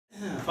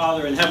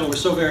Father in heaven, we're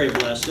so very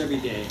blessed every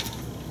day.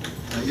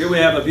 Here we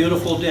have a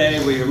beautiful day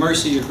where your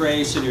mercy, your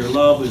grace, and your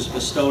love was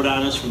bestowed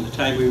on us from the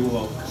time we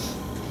woke.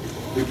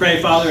 We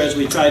pray, Father, as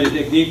we try to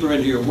dig deeper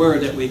into your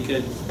word, that we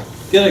could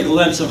get a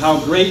glimpse of how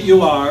great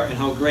you are and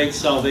how great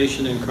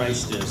salvation in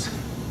Christ is.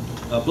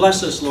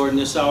 Bless us, Lord, in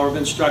this hour of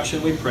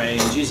instruction, we pray.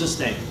 In Jesus'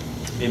 name,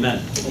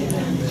 amen.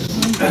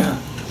 Amen.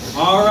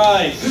 All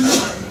right.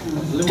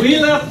 We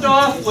left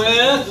off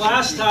with,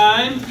 last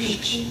time,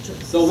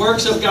 the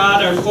works of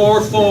God are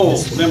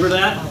fourfold. Remember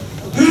that?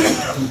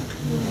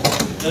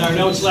 In our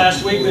notes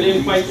last week, we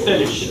didn't quite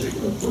finish.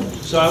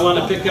 So I want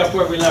to pick up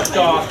where we left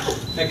off.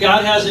 That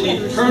God has an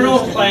eternal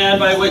plan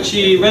by which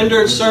He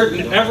rendered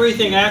certain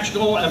everything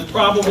actual and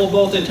probable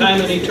both in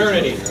time and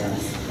eternity.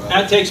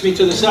 That takes me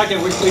to the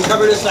second. We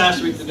covered this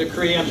last week, the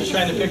decree. I'm just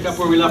trying to pick up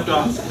where we left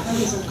off.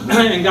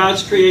 In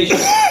God's creation.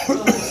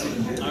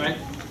 All right?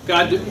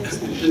 God,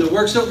 in the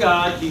works of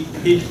God,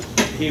 He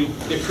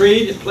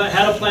decreed,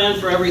 had a plan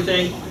for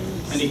everything,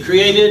 and He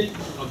created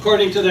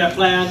according to that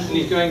plan, and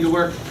He's going to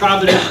work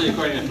providentially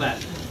according to that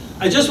plan.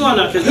 I just want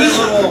to, because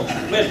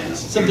we had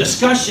some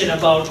discussion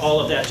about all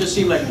of that. It just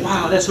seemed like,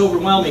 wow, that's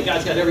overwhelming.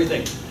 God's got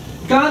everything.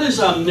 God is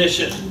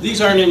omniscient.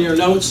 These aren't in your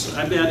notes.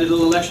 I've added a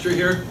little extra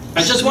here.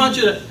 I just want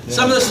you to,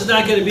 some of this is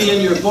not going to be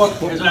in your book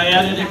because I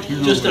added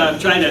it. Just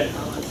trying to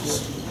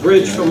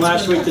bridge from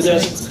last week to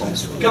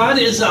this. God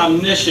is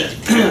omniscient.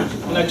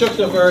 When I took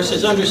the verse,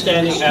 His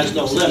understanding has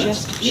no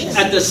limits.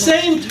 At the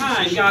same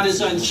time, God is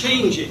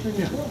unchanging.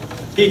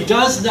 He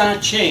does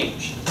not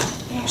change.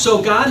 So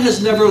God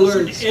has never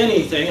learned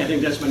anything. I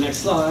think that's my next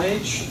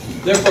slide.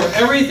 Therefore,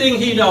 everything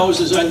He knows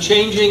is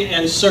unchanging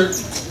and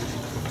certain.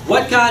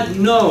 What God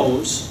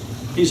knows,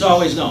 He's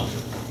always known.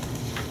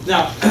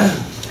 Now,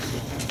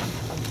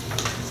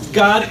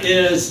 God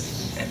is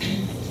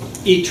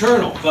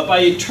eternal. But by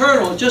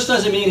eternal, it just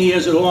doesn't mean He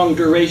has a long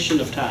duration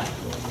of time.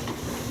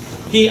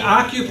 He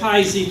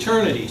occupies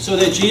eternity so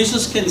that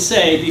Jesus can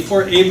say,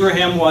 before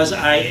Abraham was,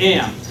 I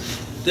am.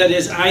 That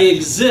is, I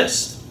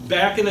exist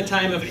back in the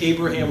time of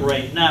Abraham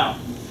right now.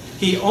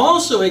 He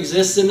also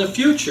exists in the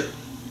future.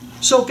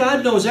 So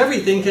God knows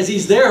everything because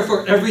He's there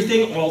for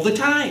everything all the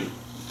time.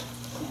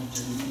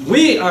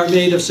 We are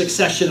made of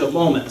succession of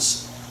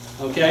moments.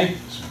 Okay?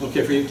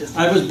 Okay for you.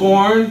 I was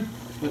born,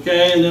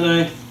 okay, and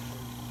then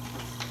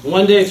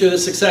one day through the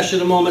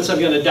succession of moments I'm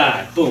going to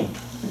die. Boom.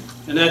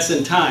 And that's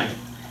in time.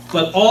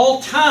 But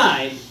all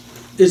time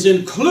is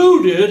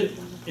included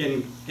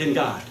in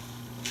God.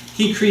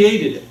 He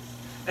created it.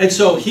 And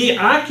so He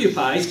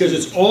occupies, because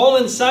it's all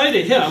inside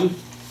of Him.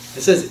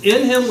 It says,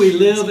 in Him we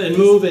live and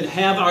move and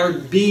have our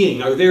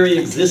being, our very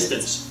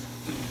existence.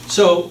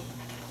 So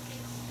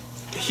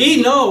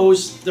He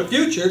knows the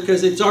future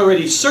because it's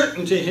already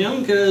certain to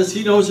Him because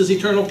He knows His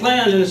eternal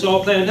plan and it's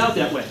all planned out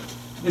that way.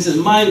 This is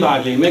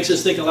mind-boggling. It makes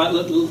us think a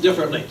little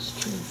differently.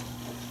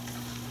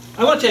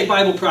 I want to take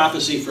Bible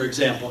prophecy, for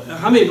example.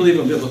 How many believe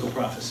in biblical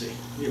prophecy?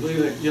 You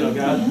believe that,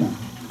 God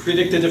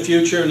predicted the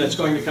future and it's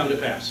going to come to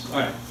pass? All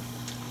right.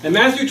 In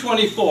Matthew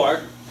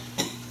 24,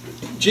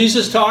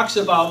 Jesus talks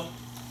about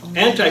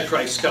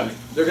Antichrist coming.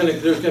 There's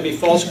going to be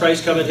false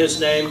Christ coming in His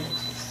name.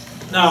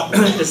 Now,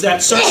 is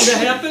that certain to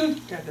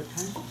happen?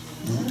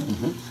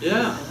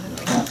 Yeah.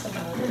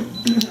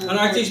 And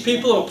aren't these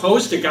people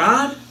opposed to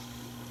God?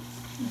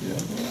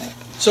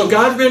 So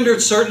God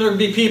rendered certain there would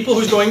be people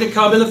who's going to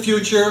come in the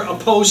future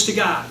opposed to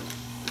God.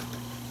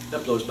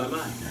 That blows my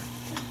mind.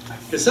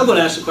 Because someone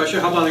asked the question,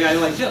 how about a guy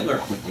like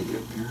Hitler?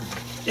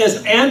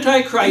 Is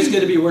Antichrist going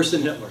to be worse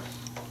than Hitler?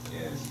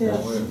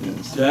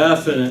 Yes.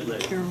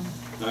 Definitely.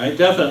 All right,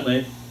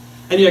 definitely.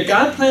 And yet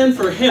God planned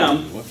for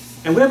him,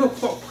 and we have a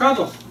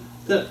problem.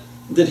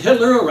 Did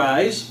Hitler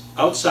arise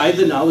outside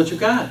the knowledge of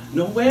God?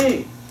 No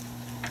way.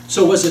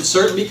 So was it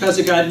certain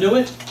because God knew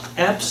it?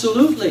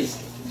 Absolutely.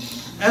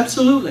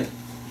 Absolutely.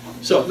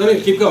 So let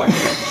me keep going.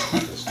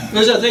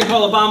 There's a thing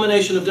called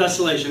abomination of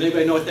desolation.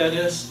 Anybody know what that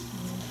is?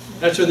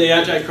 That's when the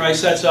Antichrist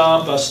sets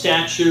up a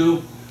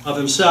statue of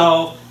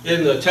himself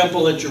in the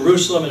temple at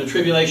Jerusalem in the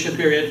tribulation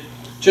period,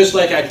 just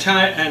like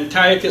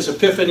Antiochus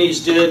Epiphanes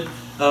did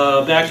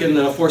back in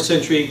the 4th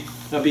century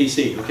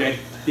BC. Okay,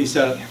 he's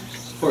 4th,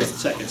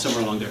 2nd,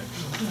 somewhere along there.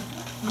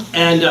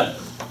 And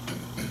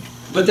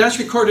but that's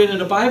recorded in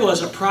the Bible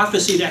as a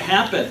prophecy to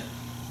happen.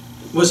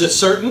 Was it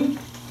certain?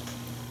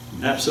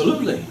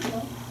 Absolutely.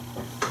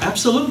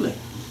 Absolutely.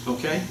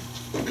 Okay?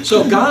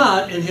 So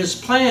God in His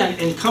plan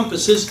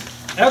encompasses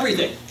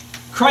everything.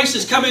 Christ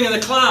is coming in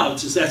the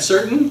clouds. Is that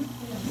certain?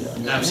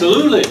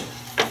 Absolutely.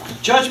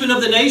 Judgment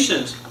of the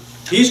nations.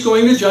 He's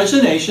going to judge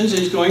the nations.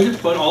 He's going to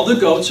put all the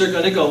goats are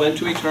going to go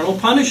into eternal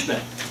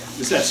punishment.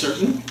 Is that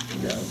certain?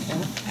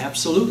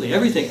 Absolutely.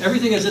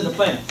 Everything is in the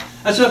plan.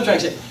 That's what I'm trying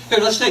to say. Here,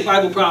 let's take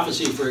Bible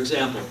prophecy, for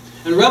example.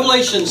 In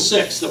Revelation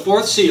 6, the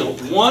 4th seal,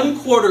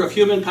 1/4 of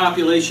human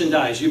population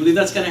dies. You believe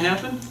that's going to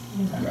happen?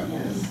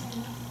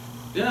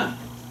 Yeah.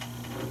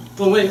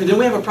 Well, wait, then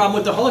we have a problem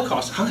with the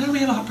Holocaust. How can we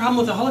have a problem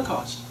with the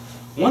Holocaust?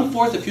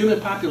 1/4 of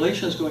human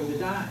population is going to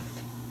die.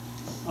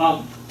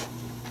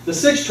 The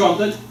 6th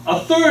trumpet,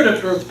 1/3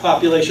 of Earth's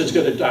population is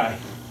going to die.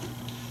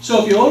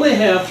 So if you only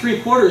have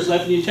 3/4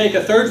 left and you take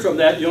 1/3 from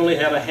that, you only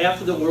have a half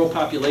of the world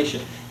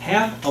population.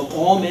 Half of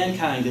all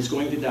mankind is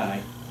going to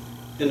die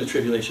in the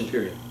tribulation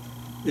period.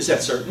 Is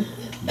that certain?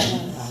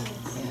 Yes.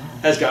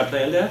 Has God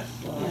planned that?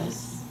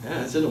 Yes.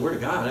 Yeah, it's in the Word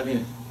of God. I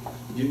mean,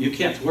 you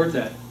can't thwart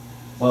that.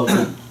 Well,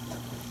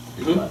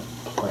 did God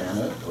plan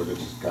it, or did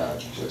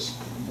God just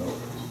know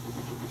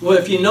it? Well,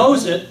 if He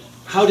knows it,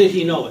 how did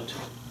He know it?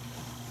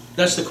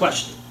 That's the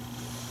question.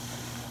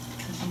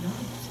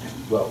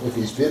 Well, if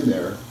He's been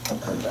there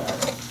and come back,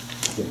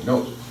 then He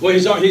knows it. Well,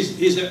 he's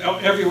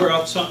everywhere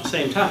at the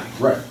same time.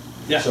 Right.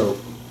 Yeah. So,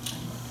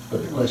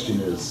 but the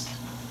question is,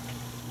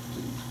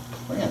 did He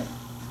plan it?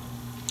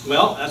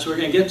 Well, that's what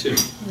we're going to get to.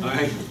 All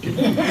right.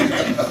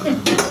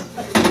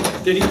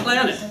 Did He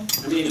plan it?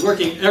 I mean, He's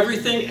working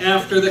everything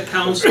after the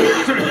counsel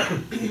of His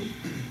will.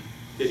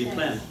 Did He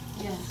plan it?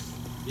 Yes.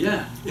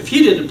 Yeah. If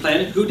He didn't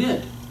plan it, who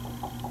did?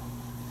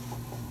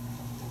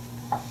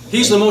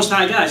 He's the Most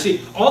High God.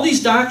 See, all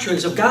these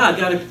doctrines of God,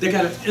 they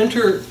got to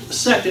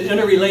intersect and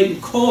interrelate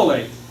and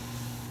correlate.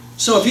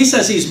 So if He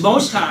says He's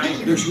Most High,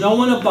 there's no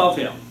one above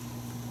Him,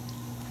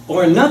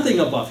 or nothing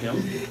above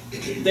Him,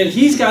 then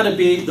He's got to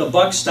be, the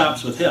buck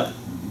stops with Him.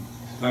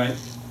 All right?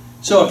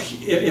 So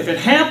if it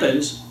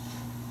happens,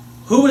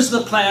 who is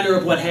the planner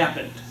of what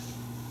happened?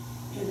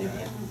 Either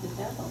him or the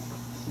devil.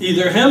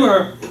 Either him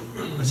or,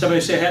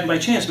 somebody say it happened by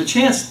chance, but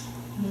chance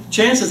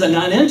is a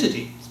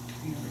non-entity.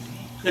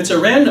 It's a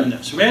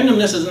randomness.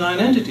 Randomness is a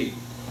non-entity.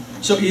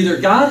 So either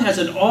God has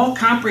an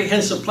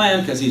all-comprehensive plan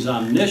because He's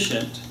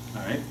omniscient,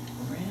 all right?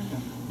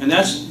 And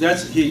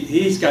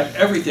He's got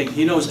everything.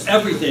 He knows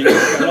everything. He's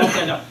got it all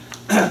planned out.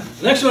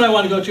 Next one I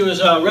want to go to is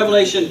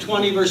Revelation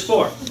 20, verse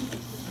 4.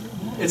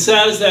 It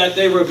says that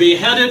they were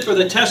beheaded for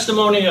the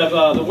testimony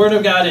of the Word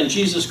of God and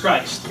Jesus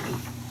Christ.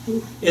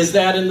 Is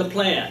that in the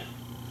plan?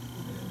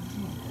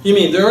 You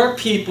mean there are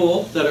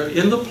people that are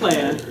in the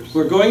plan who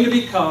are going to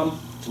become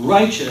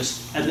righteous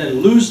and then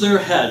lose their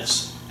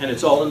heads, and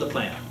it's all in the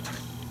plan?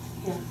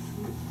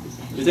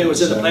 You think it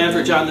was in the plan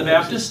for John the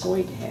Baptist?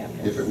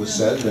 If it was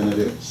said, then it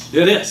is.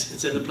 It is.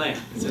 It's in the plan.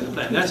 It's in the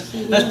plan.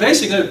 That's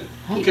basically,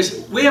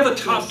 because we have a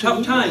tough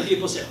time.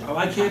 People say, oh,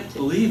 I can't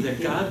believe that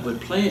God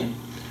would plan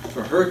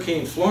for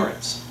Hurricane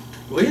Florence.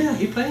 Well, yeah,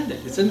 He planned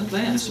it. It's in the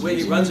plan. It's the way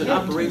He runs and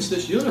operates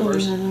this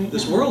universe,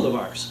 this world of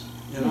ours.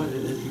 You know,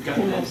 you've got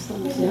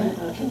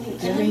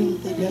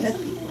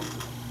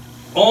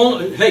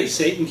hey,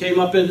 Satan came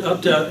up in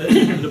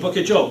the book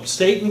of Job.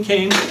 Satan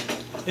came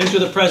into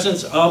the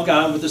presence of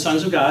God with the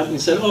sons of God and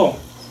said, oh,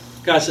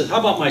 God says, how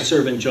about my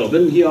servant Job?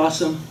 Isn't he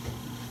awesome?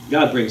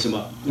 God brings him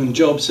up. And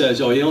Job says,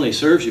 oh, he only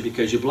serves you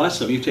because you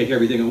bless him. You take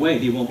everything away,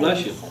 he won't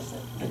bless you.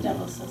 The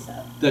devil says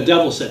that. The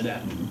devil said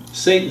that.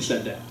 Satan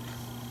said that.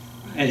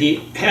 And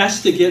he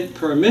has to get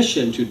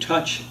permission to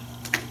touch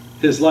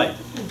his life,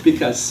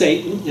 because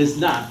Satan is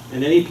not,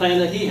 and any plan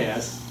that he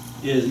has,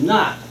 is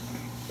not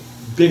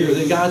bigger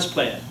than God's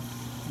plan.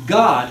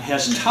 God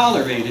has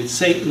tolerated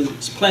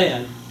Satan's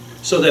plan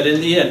so that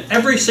in the end,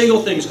 every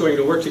single thing is going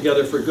to work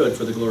together for good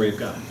for the glory of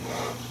God.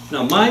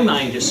 Now, my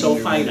mind is so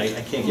finite,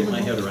 I can't get my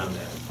head around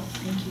that.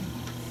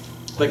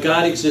 But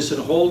God exists in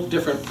a whole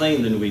different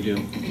plane than we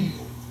do.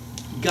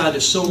 God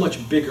is so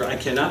much bigger, I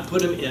cannot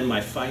put Him in my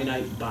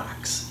finite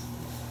box.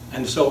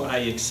 And so I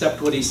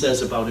accept what He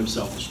says about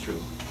Himself as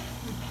true.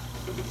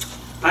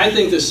 I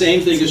think the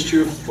same thing is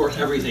true for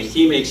everything.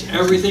 He makes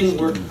everything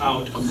work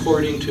out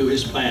according to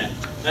His plan.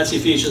 That's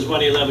Ephesians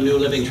 1:11, New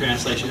Living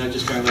Translation. I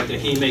just kind of like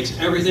that. He makes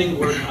everything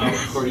work out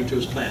according to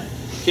His plan.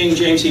 King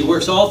James, He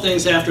works all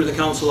things after the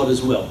counsel of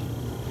His will.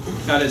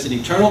 God is an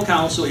eternal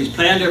counsel. He's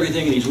planned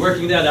everything and He's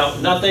working that out.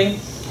 Nothing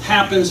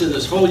happens in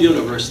this whole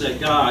universe that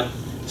God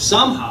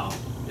somehow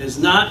is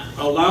not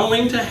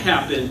allowing to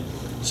happen.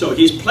 So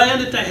He's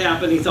planned it to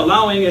happen. He's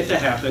allowing it to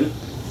happen.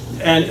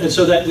 And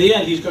so that in the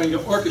end, He's going to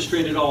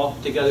orchestrate it all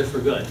together for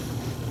good.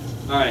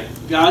 All right.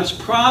 God's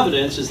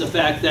providence is the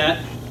fact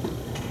that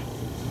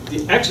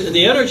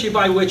the energy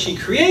by which He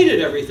created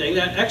everything,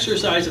 that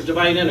exercise of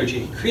divine energy,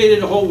 He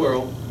created the whole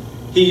world.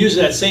 He used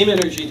that same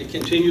energy to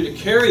continue to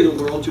carry the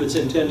world to its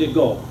intended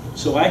goal.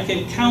 So I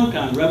can count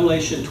on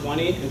Revelation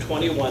 20 and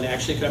 21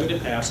 actually coming to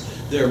pass.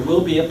 There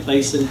will be a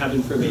place in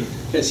heaven for me,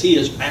 because He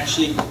is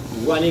actually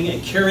running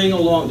and carrying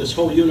along this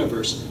whole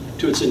universe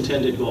to its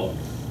intended goal.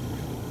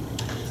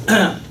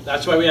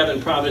 That's why we have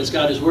in providence,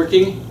 God is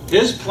working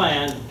His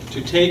plan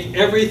to take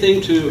everything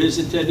to His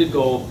intended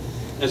goal,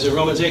 as in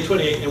Romans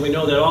 8:28, and we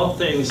know that all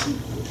things,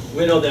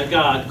 we know that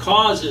God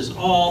causes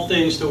all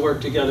things to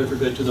work together for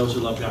good to those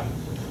who love God.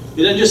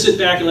 He doesn't just sit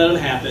back and let it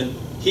happen.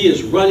 He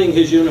is running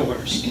His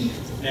universe,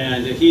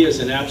 and He is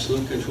in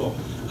absolute control.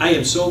 I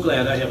am so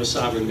glad I have a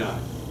sovereign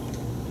God.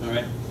 All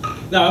right.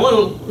 Now,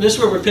 this is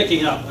where we're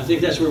picking up. I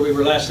think that's where we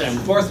were last time.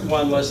 The fourth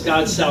one was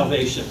God's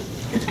salvation.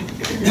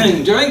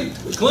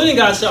 Including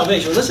God's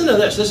salvation. Listen to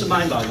this. This is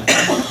mind-boggling.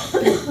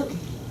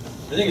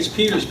 I think it's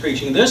Peter's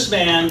preaching. This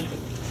man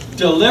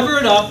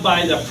delivered up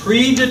by the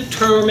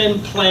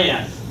predetermined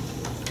plan.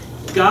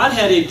 God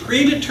had a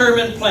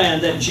predetermined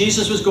plan that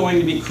Jesus was going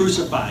to be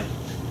crucified.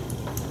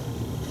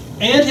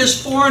 And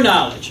His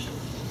foreknowledge.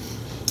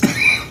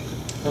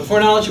 The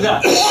foreknowledge of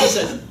God. He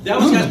said, that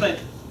was God's plan.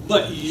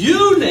 But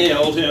you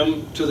nailed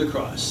him to the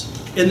cross.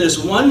 In this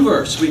one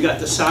verse, we got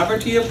the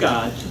sovereignty of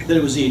God, that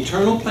it was the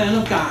eternal plan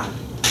of God,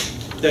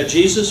 that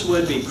Jesus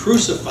would be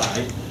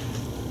crucified.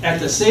 At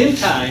the same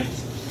time,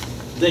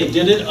 they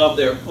did it of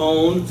their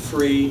own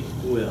free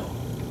will.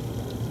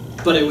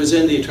 But it was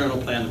in the eternal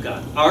plan of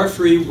God. Our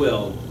free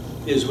will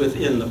is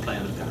within the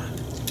plan of God.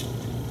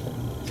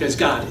 Because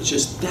God is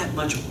just that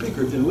much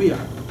bigger than we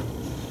are.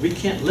 We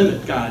can't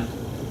limit God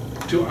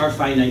to our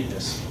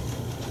finiteness.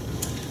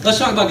 Let's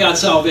talk about God's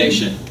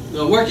salvation.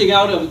 The working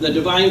out of the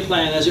divine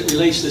plan as it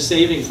relates to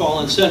saving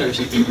fallen sinners.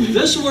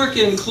 This work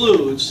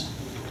includes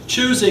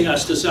choosing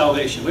us to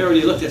salvation. We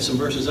already looked at some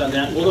verses on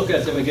that. We'll look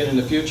at them again in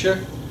the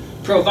future.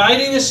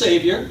 Providing a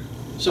Savior.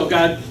 So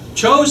God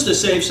chose to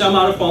save some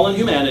out of fallen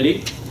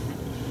humanity.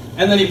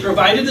 And then He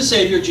provided the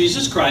Savior,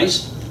 Jesus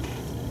Christ.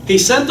 He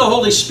sent the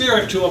Holy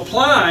Spirit to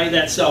apply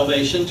that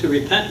salvation to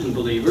repentant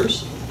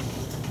believers.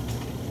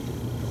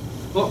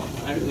 Oh,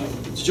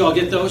 did you all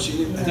get those?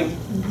 I think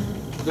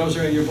those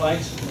are in your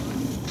blanks.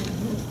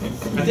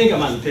 I think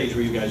I'm on the page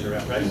where you guys are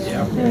at, right?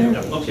 Yeah.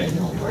 Okay.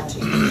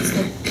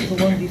 The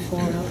one before.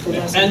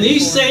 And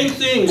these same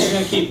things are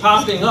going to keep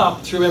popping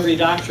up through every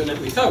doctrine that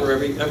we cover,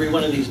 every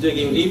one of these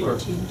digging deeper.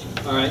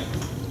 All right.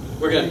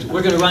 We're going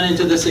to run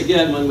into this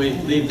again when we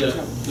leave the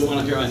one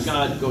up here on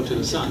God, go to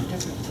the Son.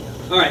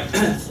 All right.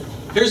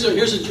 Here's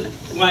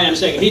why I'm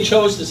saying He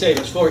chose to save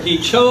us. For He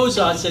chose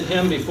us in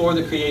Him before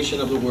the creation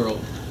of the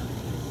world.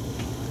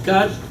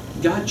 God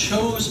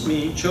chose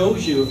me,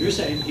 chose you. If you're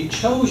saying He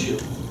chose you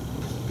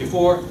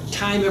before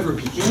time ever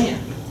began.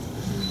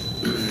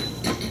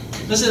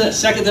 Listen to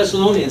that, 2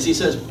 Thessalonians. He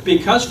says,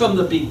 because from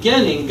the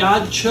beginning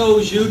God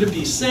chose you to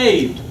be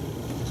saved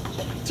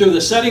through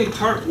the setting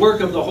apart work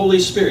of the Holy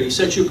Spirit. He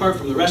set you apart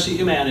from the rest of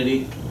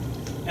humanity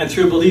and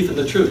through belief in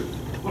the truth.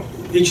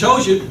 He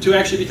chose you to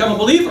actually become a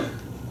believer.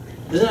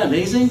 Isn't that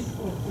amazing?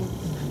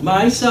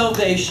 My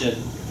salvation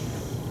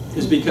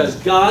is because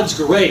God's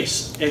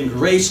grace and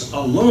grace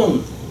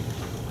alone.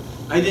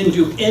 I didn't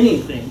do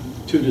anything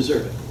to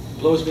deserve it.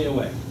 Blows me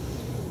away.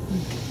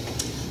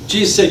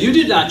 Jesus said, you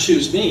did not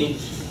choose me.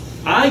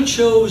 I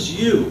chose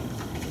you.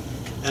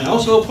 And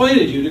also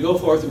appointed you to go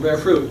forth and bear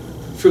fruit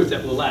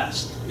that will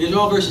last. These are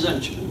all verses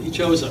on He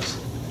chose us.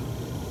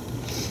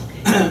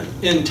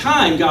 In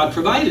time, God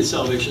provided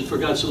salvation, for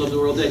God so loved the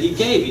world that He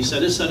gave. He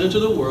sent His Son into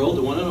the world.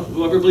 The one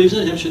whoever believes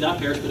in Him should not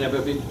perish but have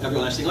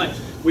everlasting life.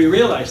 We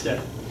realize that.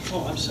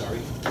 Oh, I'm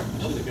sorry. I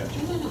should have got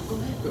you.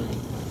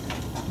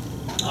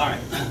 All right.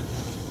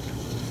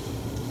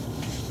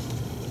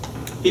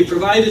 He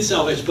provided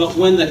salvation, but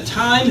when the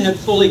time had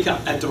fully come,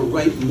 at the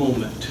right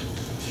moment,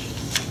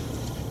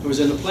 it was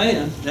in the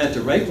plan, at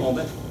the right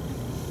moment,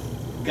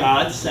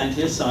 God sent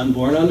His Son,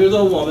 born under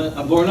the woman,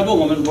 born of a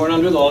woman, born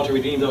under the law, to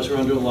redeem those who are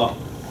under the law.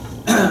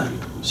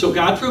 So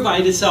God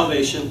provided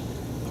salvation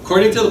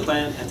according to the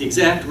plan at the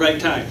exact right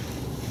time.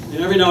 And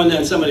every now and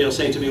then somebody will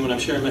say to me when I'm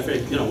sharing my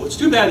faith, it's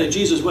too bad that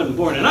Jesus wasn't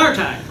born in our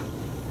time.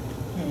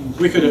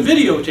 We could have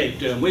videotaped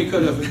Him. We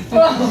could have...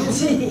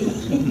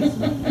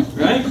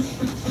 Right?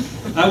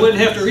 I wouldn't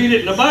have to read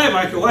it in the Bible.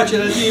 I could watch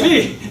it on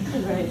TV.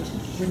 Right.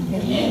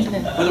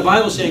 But the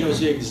Bible's saying it was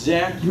the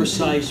exact,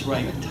 precise,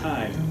 right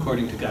time,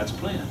 according to God's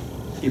plan.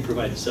 He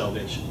provided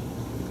salvation.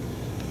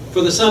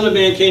 For the Son of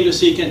Man came to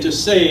seek and to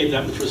save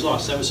that which was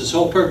lost. That was His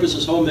whole purpose,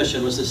 His whole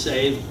mission was to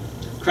save.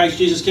 Christ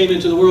Jesus came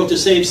into the world to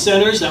save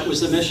sinners. That was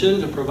the mission,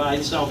 to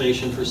provide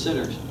salvation for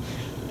sinners.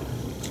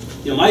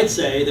 You might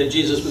say that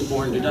Jesus was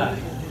born to die.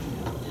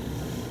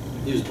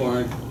 He was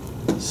born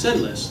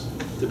sinless,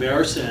 to bear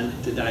our sin,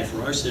 to die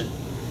for our sin.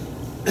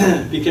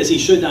 Because He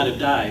should not have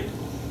died.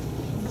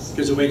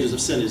 Because the wages of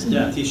sin is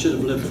death. He should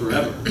have lived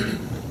forever.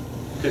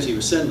 Because He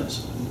was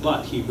sinless.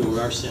 But He bore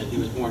our sin. He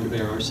was born to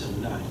bear our sin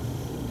and die.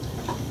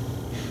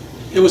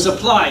 It was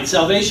applied.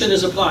 Salvation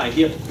is applied.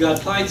 God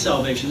applied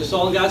salvation. It's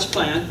all in God's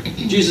plan.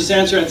 Jesus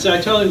answered and said,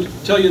 I tell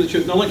you the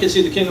truth. No one can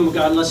see the kingdom of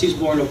God unless he's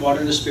born of water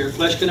and the Spirit.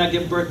 Flesh cannot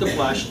give birth to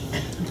flesh.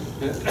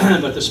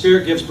 But the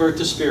Spirit gives birth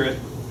to spirit.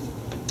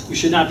 You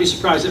should not be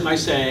surprised at my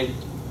saying,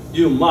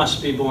 you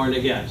must be born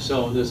again.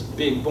 So this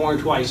being born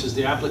twice is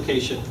the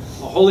application.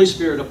 The Holy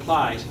Spirit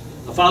applies.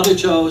 The Father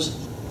chose,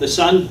 the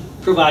Son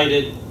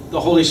provided, the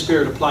Holy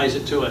Spirit applies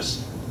it to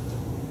us.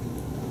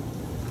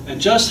 And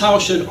just how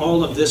should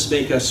all of this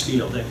make us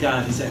feel? That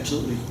God is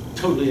absolutely,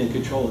 totally in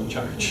control and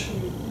charge.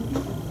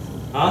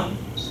 Huh?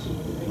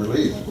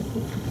 Relieved.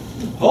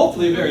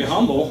 Hopefully very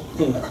humble.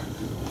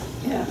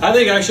 Yeah. I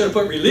think I should have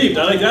put relieved.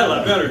 I like that a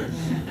lot better.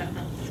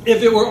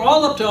 If it were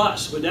all up to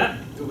us, would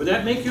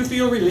that make you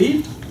feel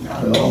relieved?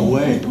 No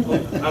way.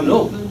 I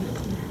know.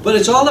 But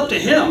it's all up to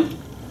Him.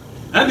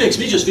 That makes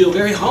me just feel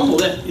very humble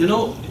that,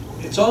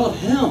 it's all of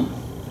Him.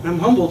 I'm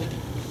humbled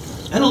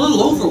and a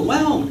little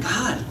overwhelmed.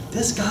 God,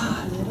 this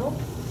God.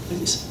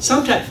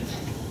 Sometimes,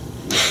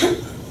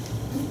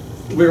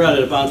 we were out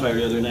at a bonfire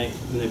the other night,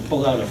 and they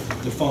pulled out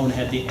the phone,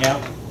 had the app,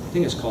 I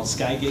think it's called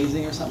Sky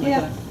Gazing or something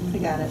like that. I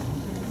got it.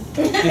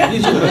 And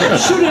you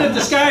just shoot it at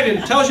the sky and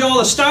it tells you all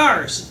the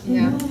stars.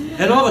 Yeah. And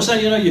And all of a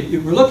sudden, you know, you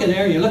were looking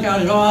there, and you look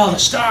out at all the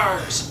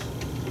stars.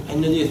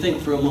 And then you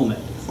think for a moment,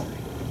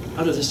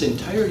 out of this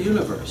entire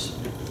universe,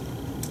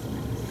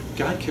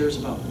 God cares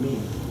about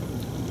me.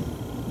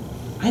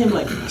 I am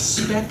like a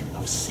speck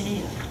of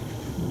sand.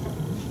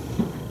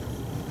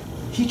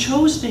 He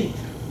chose me.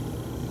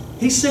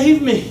 He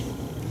saved me.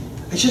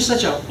 It's just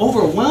such an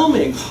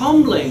overwhelming,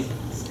 humbling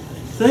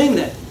thing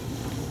that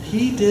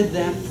He did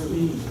that for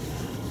me.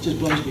 It just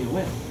blows me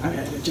away. I mean,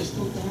 it just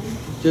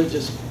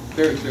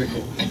very, very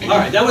cool. All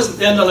right, that was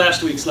the end of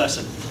last week's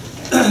lesson.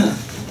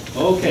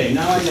 Okay,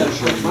 now I got to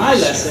show my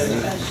lesson.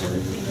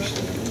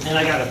 And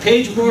I got a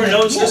page more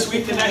notes this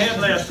week than I had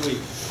last week.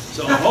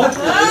 So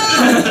hopefully,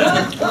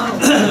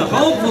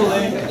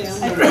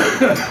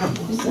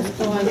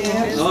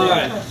 all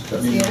right.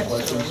 That means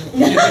questions. You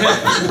don't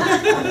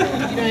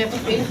have to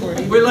pay for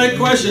it. We like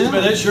questions,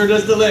 but it sure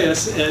does delay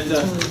us.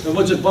 And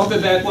we'll just bump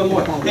it back one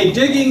more. Hey,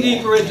 digging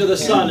deeper into the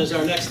Son is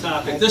our next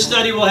topic. This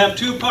study will have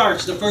two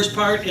parts. The first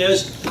part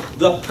is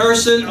the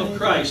person of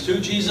Christ, who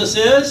Jesus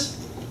is.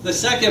 The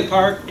second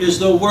part is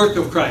the work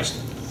of Christ,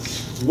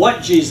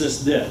 what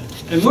Jesus did.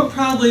 And we're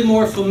probably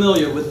more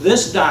familiar with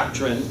this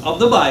doctrine of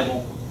the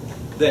Bible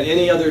than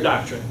any other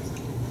doctrine.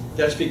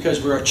 That's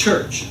because we're a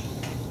church.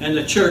 And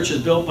the church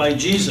is built by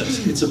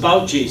Jesus. It's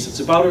about Jesus. It's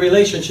about a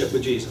relationship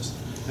with Jesus.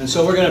 And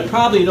so we're going to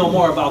probably know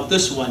more about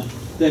this one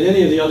than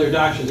any of the other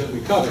doctrines that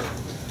we cover.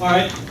 All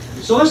right?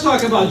 So let's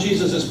talk about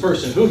Jesus as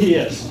person, who He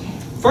is.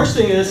 First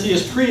thing is, He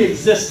is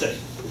pre-existent.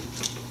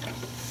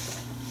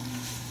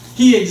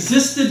 He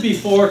existed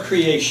before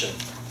creation.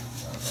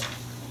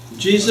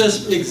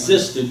 Jesus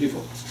existed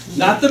before.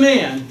 Not the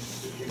man,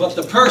 but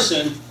the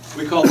person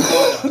we call the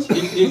Logos.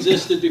 He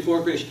existed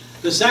before creation.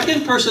 The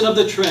second person of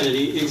the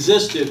Trinity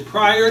existed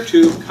prior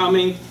to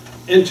coming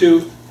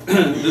into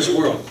this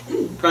world,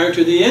 prior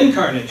to the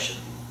incarnation.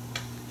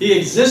 He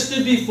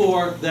existed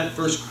before that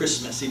first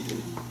Christmas.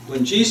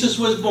 When Jesus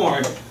was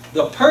born,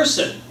 the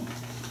person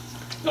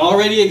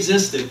already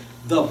existed.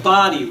 The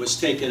body was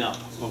taken up.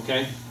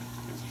 Okay?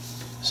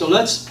 So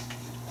let's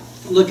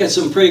look at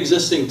some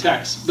pre-existing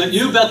texts. But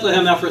you,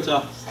 Bethlehem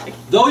Ephrathah,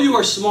 though you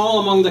are small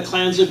among the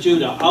clans of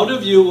Judah, out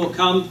of you will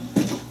come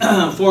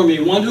for me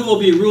one who will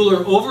be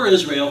ruler over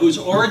Israel, whose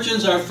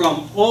origins are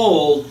from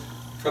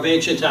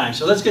ancient times.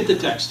 So let's get the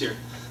text here.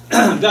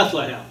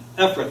 Bethlehem,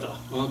 Ephrathah,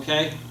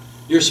 okay?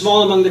 You're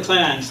small among the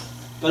clans,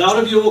 but out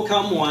of you will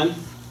come one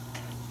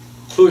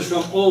who is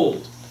from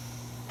old.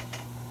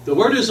 The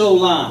word is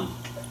olam.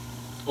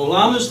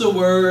 Olam is the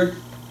word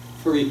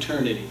for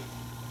eternity.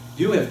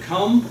 You have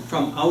come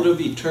from out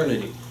of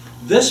eternity.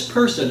 This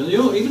person,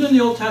 even in the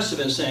Old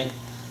Testament, is saying,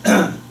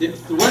 the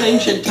word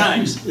ancient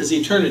times is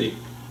eternity.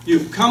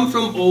 You've come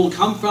from old,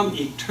 come from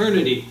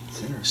eternity.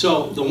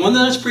 So the one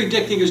that it's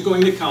predicting is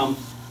going to come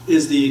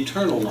is the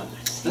eternal one.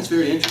 That's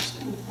very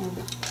interesting.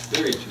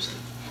 Very interesting.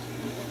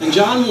 In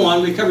John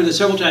 1, we covered this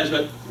several times,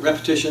 but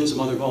repetition's the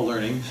mother of all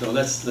learning. So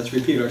let's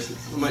repeat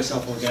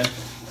myself again.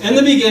 In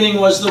the beginning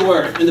was the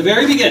Word. In the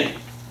very beginning.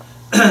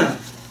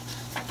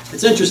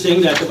 It's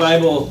interesting that the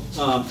Bible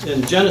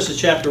in Genesis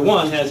chapter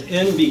 1 has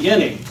in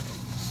beginning.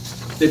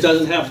 It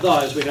doesn't have the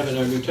as we have in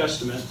our New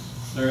Testament,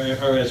 or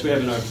as we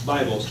have in our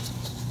Bibles.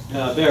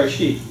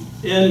 Bereshit,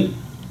 in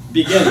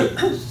beginning.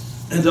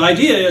 And the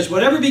idea is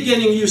whatever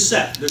beginning you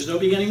set, there's no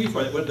beginning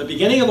before that, but the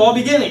beginning of all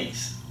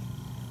beginnings,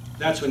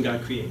 that's when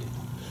God created.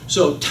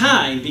 So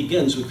time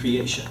begins with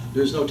creation.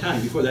 There's no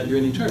time before that, you're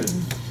in eternity.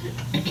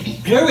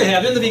 Here we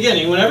have in the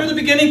beginning, whenever the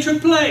beginning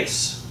took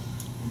place,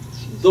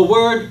 the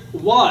Word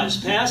was,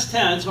 past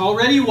tense,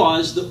 already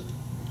was, in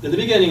the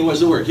beginning was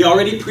the Word. He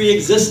already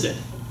pre-existed.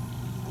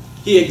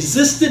 He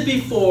existed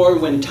before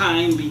when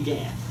time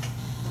began.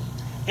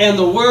 And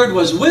the Word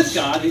was with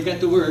God. You get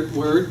the word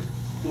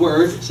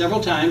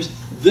several times.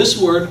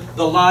 This word,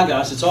 the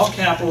Logos, it's all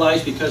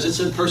capitalized because it's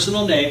a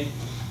personal name.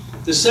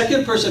 The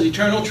second person of the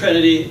eternal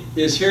Trinity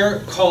is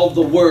here called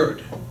the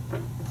Word.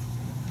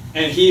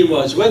 And He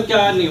was with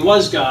God and He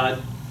was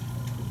God.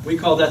 We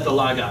call that the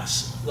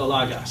Logos. The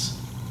Logos.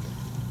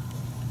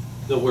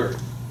 The Word.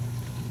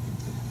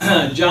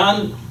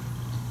 John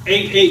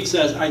 8:8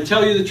 says, I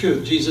tell you the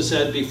truth. Jesus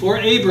said, before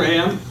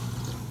Abraham,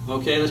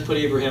 okay, let's put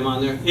Abraham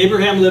on there.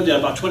 Abraham lived at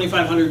about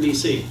 2500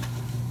 BC.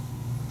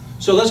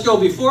 So let's go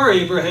before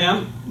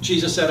Abraham.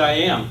 Jesus said, I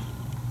am.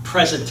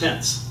 Present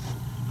tense.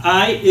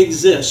 I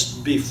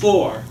exist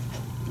before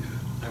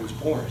I was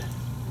born.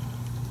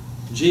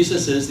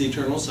 Jesus is the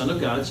eternal Son of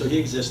God, so He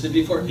existed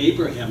before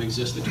Abraham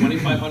existed.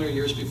 2500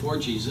 years before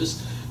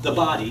Jesus, the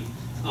body,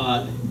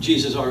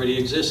 Jesus already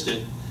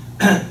existed.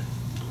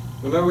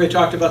 Remember we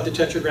talked about the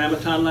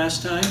Tetragrammaton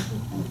last time?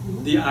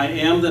 The I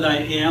am that I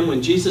am.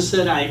 When Jesus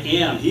said I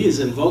am, He is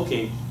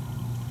invoking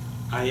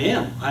I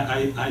am.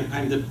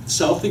 I'm the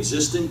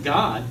self-existent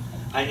God.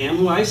 I am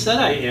who I said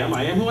I am.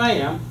 I am who I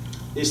am.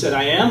 He said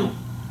I am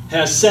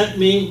has sent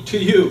me to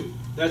you.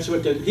 That's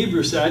what the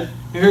Hebrew said.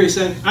 And here He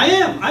said, I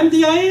am. I'm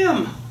the I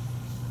am.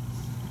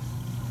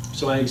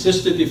 So I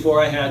existed before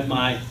I had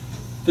my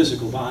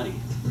physical body.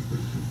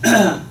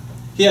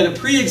 He had a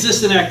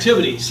pre-existent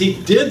activities.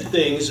 He did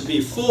things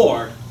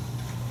before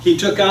he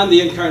took on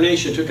the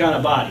incarnation, took on a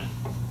body.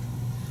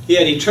 He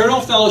had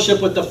eternal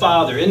fellowship with the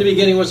Father. In the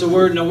beginning was the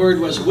Word, and the Word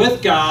was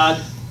with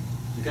God.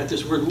 You got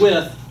this word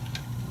with.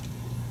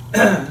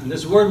 And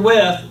this word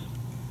with,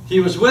 he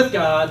was with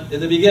God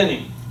in the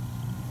beginning.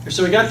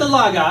 So we got the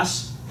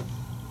Logos,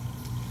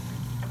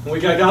 and we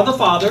got God the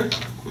Father,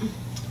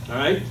 all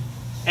right?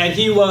 And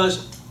he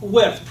was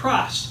with,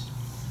 pros.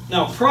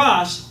 Now,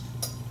 pros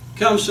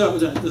comes from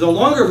the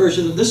longer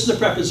version. This is a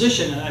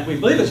preposition, and we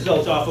believe it's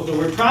built off of the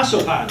word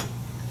prosopon.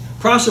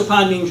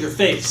 Prosopon means your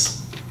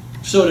face.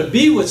 So to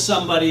be with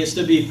somebody is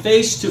to be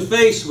face to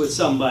face with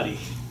somebody,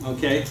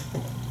 okay?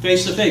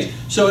 Face to face.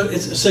 So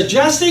it's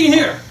suggesting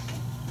here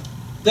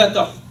that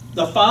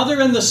the Father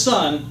and the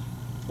Son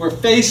were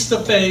face to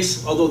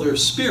face, although they're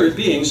spirit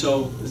beings,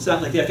 so it's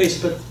not like they have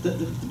faces, but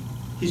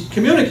he's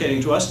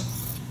communicating to us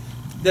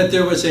that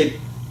there was a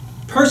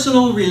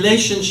personal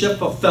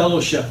relationship of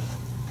fellowship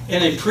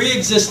and a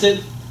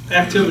pre-existent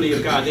activity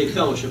of God. They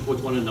fellowship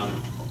with one another.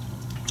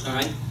 All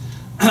right?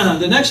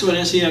 The next one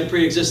is he had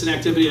pre-existent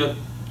activity of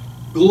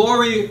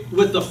glory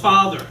with the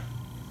Father.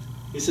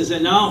 He says,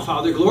 and now,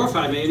 Father,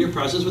 glorify me in your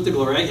presence with the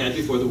glory I had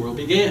before the world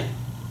began.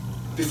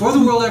 Before the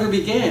world ever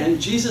began,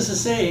 Jesus is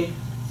saying,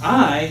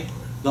 I,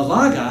 the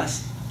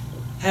Logos,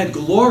 had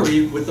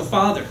glory with the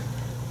Father.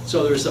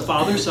 So there's the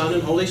Father, Son,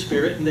 and Holy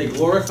Spirit, and they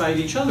glorified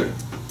each other.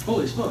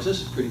 Holy smokes,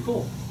 this is pretty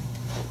cool.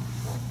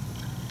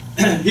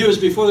 He was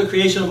before the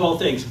creation of all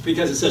things,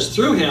 because it says,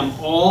 through him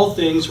all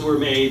things were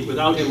made.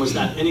 Without him was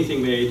not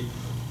anything made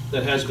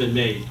that has been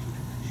made.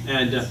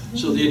 And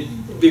so he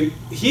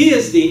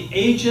is the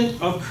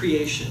agent of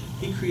creation.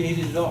 He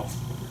created it all.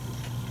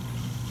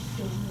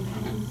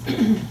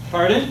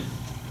 Pardon?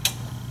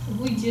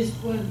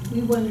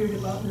 We wondered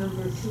about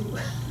number 2.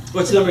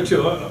 What's number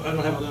 2? I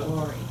don't have that.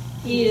 Glory.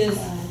 He is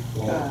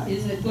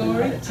it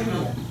glory?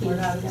 We're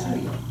not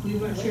God. We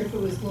weren't sure if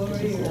it was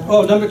glory or...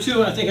 Oh, number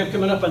 2, I think I'm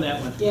coming up on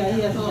that one. Yeah,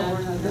 he hasn't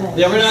done that.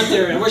 Yeah, we're not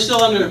there. And we're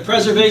still under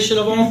preservation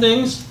of all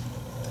things.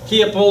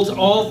 He upholds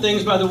all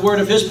things by the word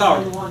of his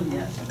power.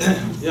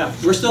 Yeah,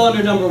 we're still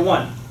under number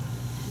 1.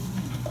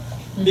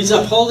 He's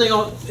upholding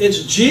all,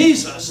 it's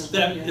Jesus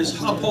that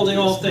is upholding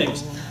all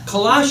things.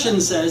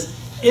 Colossians says,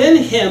 in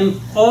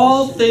him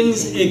all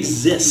things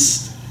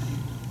exist.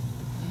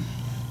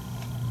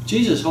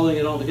 Jesus holding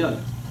it all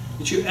together.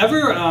 Did you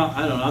ever,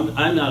 I don't know,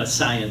 I'm not a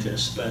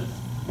scientist, but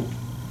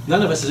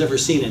none of us has ever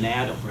seen an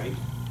atom, right?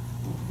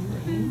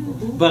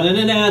 But in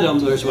an atom,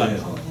 there's what?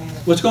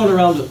 What's going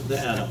around the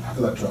atom?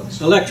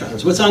 Electrons.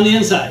 Electrons. What's on the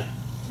inside?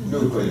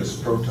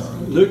 Nucleus,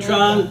 proton.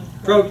 Neutron,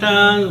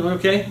 proton,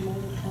 okay.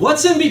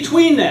 What's in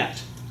between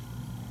that?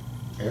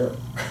 Air.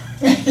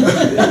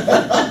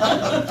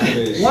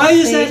 Why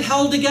is that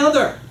held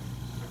together?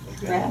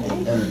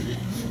 Gravity. Energy.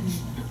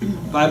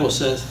 Bible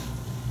says,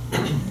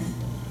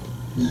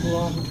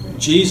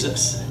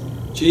 Jesus,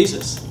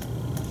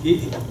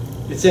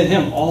 it's in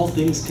him all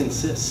things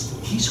consist.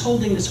 He's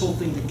holding this whole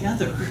thing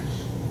together.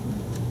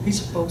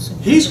 He's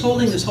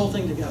holding this whole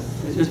thing together.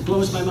 It just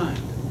blows my mind.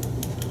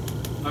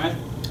 All right?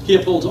 He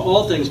upholds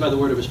all things by the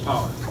word of his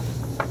power.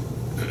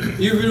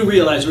 You really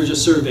realize we're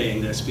just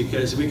surveying this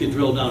because we could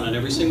drill down on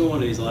every single one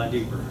of these a lot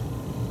deeper.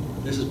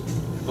 This is,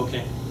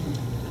 okay.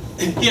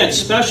 He had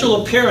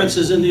special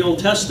appearances in the Old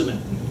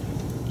Testament.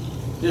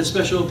 He had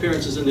special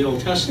appearances in the Old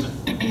Testament.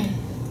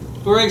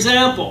 For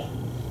example,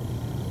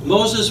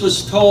 Moses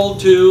was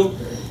told to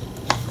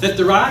hit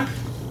the rock.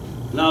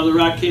 Now the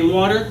rock came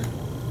water.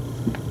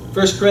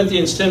 1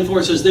 Corinthians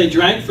 10:4 says they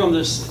drank from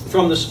the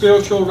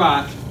spiritual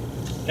rock,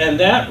 and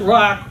that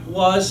rock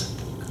was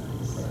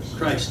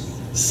Christ.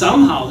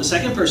 Somehow the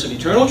second person,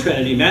 eternal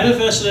Trinity,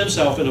 manifested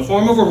himself in the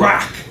form of a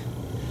rock.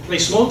 They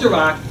smote the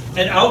rock,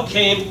 and out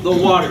came the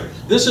water.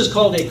 This is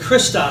called a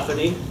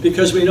Christophany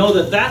because we know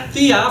that that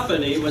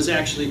theophany was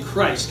actually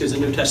Christ, because the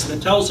New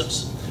Testament tells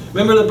us.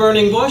 Remember the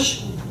burning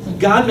bush?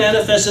 God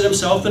manifested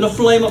himself in a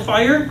flame of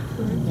fire.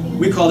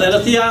 We call that a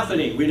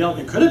theophany. We don't.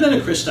 It could have been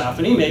a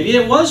Christophany. Maybe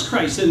it was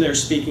Christ in there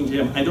speaking to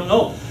him. I don't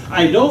know.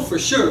 I know for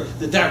sure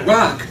that that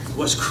rock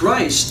was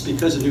Christ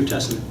because the New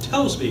Testament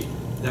tells me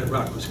that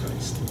rock was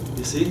Christ.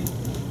 You see?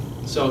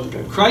 So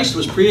Christ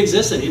was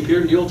pre-existent. He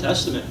appeared in the Old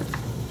Testament.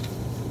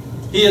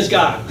 He is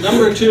God.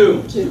 Number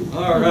 2.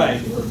 All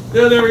right.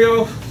 There we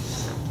go.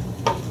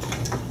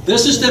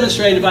 This is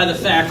demonstrated by the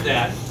fact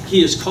that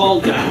he is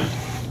called God.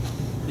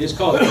 He is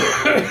called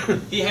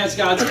God. He has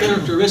God's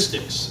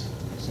characteristics.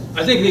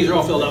 I think these are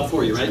all filled out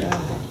for you, right?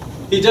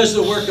 He does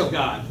the work of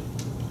God.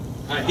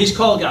 All right, he's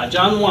called God.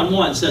 John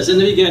 1:1 says, in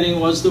the beginning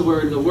was the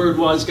Word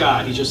was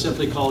God. He's just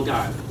simply called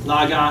God.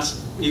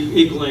 Logos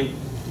equaling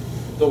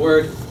the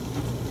Word.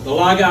 The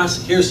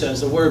Logos here says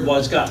the Word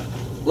was God.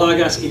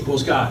 Logos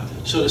equals God.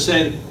 So to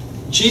say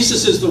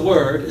Jesus is the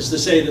Word is to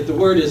say that the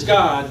Word is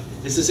God,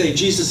 is to say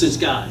Jesus is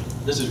God.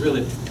 This is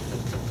really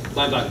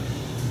bye-bye.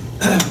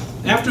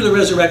 After the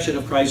resurrection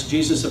of Christ,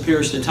 Jesus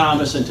appears to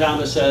Thomas, and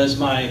Thomas says,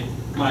 my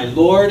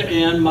Lord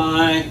and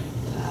my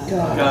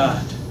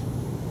God.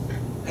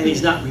 And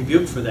he's not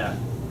rebuked for that.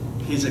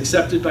 He's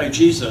accepted by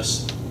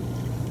Jesus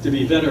to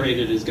be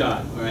venerated as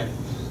God. All right?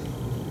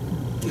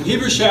 In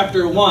Hebrews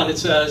chapter 1, it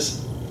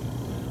says,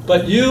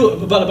 but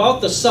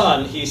about the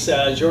Son, he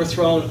says, your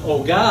throne,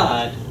 O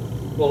God,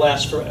 will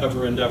last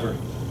forever and ever.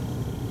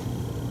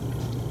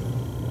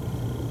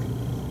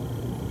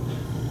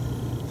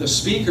 The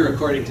speaker,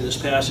 according to this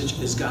passage,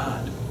 is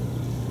God.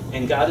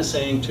 And God is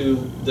saying to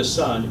the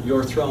Son,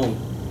 your throne,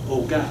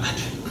 O God.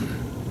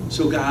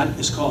 So God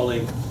is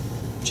calling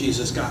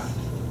Jesus God.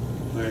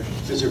 Right?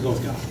 Because they're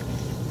both God.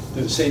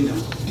 They're the same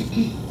God.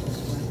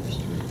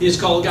 He is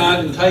called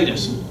God in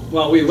Titus,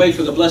 while we wait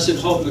for the blessed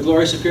hope and the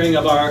glorious appearing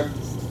of our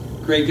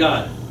great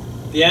God.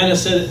 The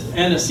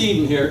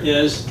antecedent here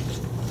is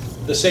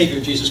the Savior,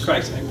 Jesus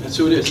Christ. That's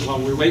who it is. While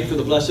we wait for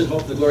the blessed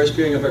hope and the glorious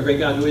appearing of our great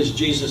God, who is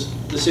Jesus,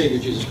 the Savior,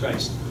 Jesus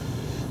Christ.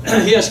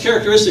 He has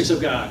characteristics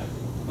of God.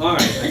 All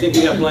right, I think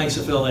we have blanks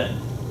to fill in.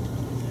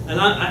 And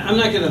I'm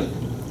not going to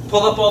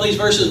pull up all these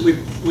verses.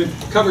 We've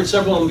covered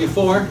several of them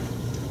before.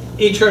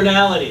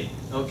 Eternality,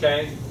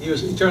 okay? He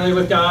was eternally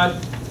with God.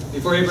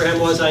 Before Abraham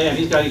was, I am.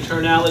 He's got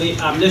eternality,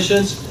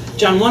 omniscience.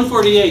 John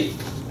 1:48,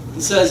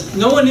 it says,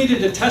 no one needed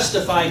to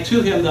testify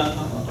to him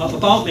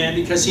about man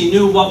because he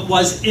knew what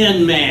was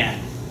in man.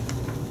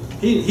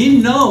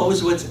 He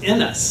knows what's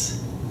in us,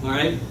 all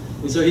right?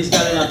 And so he's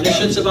got an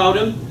omniscience about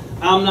him,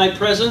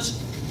 omnipresence.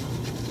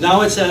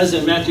 Now it says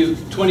in Matthew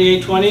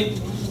 28:20,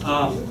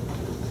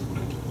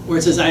 where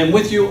it says, I am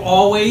with you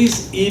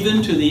always,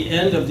 even to the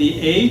end of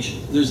the age.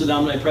 There's an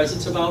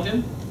omnipresence about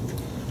him.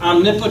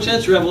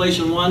 Omnipotence,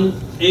 Revelation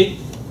 1:8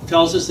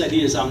 tells us that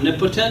he is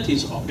omnipotent.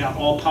 He's got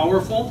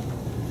all-powerful.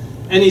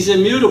 And he's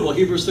immutable,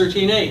 Hebrews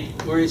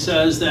 13:8, where he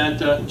says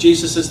that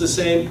Jesus is the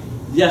same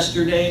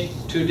yesterday,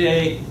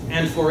 today,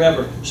 and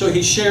forever. So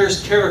he shares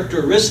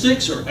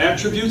characteristics or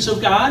attributes of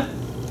God.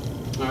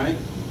 All right?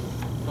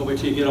 I'll wait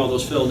till you get all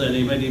those filled in.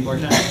 Anybody need more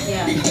time?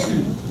 Yeah.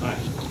 All right.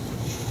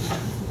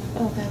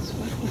 Oh, that's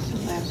what was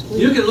last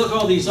week. You can look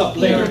all these up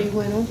We later. already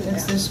went over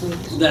That's that. this week.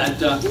 That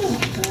Yeah,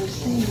 but I'm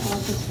saying all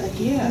this, but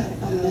yeah,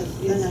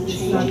 then I'm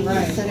changing. not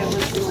right. You said it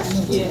was the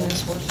last week. Yeah.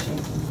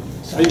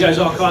 are you guys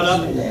all caught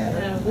up?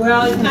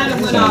 Well, it kind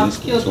of went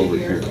off kilter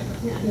here.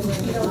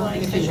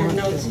 Because your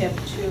notes have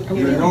two.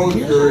 Your notes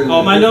are in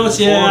Oh, my notes,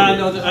 yeah, I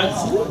order. know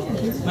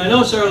that. My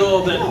notes are a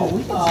little bit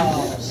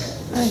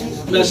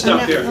messed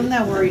up here. I'm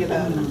not worried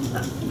about it.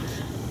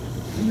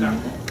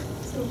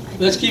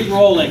 Let's keep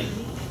rolling.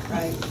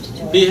 Right.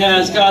 He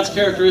has God's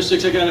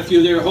characteristics. I got a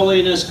few there: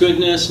 holiness,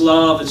 goodness,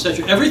 love,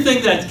 etc.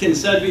 Everything that can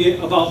said be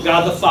about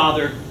God the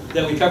Father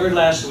that we covered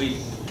last week,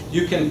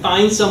 you can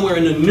find somewhere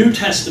in the New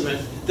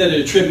Testament that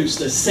it attributes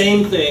the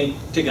same thing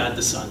to God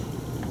the Son.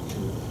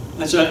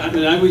 That's why, I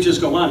mean, I would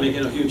just go on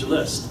making a huge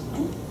list.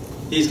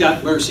 He's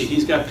got mercy.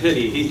 He's got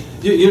pity.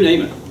 You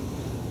name it.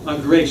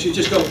 Grace. You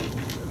just go,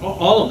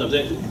 all of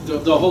them.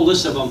 The whole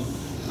list of them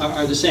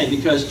are the same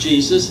because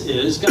Jesus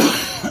is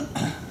God.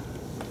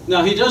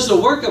 Now, he does the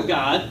work of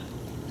God.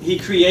 He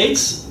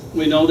creates.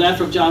 We know that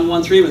from John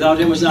 1:3. Without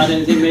him was not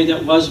anything made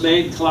that was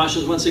made.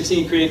 Colossians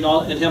 1:16. Created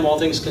in him all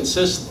things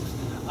consist.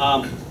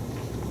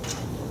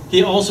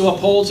 He also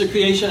upholds the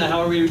creation.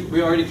 However,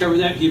 we already covered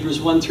that. Hebrews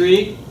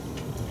 1:3.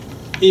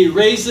 He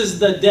raises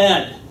the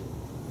dead.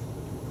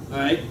 All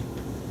right?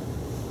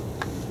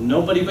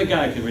 Nobody but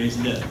God can raise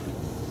the dead.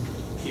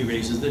 He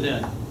raises the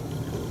dead.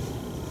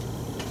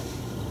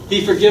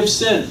 He forgives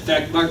sin. In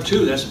fact, Mark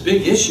 2, that's a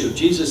big issue.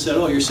 Jesus said,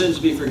 oh, your sins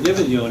be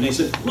forgiven you. And they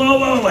said,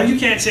 whoa, you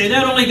can't say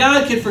that. Only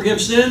God can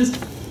forgive sins.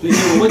 And he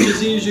said, well, which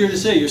is easier to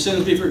say? Your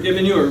sins be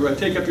forgiven you, or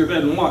take up your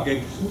bed and walk?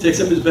 He takes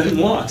up his bed and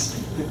walks.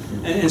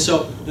 And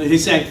so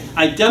he's saying,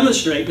 I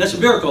demonstrate, that's what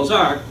miracles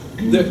are.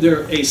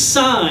 They're a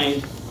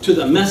sign to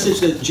the message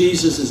that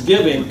Jesus is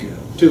giving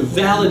to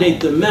validate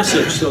the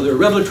message. So they're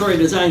revelatory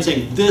design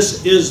saying,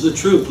 this is the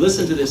truth.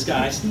 Listen to this,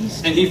 guys.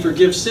 And he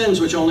forgives sins,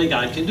 which only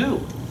God can do.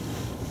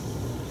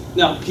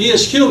 Now, he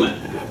is human.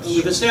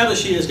 We've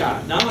established he is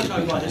God. Now I'm going to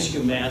talk about his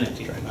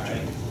humanity. All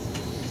right?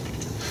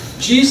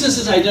 Jesus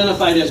is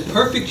identified as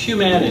perfect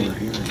humanity.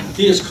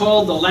 He is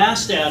called the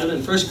last Adam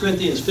in 1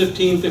 Corinthians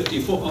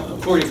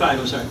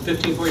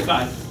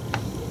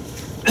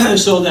 15:45.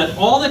 So that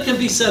all that can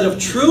be said of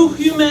true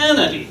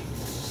humanity,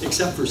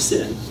 except for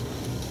sin.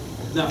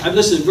 Now, I've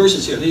listed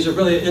verses here. These are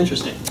really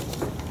interesting.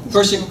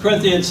 2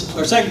 Corinthians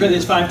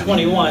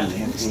 5:21.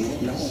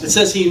 It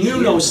says he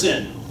knew no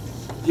sin.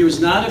 He was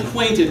not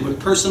acquainted with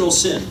personal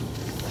sin.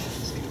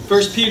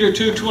 1 Peter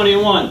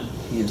 2:21.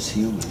 He is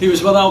human. He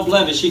was without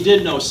blemish. He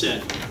did no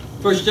sin.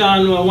 1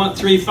 John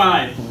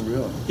 3:5. Oh,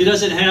 really? He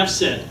doesn't have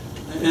sin.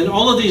 And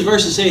all of these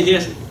verses say he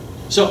has.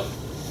 So,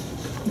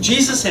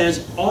 Jesus has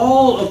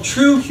all of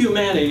true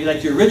humanity,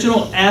 like the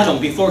original Adam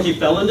before he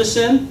fell into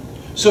sin.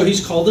 So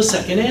he's called the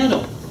second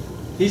Adam.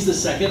 He's the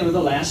second or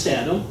the last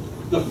Adam.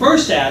 The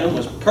first Adam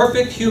was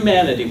perfect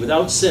humanity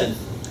without sin.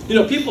 You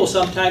know, people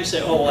sometimes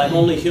say, oh, well, I'm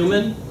only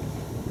human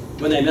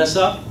when they mess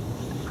up.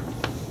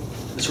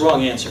 It's the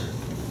wrong answer.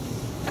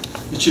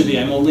 It should be,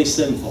 I'm only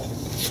sinful.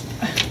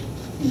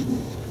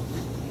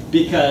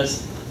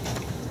 Because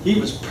he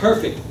was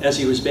perfect as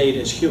he was made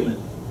as human.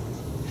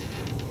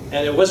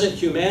 And it wasn't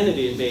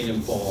humanity that made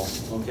him fall,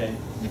 okay?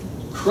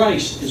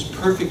 Christ is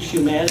perfect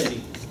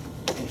humanity.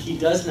 he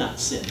does not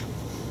sin.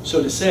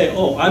 So to say,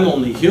 oh, I'm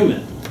only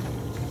human,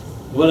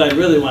 what I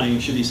really want you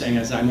should be saying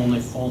is, I'm only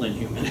fallen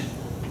human.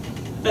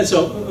 And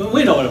so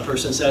we know what a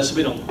person says, so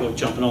we don't go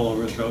jumping all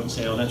over his throat and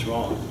say, oh, that's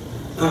wrong.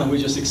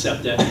 We just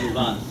accept that and move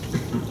on.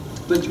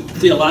 But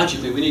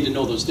theologically, we need to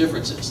know those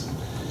differences.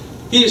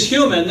 He is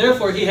human,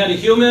 therefore he had a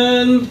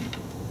human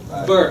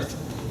birth.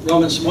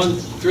 Romans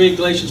 1:3,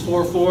 Galatians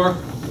 4:4.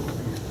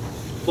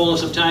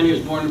 Fullness of time, he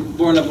was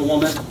born of a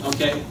woman.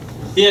 Okay.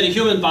 He had a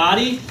human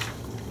body.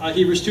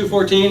 Hebrews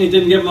 2:14. He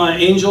didn't give him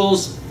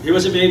angels. He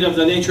wasn't made of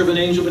the nature of an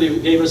angel, but he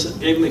gave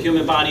him a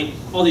human body.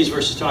 All these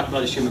verses talk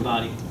about his human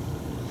body.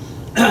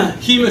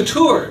 He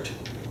matured.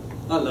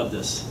 I love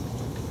this.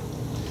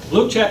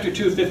 Luke chapter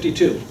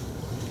 2:52.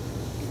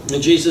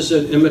 And Jesus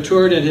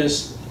matured in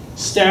his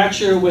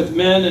stature with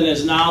men and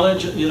his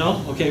knowledge. You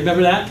know. Okay.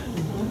 Remember that?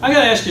 I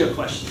got to ask you a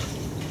question.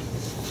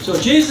 So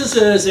Jesus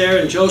is there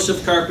in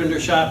Joseph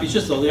Carpenter's shop. He's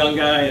just a young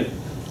guy,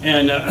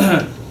 and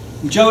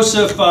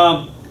Joseph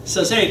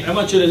says, "Hey, I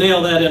want you to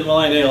nail that in while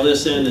I nail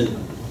this in." And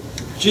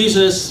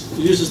Jesus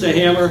uses the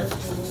hammer.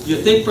 You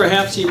think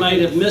perhaps he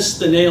might have missed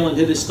the nail and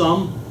hit his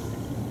thumb?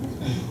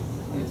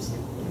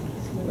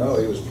 No,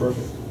 he was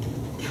perfect.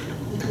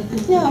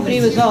 No, but he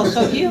was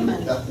also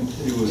human.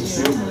 He was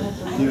human.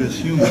 He was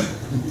human.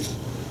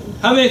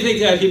 How many think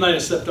that he might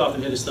have slipped off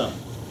and hit his thumb?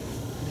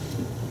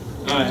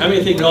 All right, how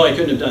many think, no, he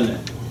couldn't have done that?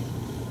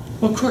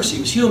 Well, of course, he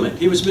was human.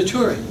 He was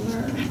maturing.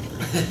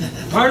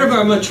 Part of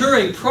our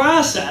maturing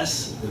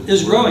process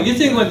is growing. You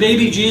think when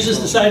baby Jesus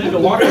decided to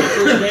walk on the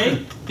first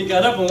day, he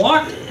got up and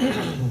walked?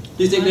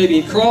 You think maybe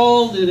he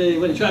crawled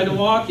when he tried to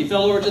walk? He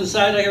fell over to the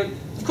side?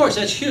 Of course,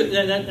 that's huge.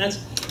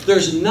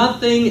 There's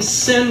nothing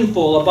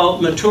sinful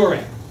about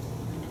maturing.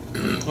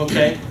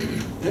 Okay?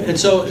 And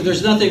so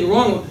there's nothing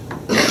wrong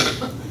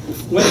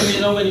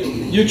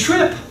when you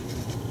trip.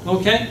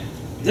 Okay?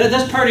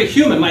 That's part of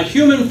human, my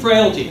human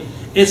frailty.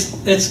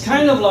 It's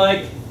kind of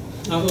like,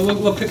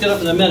 we'll pick it up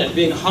in a minute,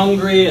 being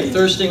hungry and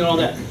thirsting and all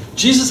that.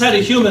 Jesus had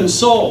a human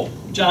soul.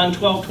 John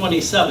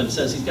 12:27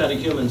 says he's got a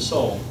human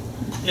soul.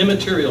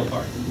 Immaterial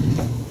part.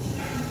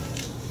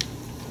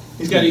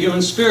 He's got a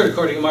human spirit,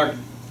 according to Mark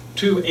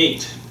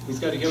 2:8. He's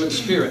got a human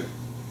spirit.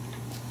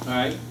 All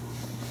right?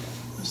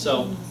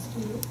 So,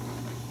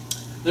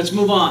 let's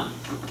move on.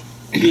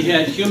 He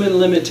had human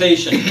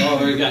limitation. Oh,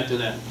 we got to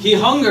that. He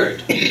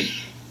hungered.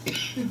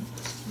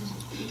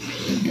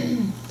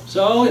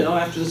 So,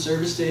 after the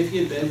service, Dave, he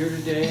had been here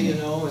today, in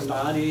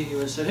body, he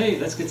would have said, hey,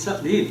 let's get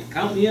something to eat.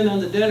 Count me in on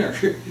the dinner.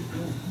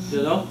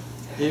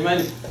 He might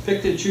have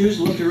picked and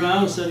choose, looked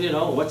around and said,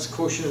 what's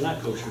kosher and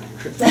not kosher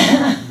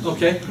here?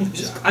 Okay?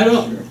 I don't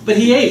know. But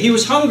he ate. He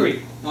was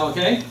hungry.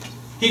 Okay?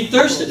 He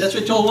thirsted. That's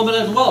what he told the woman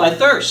at the well. I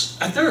thirst.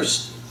 I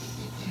thirst.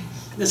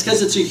 That's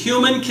because it's a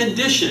human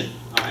condition.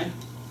 All right?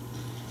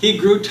 He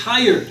grew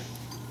tired.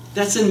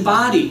 That's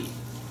embodied.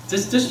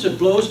 This just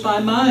blows my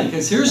mind,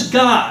 because here's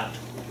God.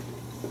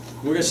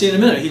 We're going to see in a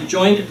minute. He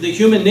joined the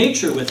human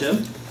nature with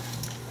him.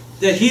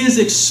 That he is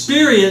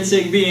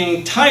experiencing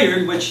being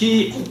tired, which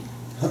he,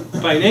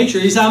 by nature,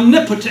 he's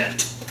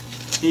omnipotent.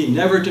 He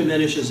never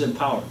diminishes in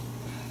power.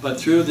 But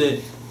through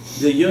the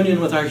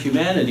union with our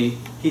humanity,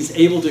 he's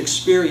able to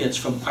experience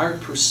from our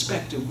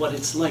perspective what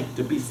it's like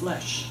to be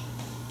flesh.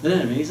 Isn't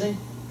that amazing?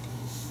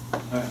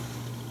 All right.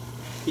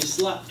 He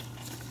slept.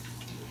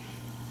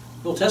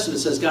 The Old Testament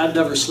says God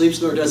never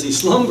sleeps nor does he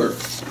slumber.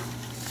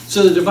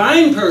 So the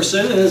divine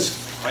person is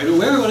quite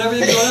aware of whatever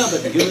is going on,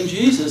 but the human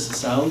Jesus is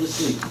sound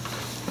asleep.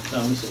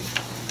 Sound asleep.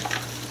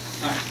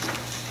 All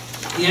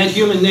right. He had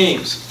human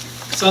names.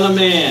 Son of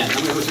Man. I'm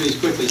going to go through these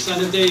quickly. Son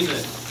of David.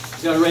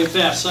 You've got to write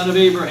fast. Son of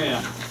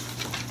Abraham.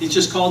 He's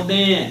just called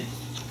man.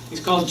 He's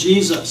called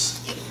Jesus.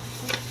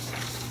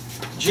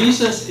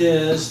 Jesus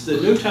is the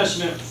New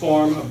Testament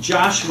form of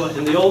Joshua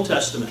in the Old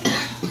Testament.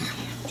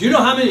 Do you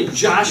know how many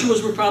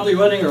Joshuas were probably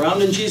running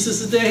around in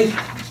Jesus' day?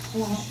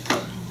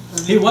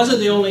 He wasn't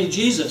the only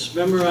Jesus.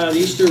 Remember at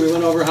Easter we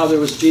went over how there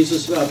was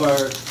Jesus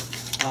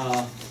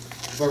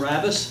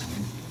Barabbas?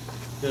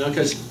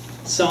 Because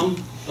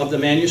some of the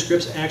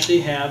manuscripts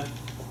actually have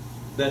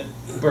that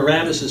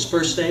Barabbas'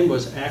 first name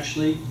was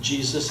actually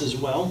Jesus as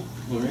well.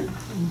 All right?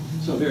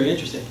 So very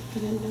interesting.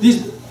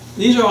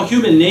 These are all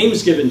human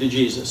names given to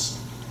Jesus.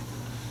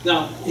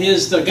 Now, he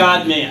is the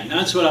God-man.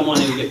 That's what I'm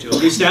wanting to get to.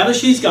 We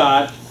established he's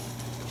God.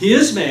 He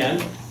is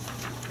man.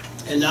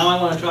 And now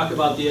I want to talk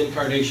about the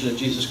incarnation of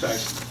Jesus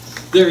Christ.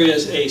 There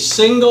is a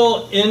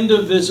single,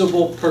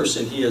 indivisible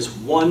person. He is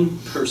one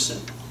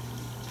person.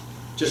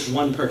 Just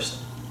one person.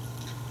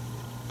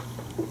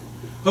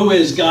 Who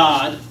is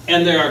God.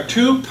 And there are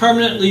two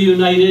permanently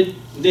united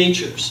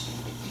natures.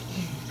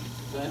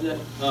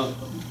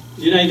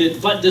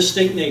 United but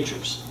distinct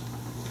natures.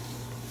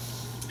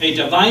 A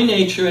divine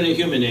nature and a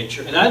human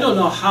nature. And I don't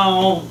know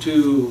how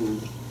to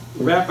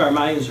wrap our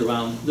minds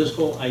around this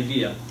whole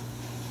idea.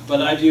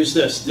 But I've used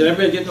this. Did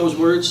everybody get those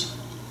words?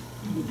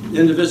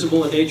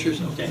 Indivisible in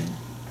natures? Okay.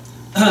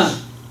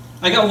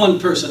 I got one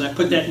person. I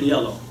put that in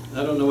yellow.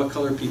 I don't know what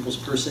color people's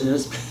person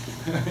is.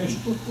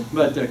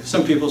 But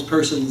some people's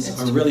persons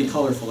are really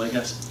colorful, I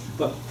guess.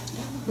 But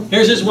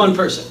Here's his one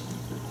person.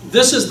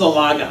 This is the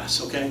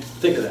Logos, okay?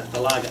 Think of that,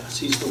 the Logos.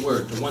 He's the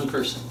Word, the one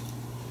person.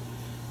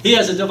 He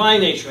has a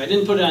divine nature. I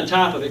didn't put it on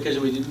top of it because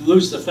we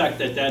lose the fact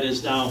that that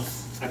is now,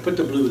 I put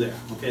the blue there,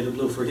 okay? The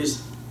blue for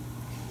his,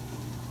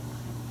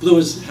 blue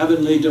is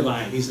heavenly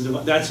divine.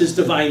 That's his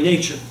divine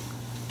nature.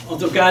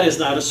 Although God is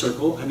not a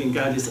circle, I mean,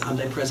 God is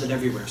omnipresent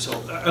everywhere. So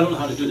I don't know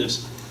how to do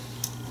this.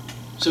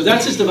 So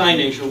that's his divine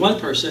nature, one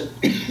person.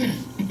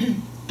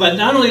 But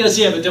not only does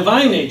he have a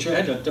divine nature, I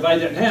had to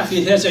divide that in half,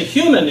 he has a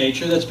human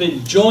nature that's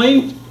been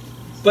joined,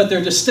 but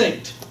they're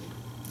distinct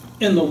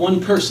in the one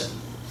person.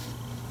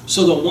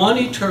 So the one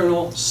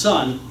eternal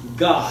Son,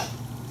 God,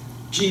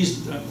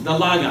 Jesus, the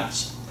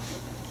Logos,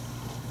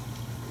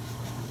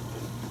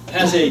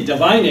 has a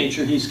divine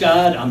nature. He's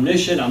God,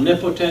 omniscient,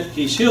 omnipotent.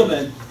 He's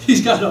human.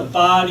 He's got a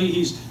body.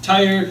 He's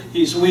tired.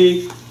 He's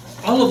weak.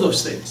 All of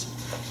those things.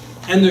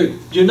 And they're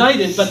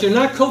united, but they're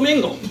not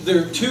commingled.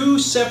 They're two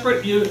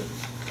separate,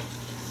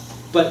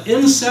 but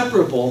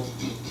inseparable,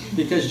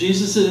 because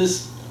Jesus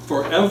is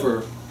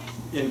forever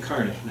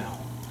incarnate now.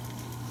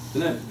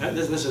 And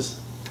this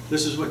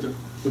is what the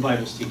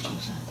Bible's teaching.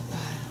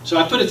 So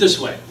I put it this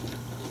way.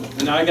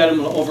 And now I got them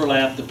to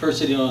overlap. The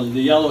person,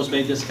 the yellows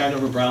made this kind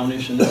of a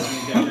brownish, and this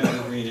one got kind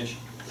of a greenish.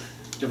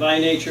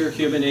 Divine nature,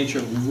 human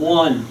nature,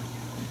 one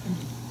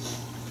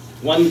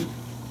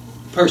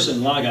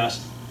person,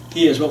 Logos.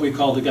 He is what we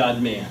call the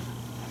God-man.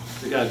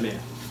 The God-man.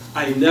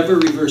 I never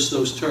reverse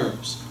those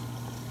terms.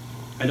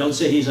 I don't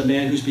say he's a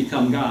man who's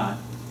become God.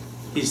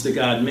 He's the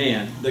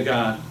God-man, the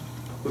God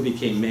who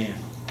became man.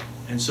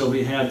 And so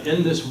we have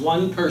in this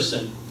one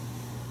person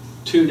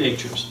two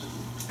natures.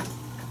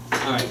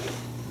 All right.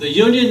 The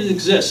union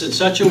exists in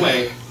such a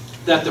way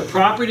that the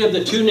property of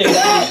the two natures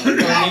are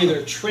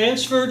neither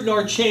transferred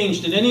nor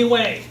changed in any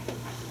way.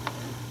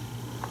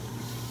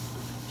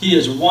 He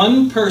is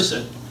one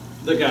person,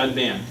 the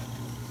God-man.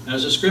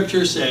 As the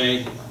scriptures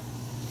say,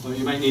 well,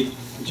 you might need,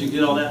 did you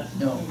get all that?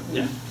 No.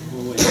 Yeah.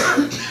 We'll wait.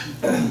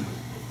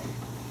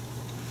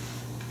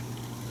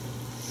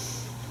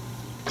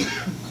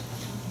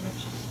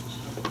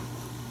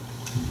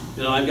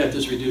 I've got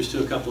this reduced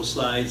to a couple of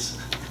slides.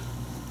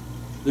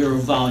 There are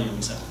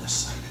volumes of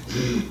this.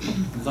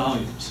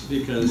 Volumes,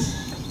 because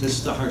this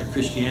is the heart of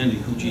Christianity,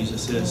 who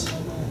Jesus is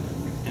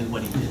and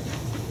what he did.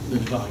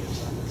 There's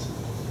volumes on this.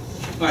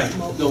 All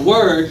right, the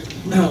word,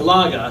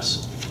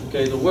 Logos,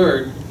 okay, the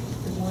word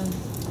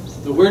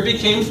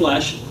became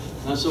flesh.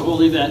 That's the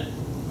whole event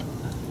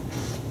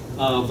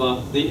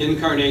of the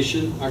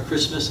incarnation, our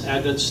Christmas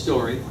Advent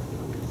story.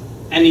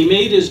 And he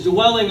made his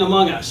dwelling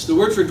among us. The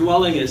word for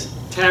dwelling is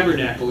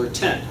tabernacle or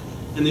tent.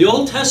 In the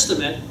Old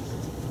Testament,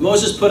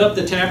 Moses put up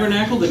the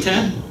tabernacle, the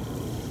tent.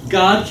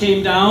 God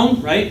came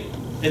down, right?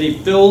 And he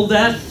filled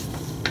that.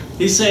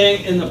 He's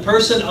saying in the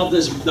person of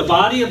the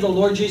body of the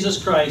Lord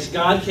Jesus Christ,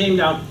 God came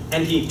down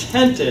and he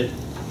tented.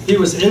 He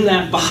was in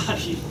that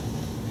body.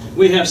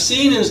 We have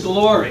seen his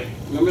glory.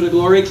 Remember the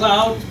glory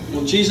cloud?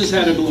 Well, Jesus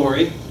had a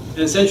glory. And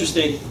it's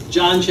interesting,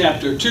 John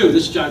chapter 2,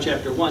 this is John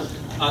chapter 1.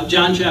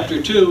 John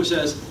chapter 2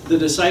 says the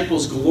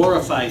disciples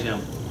glorified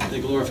him. They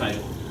glorified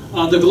him.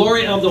 The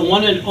glory of the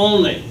one and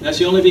only. That's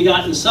the only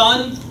begotten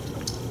Son.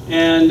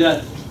 And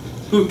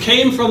who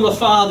came from the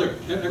Father.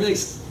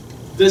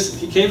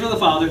 He came from the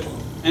Father,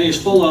 and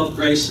he's full of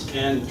grace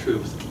and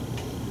truth.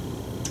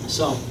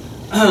 So,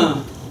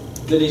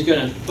 then he's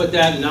going to put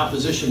that in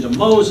opposition to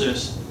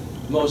Moses.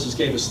 Moses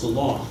gave us the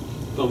law,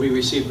 but we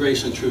received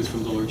grace and truth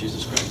from the Lord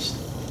Jesus Christ.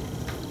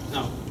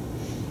 Now,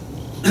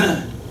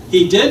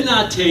 he did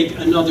not take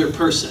another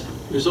person.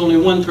 There's only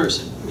one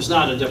person. There's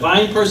not a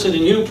divine person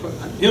and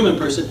human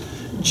person.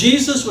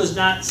 Jesus was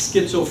not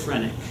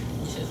schizophrenic.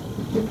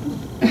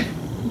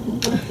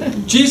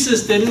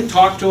 Jesus didn't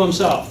talk to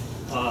himself.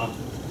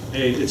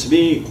 Hey, it's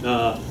me,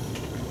 the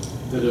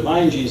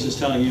divine Jesus,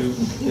 telling you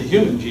the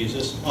human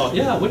Jesus. Oh,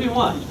 yeah, what do you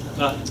want?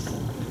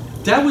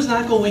 That was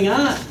not going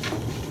on.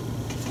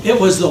 It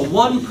was the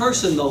one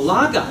person, the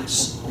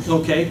Logos,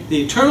 okay,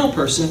 the eternal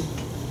person,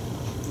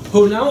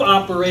 who now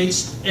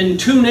operates in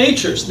two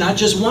natures, not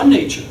just one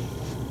nature.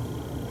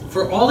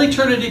 For all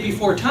eternity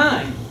before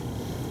time,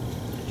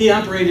 he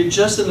operated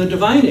just in the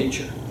divine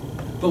nature.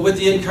 But with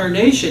the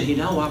incarnation, he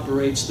now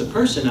operates, the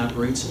person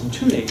operates in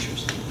two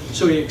natures.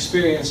 So he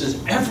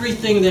experiences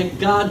everything that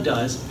God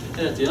does,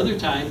 and at the other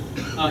time,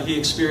 he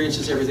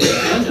experiences everything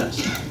that man does.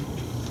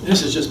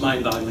 This is just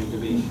mind-boggling to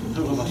me. I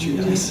don't know about you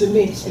guys. To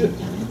me too.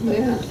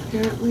 Yeah,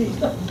 apparently.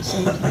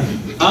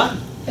 Huh?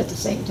 At the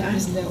same time.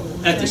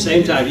 At the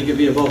same time. He could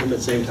be both at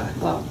the same time.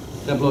 Wow.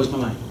 That blows my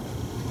mind.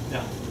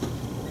 Yeah.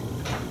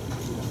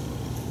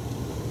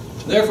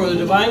 Therefore, the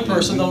divine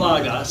person, the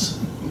Logos,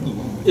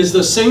 is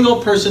the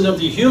single person of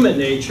the human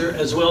nature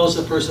as well as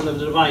the person of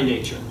the divine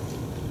nature.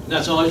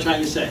 That's all I'm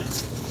trying to say.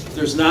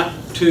 There's not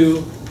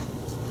two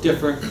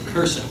different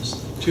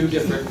persons, two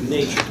different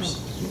natures.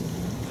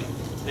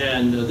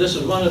 And this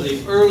is one of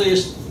the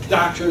earliest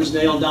doctrines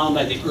nailed down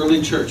by the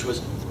early church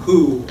was,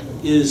 who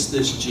is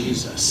this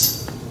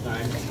Jesus? All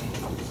right.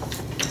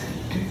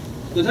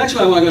 The next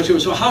one I want to go to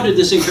is, so how did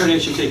this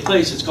incarnation take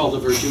place? It's called the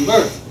virgin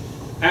birth.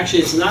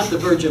 Actually, it's not the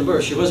virgin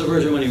birth. She was a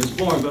virgin when he was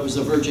born, but it was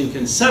the virgin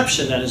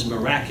conception that is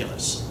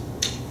miraculous.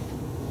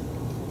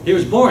 He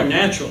was born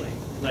naturally,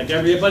 like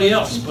everybody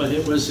else, but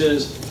it was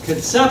his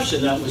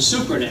conception that was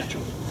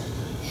supernatural.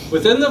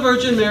 Within the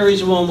Virgin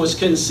Mary's womb was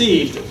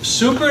conceived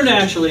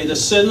supernaturally the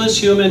sinless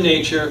human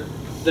nature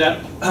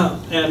that,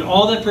 and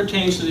all that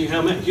pertains to the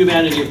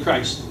humanity of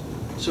Christ.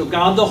 So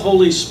God the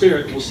Holy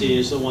Spirit, we'll see,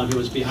 is the one who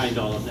is behind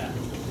all of that.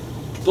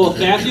 Both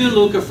Matthew and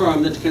Luke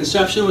affirm that the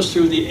conception was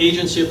through the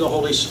agency of the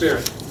Holy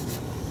Spirit.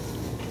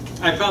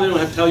 I probably don't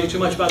have to tell you too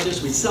much about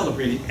this. We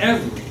celebrate it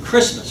every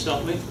Christmas,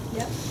 don't we?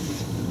 Yep.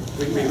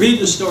 We read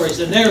the stories,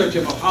 the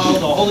narrative of how the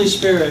Holy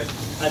Spirit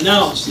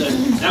announced that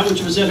that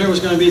which was in her was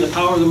going to be the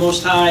power of the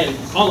Most High,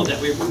 and all of that.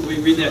 We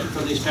read that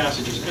from these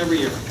passages every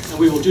year, and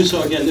we will do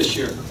so again this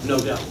year, no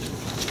doubt.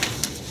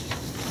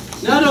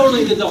 Not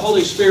only did the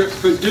Holy Spirit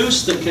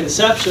produce the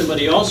conception, but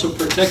he also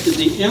protected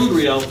the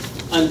embryo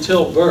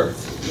until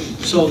birth,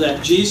 so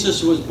that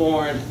Jesus was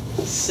born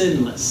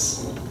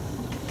sinless.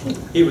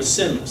 He was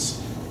sinless.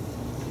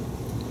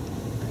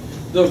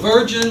 The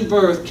virgin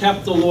birth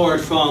kept the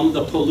Lord from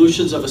the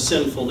pollutions of a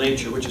sinful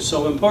nature, which is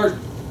so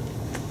important.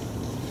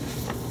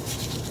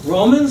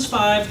 Romans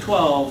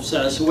 5:12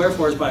 says,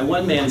 wherefore as by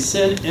one man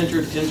sin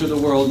entered into the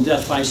world, and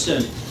death by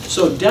sin.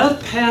 So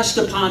death passed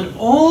upon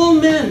all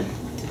men,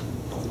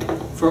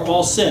 for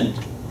all sinned.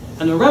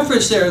 And the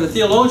reference there, the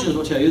theologians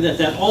will tell you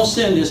that all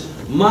sinned is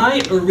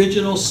my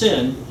original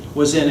sin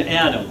was in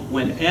Adam.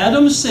 When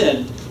Adam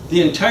sinned,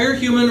 the entire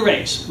human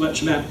race,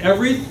 which meant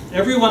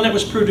everyone that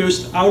was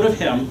produced out of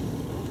him,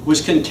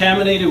 was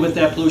contaminated with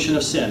that pollution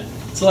of sin.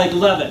 It's like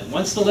leaven.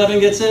 Once the leaven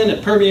gets in,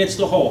 it permeates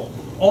the whole.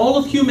 All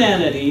of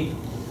humanity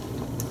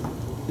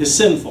is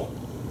sinful.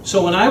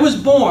 So when I was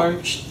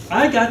born,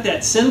 I got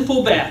that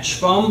sinful batch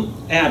from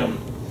Adam.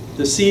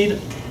 The seed,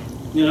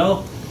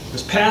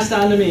 was passed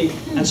on to me,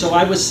 and so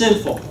I was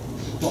sinful.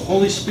 The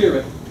Holy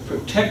Spirit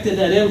protected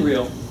that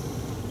embryo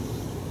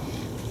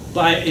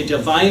by a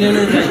divine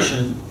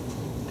intervention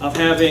of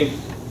having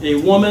a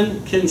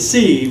woman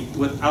conceived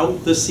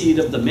without the seed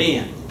of the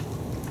man.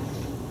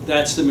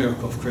 That's the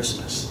miracle of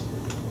Christmas.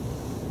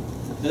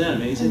 Isn't that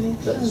amazing?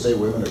 Does that to say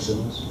women are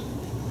sinless?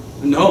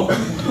 No.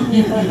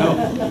 No.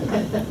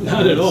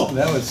 Not at all.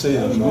 That would say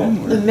the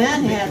men were. The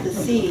men had the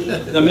seed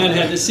The men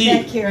had the that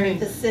seed carried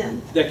the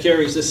sin. that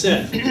carries the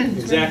sin.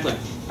 Exactly.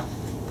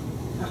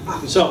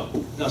 So,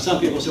 now some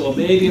people say, well,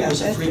 maybe it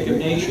was a freak of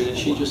nature that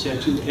she just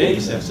had two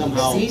eggs that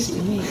somehow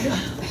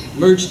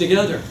merged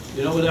together.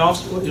 You know what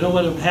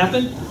would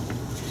happen?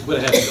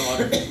 Would have had a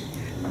daughter.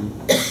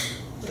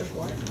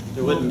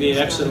 There wouldn't be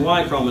X and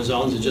Y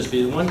chromosomes, it'd just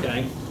be the one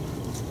guy.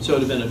 So it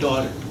would have been a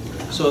daughter.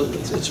 So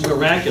it's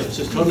miraculous.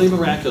 It's totally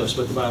miraculous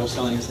what the Bible's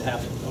telling us to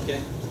happen.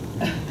 Okay?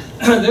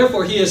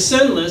 Therefore, he is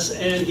sinless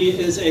and he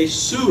is a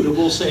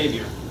suitable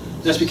Savior.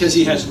 That's because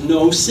he has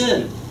no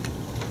sin.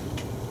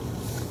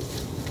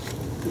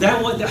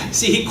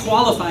 See, he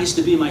qualifies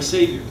to be my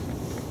Savior.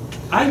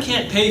 I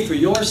can't pay for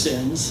your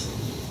sins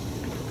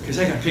because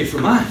I got to pay for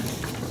mine.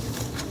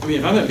 I mean,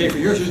 if I'm going to pay for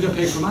yours, who's going to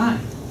pay for mine?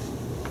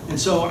 And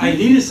so I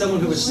needed someone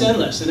who was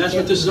sinless, and that's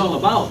what this is all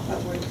about.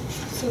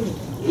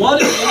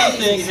 What, if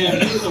anything,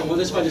 have you... Oh, well,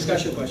 this is my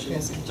discussion question.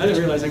 I didn't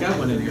realize I got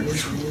one in here.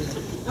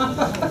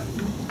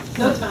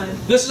 No time.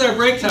 This is our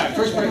break time,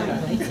 first break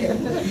time.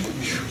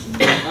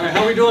 All right,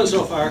 how are we doing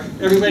so far?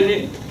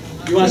 Everybody,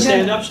 you want to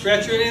stand up,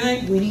 stretch or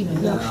anything? We need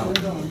to know.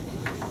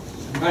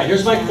 All right,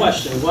 here's my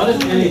question. What,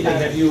 if anything,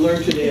 have you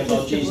learned today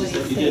about Jesus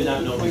that you did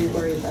not know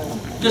before?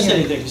 Just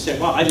anything. You say,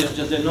 wow, I just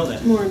didn't know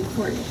that. More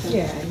important.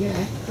 Yeah,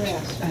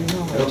 grasp, I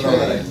know. I don't know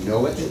that I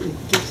know it,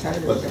 It's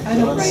harder. but the I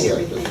don't write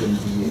concept of everything.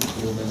 him being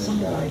human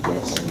and God,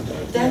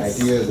 the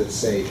That's- idea that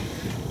say,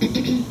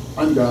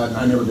 I'm God and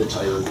I never get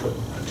tired, but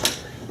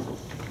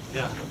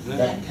Yeah.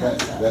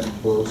 that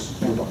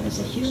blows. As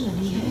a human,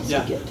 he has to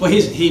Yeah. get. Well,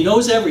 he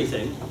knows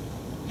everything,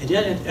 and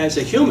yet, as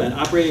a human,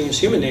 operating as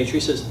human nature, he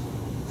says,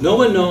 no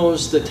one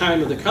knows the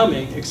time of the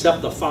coming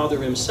except the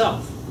Father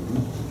himself,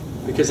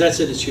 because that's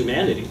in his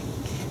humanity.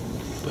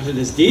 But in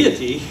his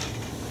deity,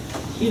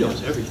 he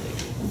knows everything.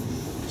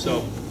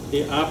 So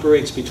he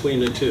operates between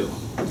the two.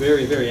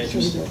 Very, very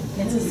interesting.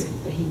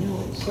 But he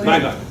knows.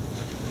 Bye-bye.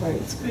 Right.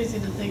 It's crazy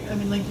to think, I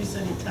mean, like you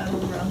said, he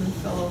tattled around and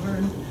fell over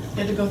and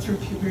had to go through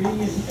puberty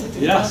and do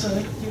Yes. other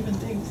human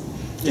things.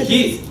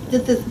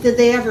 Did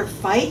they ever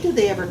fight? Did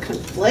they ever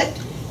conflict?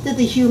 Did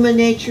the human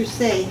nature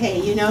say, hey,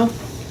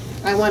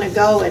 I want to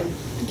go and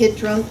get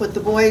drunk with the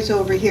boys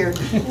over here?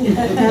 And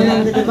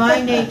then the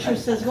divine nature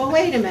says, well,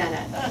 wait a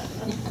minute.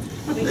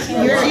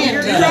 You're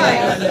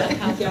right.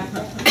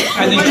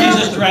 I think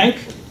Jesus drank.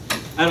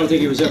 I don't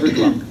think he was ever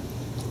drunk.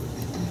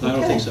 I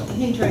don't think so.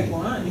 He drank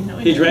wine.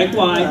 He drank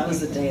wine. That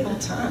was the day of the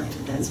time,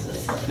 that's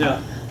what.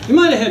 Yeah. He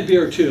might have had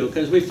beer too,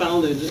 because we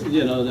found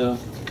that,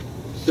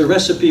 the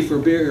recipe for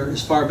beer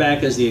as far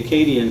back as the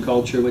Akkadian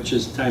culture, which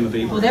is the time of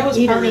Abraham. Well, that was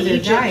Even part of the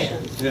their diet.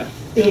 Egyptians. Yeah.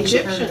 The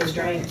Egyptians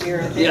drank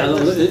beer. Yeah,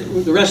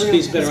 the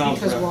recipe's been around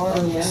Because forever.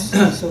 water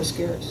was so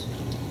scarce,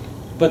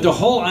 But the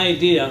whole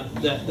idea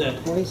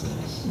that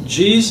poisonous.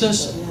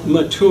 Jesus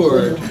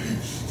matured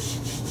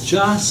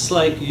just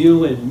like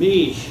you and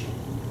me.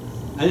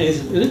 And it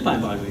is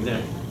mind-boggling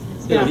that,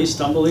 you know, Yeah. he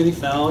stumbled and he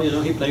fell, you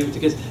know, he played with the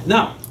kids.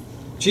 Now,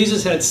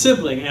 Jesus had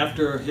sibling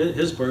after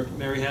his birth.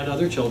 Mary had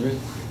other children.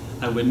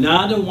 I would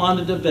not have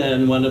wanted to have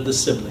been one of the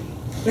siblings.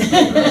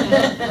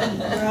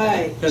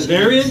 Right. Because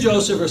Mary and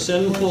Joseph are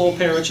sinful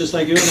parents just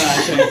like you and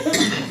I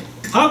say,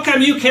 how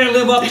come you can't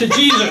live up to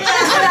Jesus?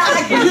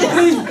 Would you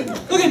please,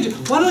 look at you.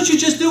 Why don't you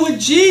just do what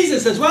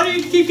Jesus says? Why do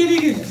you keep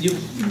getting you?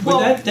 Well,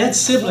 that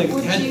sibling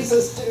had,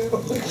 Jesus do.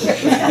 what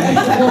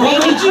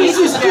would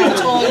Jesus do?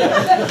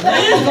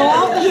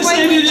 Just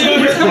say to the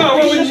other, come on,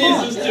 what would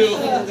Jesus do?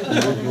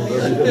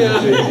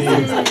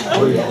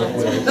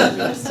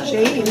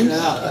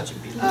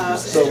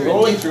 James. So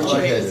going through my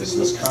head is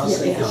this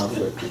constant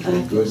conflict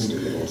between good and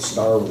evil,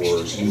 Star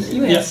Wars,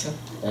 Yes.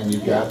 and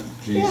you've got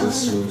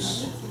Jesus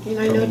who's And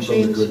I know coming from the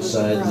James good was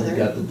side, a and you've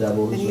got the brother.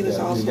 devil and he who's was the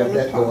devil. also You've got an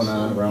that going apostle.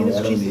 on He around was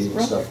Adam and Jesus' Eve and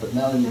brother. stuff, but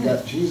now you've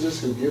got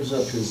Jesus who gives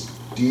up his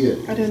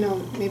deity I don't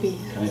know, maybe he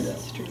had Kinda.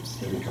 sisters.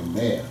 to become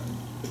man,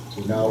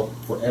 who now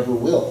forever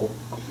will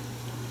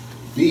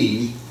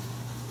be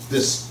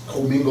this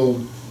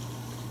commingled.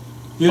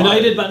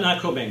 United but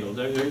not commingled.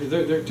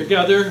 They're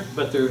together,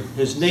 but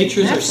his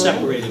natures are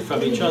separated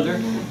from each other.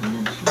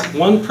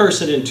 One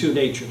person in two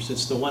natures.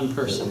 It's the one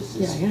person.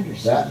 Yeah, I That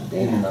understand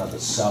in and that. of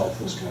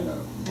itself is kind of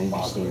I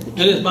boggling. understand.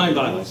 It is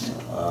mind-boggling.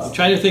 I'm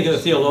trying to think of the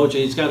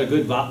theologian. He's got a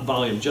good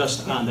volume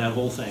just on that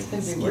whole thing.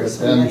 But then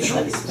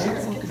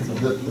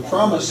the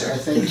promise, I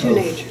think, The two of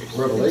natures.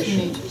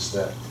 Revelation is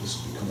that this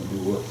will become a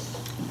new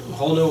earth.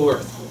 Whole new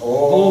earth.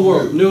 All Whole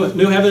world.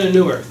 New heaven and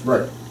new earth.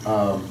 Right.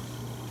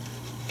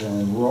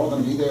 And we're all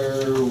going to be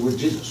there with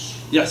Jesus.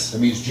 Yes. That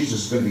means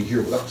Jesus is going to be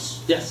here with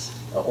us. Yes.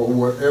 Or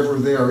wherever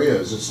there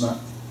is. It's not.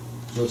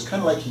 So it's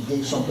kind of like he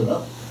gave something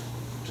up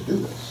to do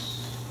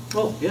this.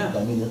 Oh, yeah.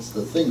 I mean, it's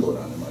the thing going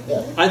on in my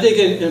head. I think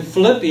in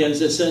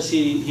Philippians it says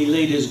he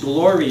laid his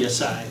glory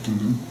aside.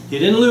 Mhm. He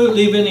didn't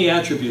leave any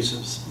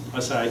attributes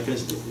aside,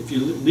 because if you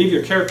leave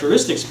your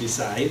characteristics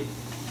beside,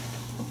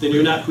 then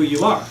you're not who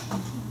you are,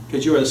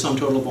 because you are the sum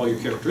total of all your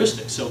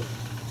characteristics. So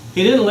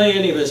he didn't lay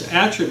any of his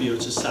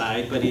attributes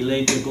aside, but he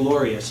laid the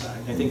glory aside.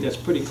 I think that's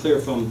pretty clear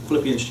from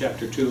Philippians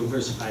chapter 2,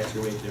 verses 5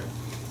 through 8 there.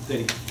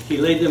 That he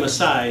laid them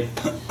aside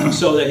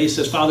so that he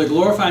says, Father,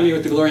 glorify me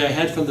with the glory I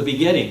had from the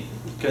beginning.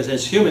 Because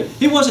as human,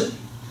 he wasn't,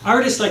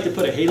 artists like to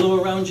put a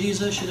halo around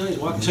Jesus, you know, he's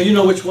walking. So you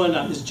know which one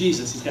is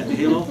Jesus. He's got the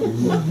halo.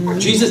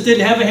 Jesus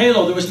didn't have a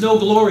halo. There was no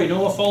glory,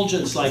 no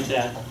effulgence like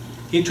that.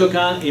 He took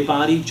on a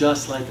body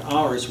just like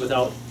ours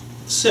without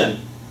sin.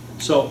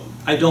 So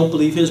I don't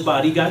believe his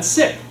body got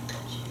sick,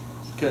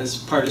 because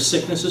part of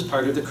sickness is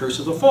part of the curse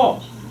of the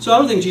fall. So I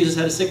don't think Jesus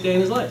had a sick day in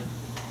his life.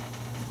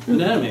 Isn't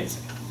that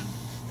amazing?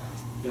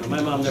 You know,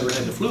 my mom never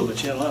had the flu, but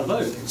she had a lot of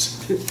other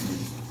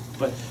things.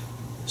 but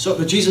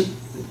Jesus,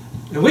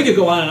 and we could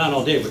go on and on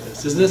all day with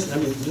this. Isn't this? I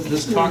mean,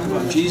 this talk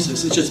about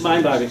Jesus, it's just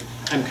mind-boggling.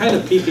 I'm kind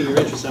of piquing your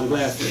interest. I'm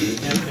glad,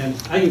 and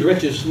I can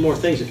direct you to some more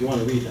things if you want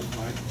to read them.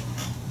 All right.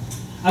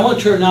 I want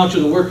to turn now to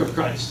the work of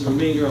Christ, the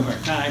remainder of our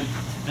time,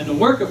 and the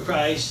work of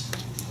Christ.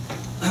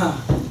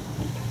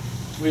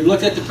 We've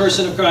looked at the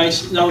person of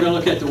Christ. Now we're going to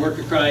look at the work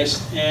of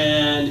Christ,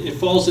 and it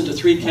falls into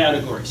three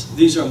categories.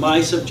 These are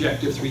my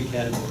subjective three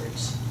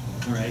categories.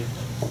 All right.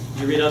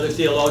 You read other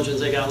theologians;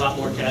 they got a lot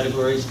more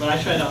categories, but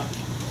I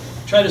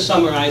try to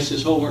summarize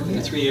his whole work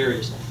into three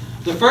areas.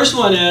 The first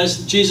one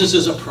is Jesus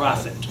is a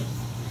prophet.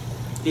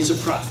 He's a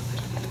prophet.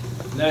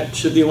 That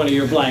should be one of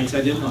your blanks.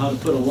 I didn't know how to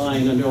put a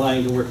line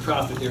underlying the word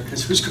prophet there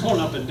because it was going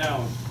up and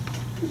down.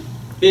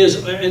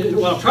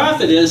 What a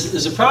prophet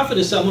is a prophet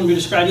is someone, we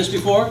described this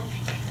before,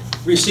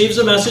 receives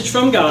a message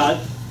from God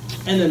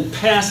and then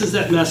passes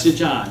that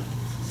message on.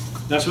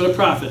 That's what a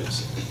prophet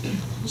is.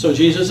 So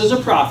Jesus is a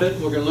prophet.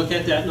 We're going to look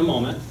at that in a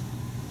moment.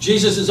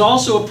 Jesus is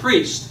also a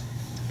priest.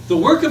 The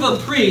work of a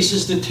priest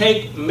is to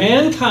take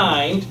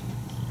mankind,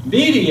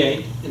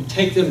 mediate, and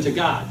take them to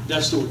God.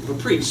 That's the work of a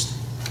priest.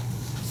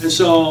 And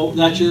so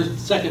that's your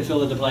second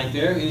fill in the blank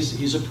there.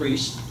 He's a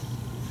priest.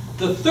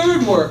 The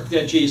third work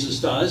that Jesus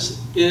does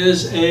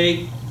is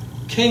a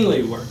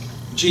kingly work.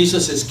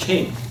 Jesus is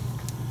king.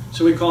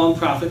 So we call him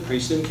prophet,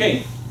 priest, and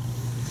king.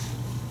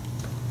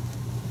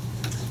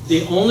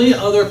 The only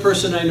other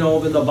person I know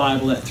of in the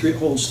Bible that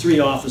holds three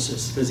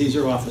offices, because these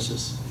are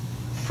offices,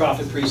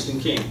 prophet, priest,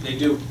 and king. They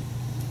do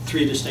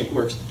three distinct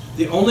works.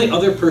 The only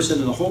other person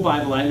in the whole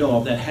Bible I know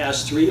of that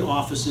has three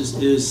offices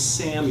is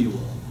Samuel.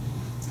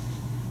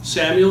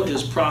 Samuel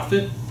is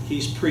prophet,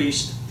 he's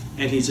priest,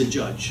 and he's a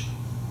judge.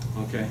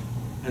 Okay?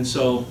 And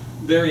so,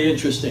 very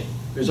interesting.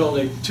 There's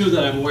only two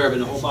that I'm aware of in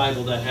the whole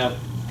Bible that have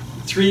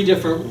three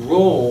different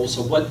roles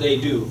of what they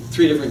do,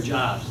 three different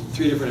jobs,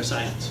 three different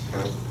assignments.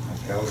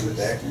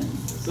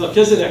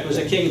 Melchizedek was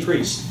a king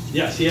priest.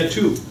 Yes, he had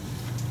two.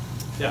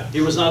 Yeah, he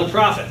was not a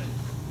prophet.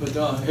 But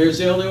here's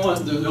the only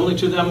one, the only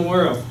two that I'm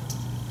aware of.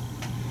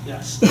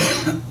 Yes.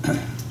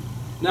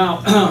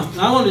 Now,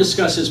 I want to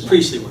discuss his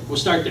priestly work. We'll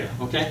start there,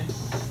 okay?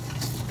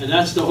 And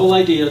that's the whole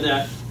idea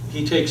that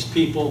he takes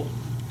people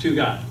to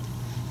God.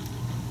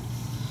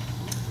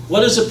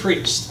 What is a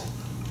priest?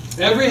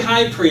 Every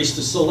high priest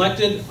is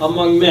selected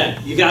among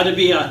men. You got to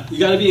be a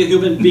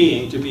human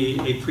being to be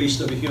a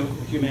priest of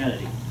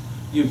humanity.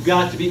 You've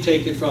got to be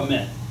taken from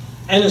men,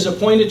 and is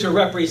appointed to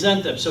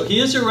represent them. So he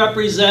is a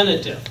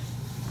representative.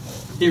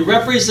 He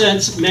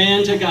represents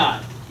man to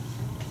God.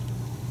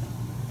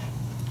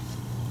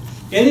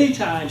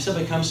 Anytime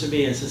somebody comes to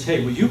me and says,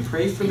 "Hey, will you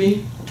pray for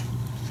me?"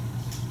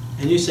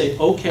 and you say,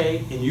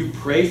 "Okay," and you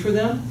pray for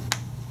them,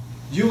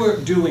 you are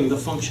doing the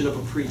function of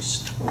a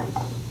priest.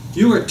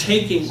 You are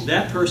taking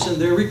that person,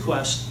 their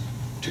request,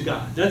 to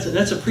God.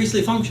 That's a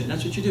priestly function.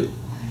 That's what you do.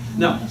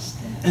 Now,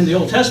 in the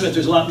Old Testament,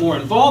 there's a lot more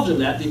involved in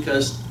that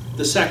because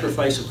the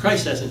sacrifice of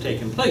Christ hasn't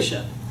taken place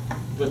yet.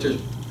 But there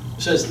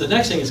says the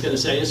next thing it's going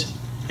to say is,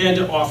 and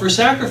to offer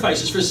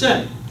sacrifices for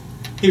sin.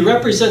 He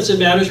represents in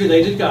matters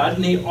related to God,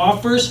 and he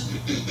offers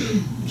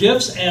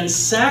gifts and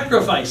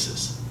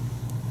sacrifices.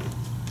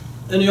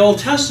 In the Old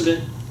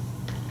Testament,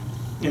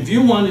 if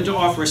you wanted to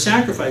offer a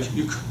sacrifice,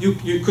 you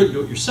couldn't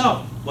do it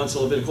yourself once the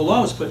Levitical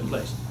law was put in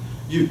place.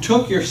 You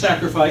took your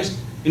sacrifice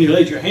and you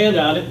laid your hand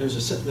on it. There's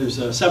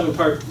a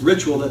 7-part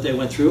ritual that they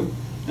went through.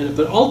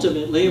 But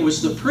ultimately, it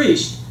was the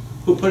priest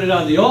who put it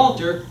on the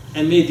altar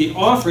and made the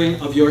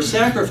offering of your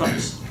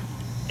sacrifice.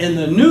 In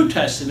the New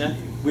Testament,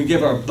 we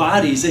give our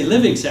bodies a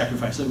living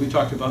sacrifice, like we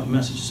talked about in the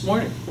message this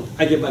morning.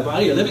 I give my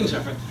body a living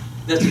sacrifice.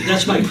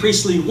 That's my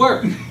priestly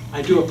work.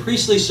 I do a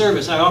priestly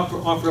service. I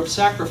offer up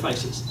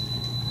sacrifices.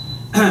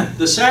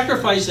 The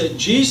sacrifice that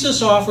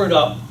Jesus offered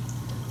up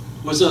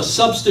was a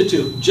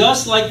substitute,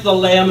 just like the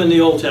lamb in the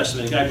Old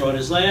Testament. The guy brought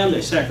his lamb,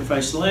 they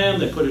sacrificed the lamb,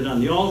 they put it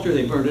on the altar,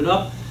 they burned it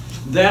up.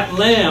 That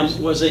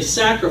lamb was a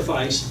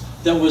sacrifice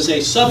that was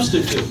a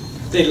substitute.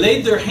 They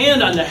laid their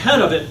hand on the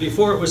head of it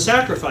before it was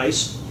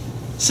sacrificed,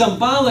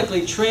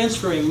 symbolically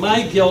transferring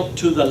my guilt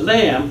to the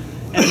lamb,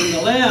 and when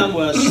the lamb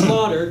was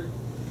slaughtered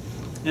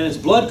and its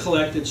blood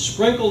collected,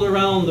 sprinkled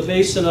around the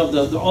basin of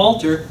the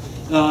altar,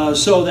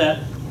 so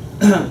that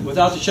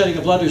without the shedding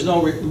of blood there's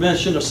no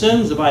remission of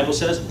sins, the Bible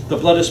says. The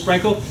blood is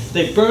sprinkled.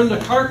 They burned the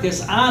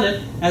carcass on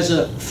it as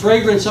a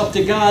fragrance up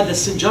to God.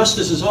 The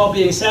justice is all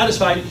being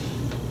satisfied.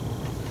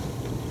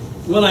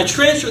 When I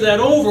transfer that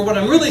over, what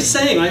I'm really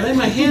saying, I lay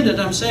my hand on it,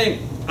 I'm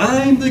saying,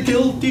 I'm the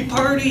guilty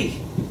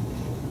party.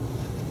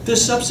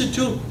 This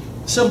substitute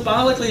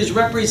symbolically is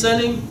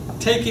representing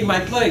taking my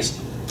place.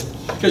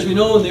 Because we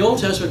know in the Old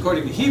Testament,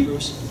 according to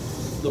Hebrews,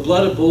 the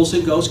blood of bulls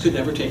and goats could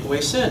never take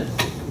away sin.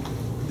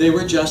 They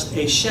were just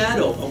a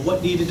shadow of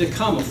what needed to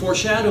come, a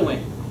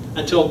foreshadowing,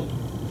 until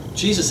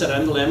Jesus said,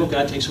 I'm the Lamb of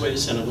God, takes away the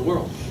sin of the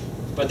world.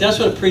 But that's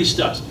what a priest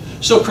does.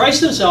 So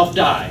Christ himself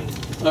died.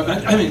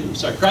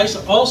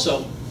 Christ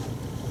also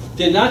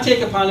did not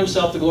take upon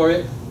himself the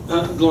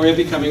glory of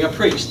becoming a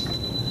priest.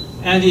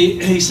 And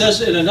he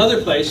says in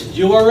another place,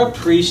 you are a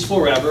priest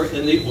forever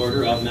in the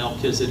order of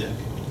Melchizedek.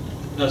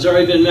 Now, it's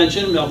already been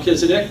mentioned,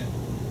 Melchizedek.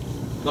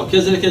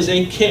 Melchizedek is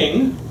a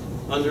king,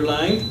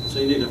 underlined, so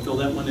you need to fill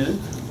that one in.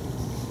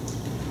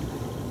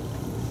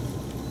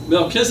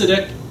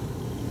 Melchizedek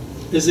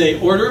is an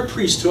order of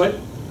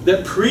priesthood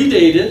that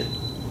predated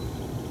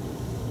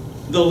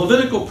the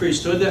Levitical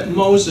priesthood that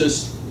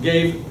Moses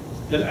gave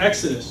in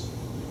Exodus.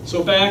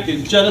 So back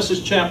in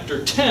Genesis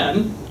chapter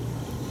 10,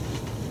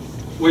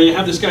 where you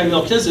have this guy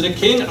Melchizedek,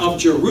 king of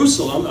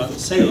Jerusalem,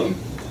 Salem,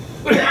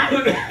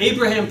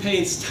 Abraham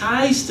pays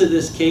tithes to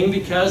this king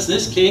because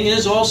this king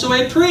is also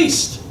a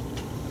priest.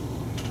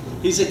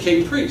 He's a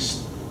king priest.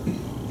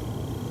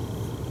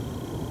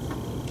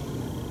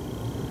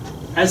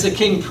 As a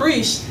king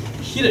priest,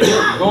 he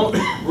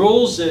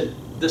rules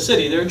the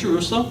city there in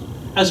Jerusalem.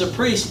 As a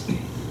priest,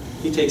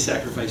 he takes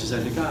sacrifices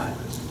unto God.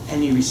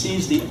 And he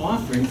receives the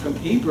offering from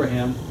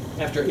Abraham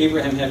after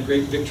Abraham had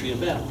great victory in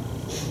battle.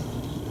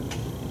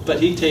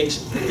 But he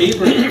takes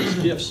Abraham's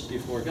gifts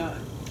before God.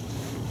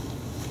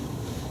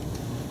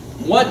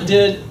 What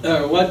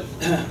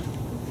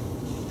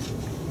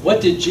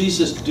did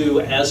Jesus do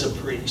as a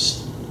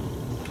priest?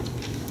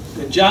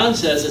 And John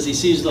says, as he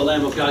sees the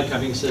Lamb of God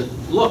coming, he said,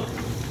 look,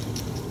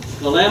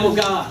 the Lamb of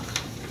God,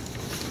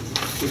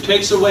 who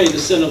takes away the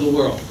sin of the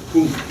world.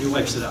 Boom, he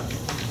wipes it out.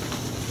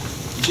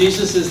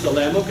 Jesus is the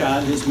Lamb of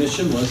God, and his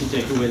mission was to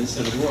take away the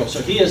sin of the world.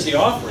 So he is the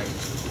offering.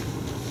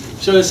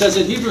 So it says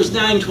in Hebrews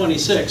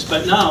 9:26,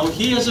 but now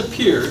he has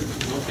appeared,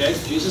 okay,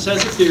 Jesus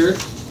has appeared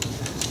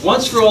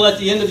once for all at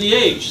the end of the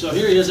age. So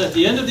here he is at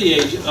the end of the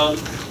age.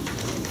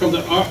 From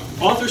the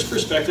author's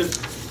perspective,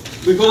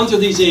 we've gone through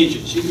these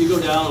ages. You can go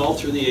down all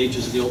through the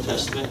ages of the Old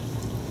Testament.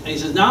 And he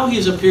says, now he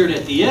has appeared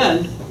at the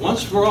end,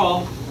 once for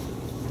all,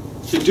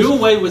 to do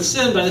away with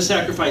sin by the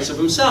sacrifice of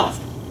himself.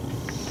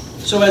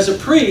 So as a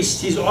priest,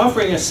 he's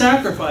offering a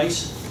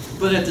sacrifice,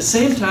 but at the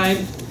same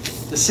time,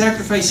 the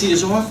sacrifice he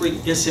is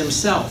offering is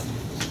himself,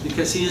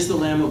 because he is the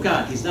Lamb of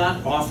God. He's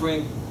not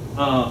offering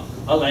a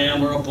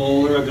lamb or a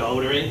bull or a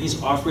goat, or anything.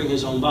 He's offering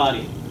his own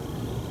body.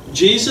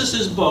 Jesus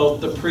is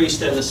both the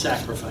priest and the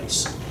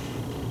sacrifice.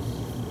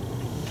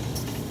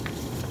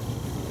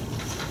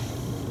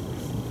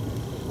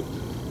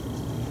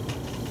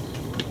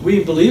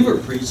 We believer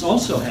priests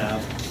also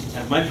have,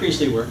 and my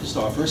priestly work is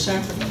to offer a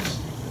sacrifice.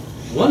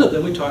 One of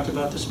them we talked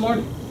about this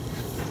morning.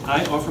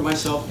 I offer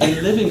myself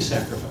a living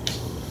sacrifice.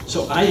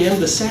 So I am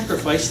the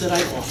sacrifice that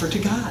I offer to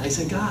God. I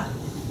say, God,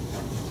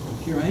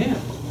 here I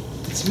am.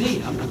 It's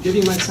me. I'm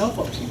giving myself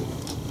up to you.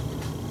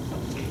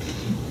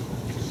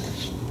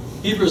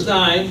 Hebrews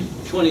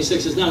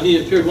 9:26 says, now he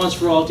appeared once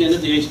for all at the end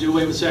of the age to do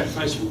away with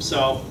sacrifice for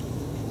himself.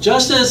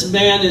 Just as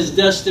man is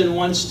destined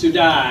once to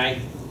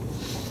die,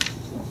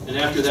 and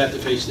after that to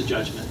face the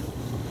judgment.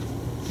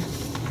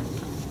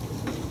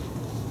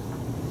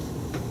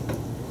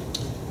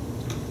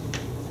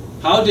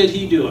 How did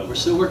he do it? We're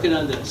still working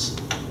on this.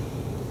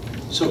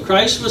 So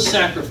Christ was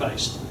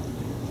sacrificed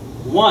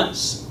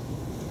once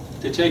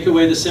to take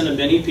away the sin of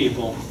many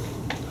people,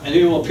 and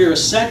he will appear a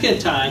second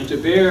time to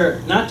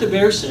bear, not to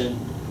bear sin,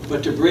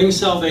 but to bring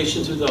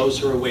salvation to those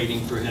who are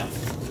waiting for him.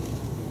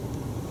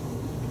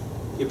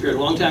 He appeared a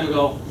long time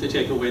ago to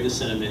take away the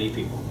sin of many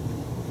people.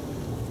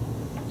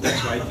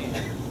 That's right.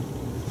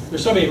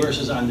 There's so many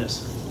verses on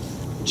this.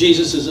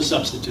 Jesus is a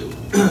substitute.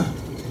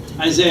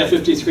 Isaiah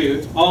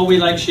 53, all we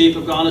like sheep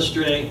have gone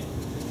astray.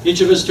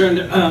 Each of us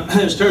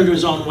has turned to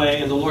his own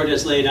way, and the Lord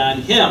has laid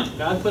on him.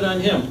 God put on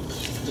him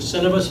the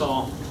sin of us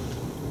all.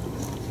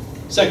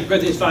 2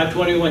 Corinthians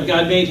 5:21,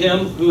 God made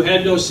him who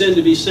had no sin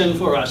to be sin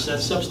for us.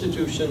 That's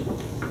substitution.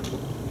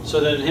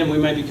 So that in him we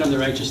might become the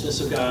righteousness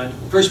of God.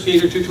 1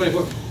 Peter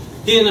 2:24,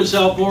 he in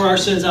himself bore our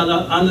sins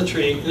on the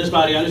tree, in his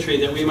body on the tree,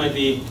 that we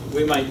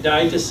might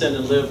die to sin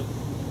and live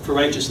for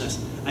righteousness.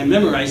 I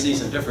memorize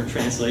these in different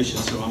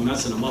translations, so I'm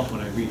messing them up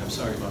when I read. I'm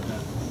sorry about that.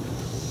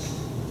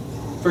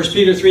 1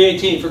 Peter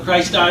 3:18, for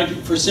Christ died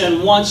for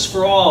sin once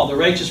for all, the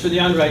righteous for the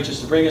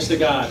unrighteous, to bring us to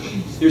God.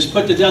 He was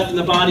put to death in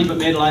the body, but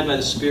made alive by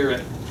the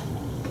Spirit.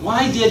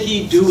 Why did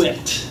he do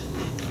it?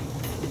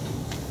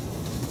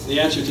 The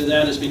answer to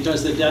that is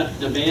because the death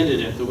demanded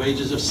it. The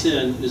wages of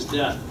sin is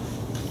death.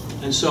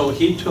 And so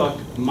he took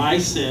my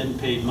sin,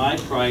 paid my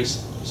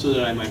price, so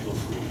that I might go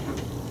free.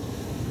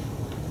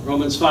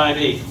 Romans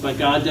 5:8, but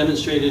God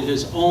demonstrated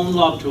his own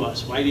love to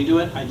us. Why did he do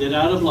it? I did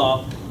out of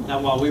love,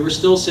 that while we were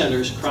still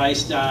sinners,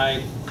 Christ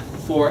died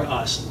for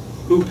us.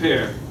 Who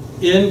pair?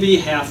 In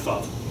behalf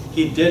of.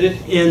 He did it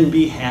in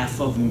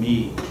behalf of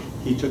me.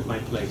 He took my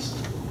place.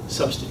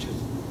 Substitute.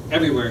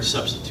 Everywhere is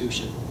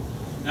substitution.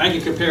 And I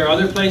can compare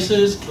other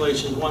places.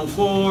 Galatians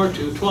 1:4,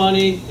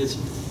 2:20.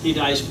 He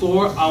dies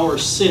for our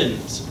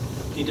sins.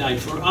 He died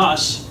for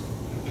us,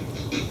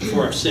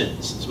 for our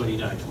sins. That's what he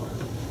died for.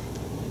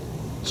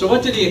 So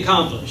what did he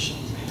accomplish?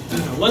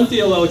 One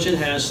theologian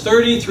has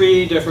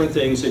 33 different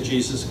things that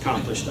Jesus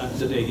accomplished on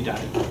the day he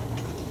died.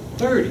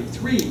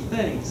 33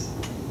 things.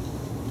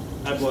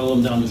 I boil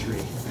them down to 3.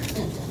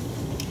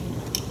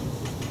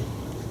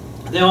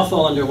 They all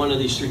fall under one of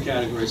these 3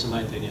 categories, in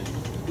my opinion.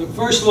 The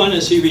first one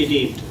is he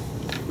redeemed.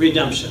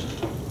 Redemption.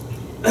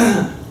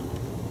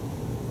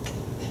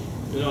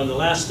 You know, in the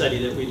last study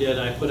that we did,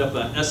 I put up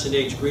a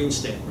S&H green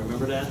stamp.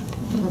 Remember that?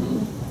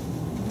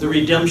 The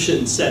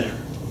Redemption Center.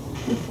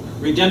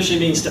 Redemption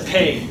means to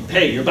pay.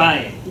 Pay, you're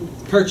buying,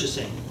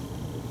 purchasing.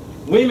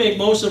 We make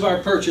most of our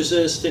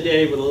purchases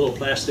today with a little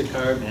plastic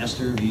card,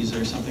 Master,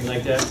 Visa, or something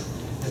like that.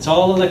 It's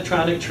all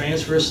electronic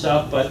transfer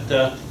stuff, but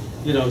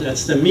you know,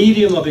 that's the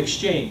medium of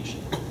exchange.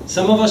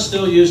 Some of us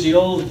still use the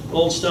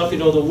old stuff, you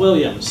know, the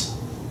Williams.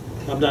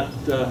 I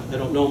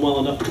don't know them well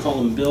enough to call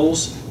them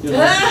bills. You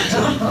know.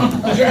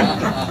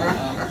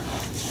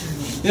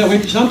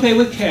 Some pay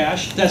with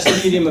cash. That's the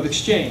medium of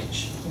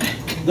exchange.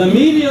 The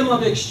medium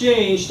of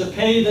exchange to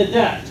pay the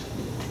debt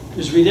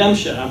is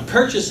redemption. I'm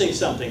purchasing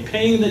something,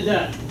 paying the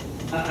debt.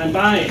 I'm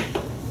buying.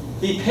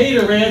 He paid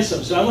a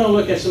ransom. So I want to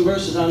look at some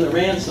verses on the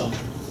ransom.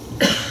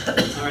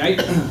 All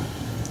right?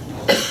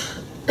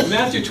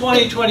 Matthew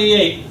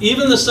 20:28,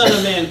 even the Son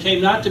of Man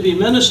came not to be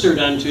ministered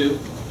unto,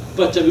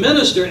 but to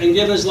minister and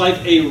give his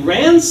life a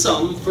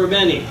ransom for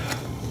many.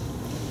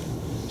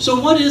 So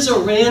what is a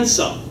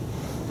ransom?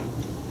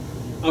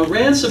 A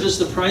ransom is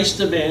the price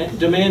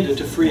demanded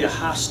to free a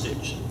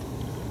hostage.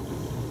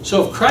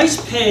 So if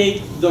Christ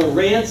paid the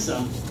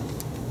ransom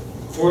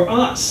for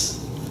us,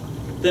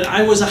 then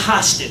I was a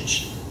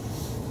hostage.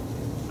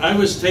 I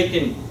was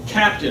taken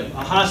captive,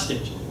 a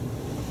hostage.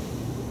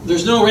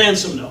 There's no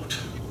ransom note.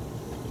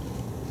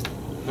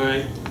 All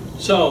right?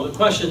 So the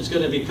question is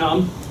going to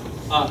become,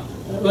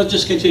 let's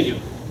just continue.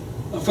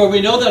 For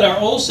we know that our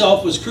old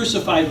self was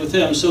crucified with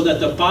him, so that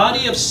the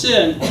body of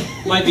sin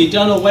might be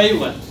done away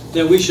with,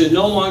 that we should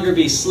no longer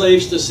be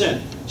slaves to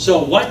sin.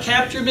 So what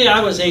captured me?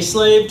 I was a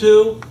slave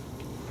to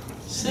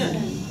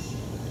sin.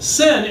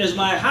 Sin is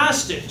my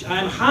hostage.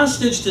 I'm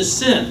hostage to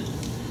sin.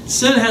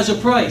 Sin has a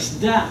price,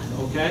 death,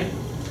 okay?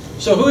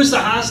 So who is the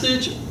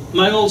hostage?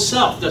 My old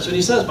self. That's what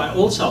he says, my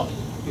old self.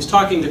 He's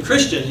talking to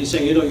Christians. He's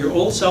saying, you know, your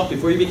old self,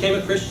 before you became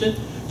a Christian,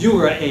 you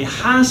were a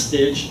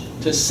hostage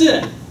to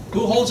sin.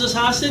 Who holds us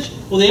hostage?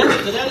 Well, the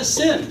answer to that is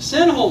sin.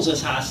 Sin holds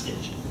us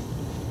hostage.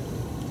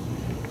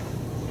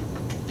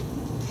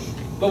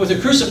 But with the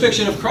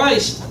crucifixion of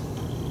Christ,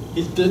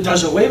 it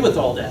does away with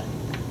all that.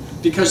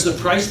 Because the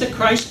price that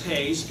Christ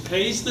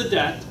pays the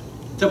debt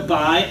to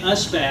buy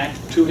us back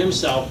to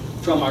himself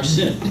from our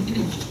sin.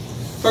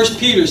 1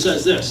 Peter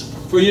says this,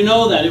 For you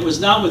know that it was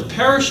not with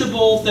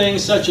perishable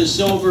things such as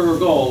silver or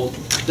gold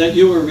that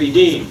you were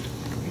redeemed.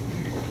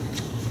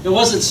 It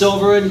wasn't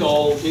silver and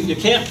gold. You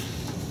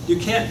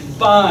can't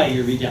buy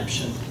your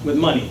redemption with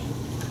money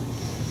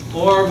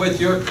or with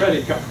your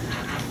credit card.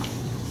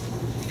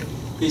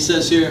 He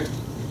says here,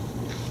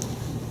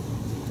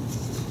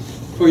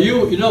 for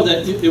you know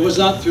that it was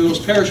not through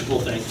those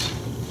perishable things,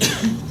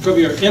 from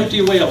your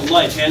empty way of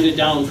life handed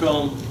down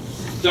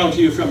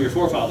to you from your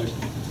forefathers,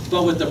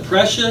 but with the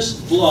precious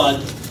blood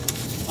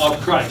of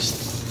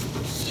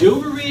Christ. You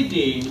were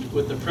redeemed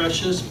with the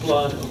precious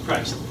blood of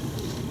Christ.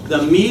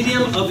 The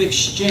medium of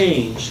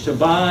exchange to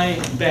buy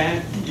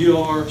back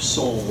your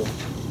soul,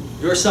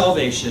 your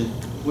salvation,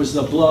 was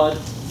the blood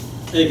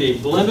of a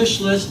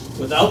blemishless,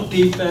 without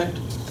defect,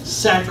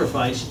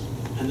 sacrifice,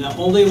 and the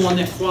only one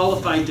that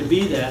qualified to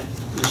be that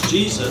is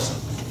Jesus,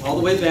 all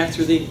the way back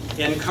through the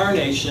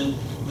incarnation,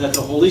 that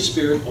the Holy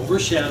Spirit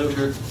overshadowed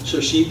her so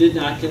she did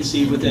not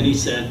conceive with any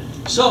sin,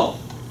 so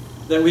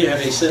that we have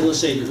a sinless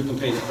Savior who can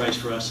pay the price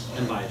for us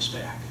and buy us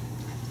back.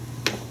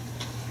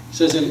 It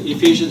says in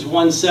Ephesians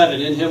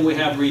 1:7, in him we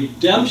have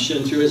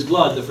redemption through his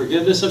blood, the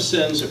forgiveness of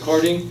sins in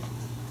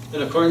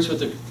accordance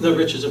with the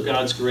riches of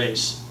God's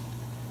grace.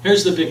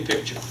 Here's the big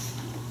picture.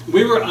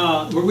 We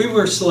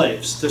were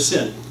slaves to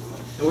sin,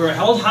 and we were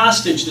held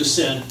hostage to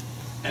sin,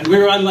 and we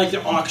were on like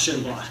the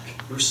auction block.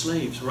 We were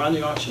slaves. We're on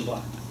the auction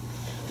block.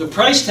 The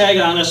price tag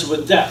on us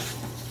was death.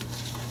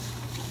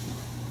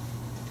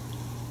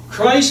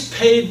 Christ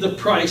paid the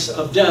price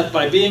of death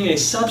by being a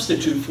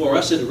substitute for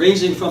us and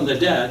raising from the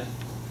dead,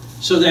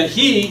 so that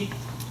he,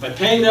 by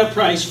paying that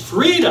price,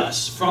 freed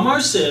us from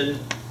our sin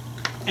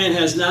and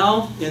has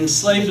now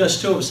enslaved us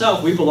to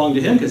himself. We belong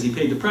to him because he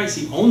paid the price.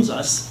 He owns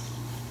us.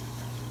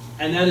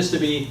 And that is to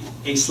be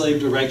a slave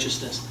to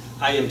righteousness.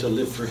 I am to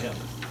live for him.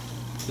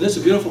 Isn't this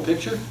a beautiful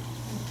picture?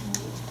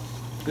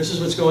 This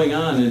is what's going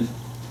on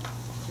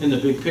in the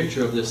big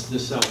picture of this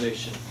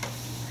salvation.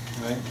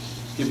 All right?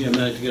 Give me a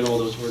minute to get all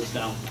those words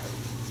down.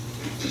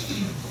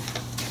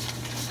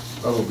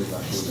 Probably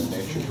not human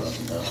nature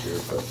talking out here,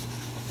 but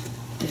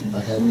I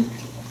had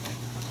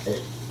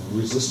a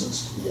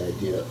resistance to the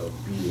idea of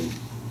being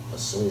a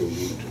slave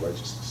even to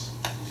righteousness.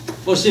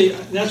 Well, see,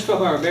 that's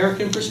from our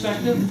American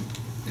perspective.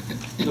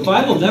 The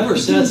Bible never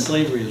says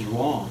slavery is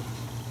wrong.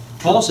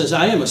 Paul says,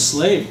 I am a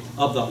slave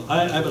of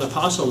I'm an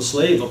apostle and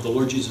slave of the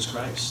Lord Jesus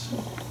Christ.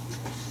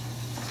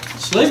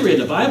 Slavery in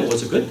the Bible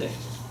is a good thing.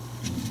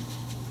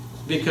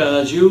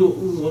 Because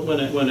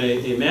when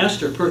a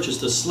master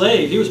purchased a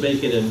slave, he was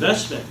making an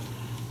investment.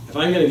 If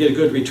I'm going to get a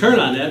good return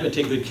on that, I'm going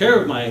to take good care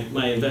of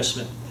my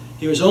investment.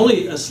 He was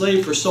only a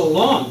slave for so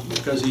long,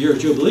 because the year of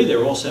Jubilee, they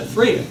were all set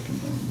free.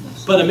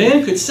 But a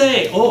man could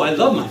say, oh, I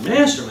love my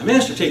master. My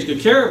master takes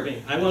good care of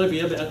me. I want to be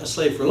a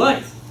slave for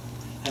life.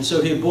 And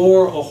so he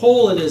bore a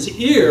hole in his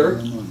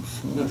ear.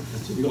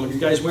 You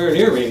guys wearing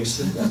earrings.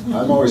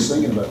 I'm always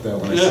thinking about that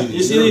when I see these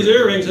you see these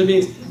earrings, it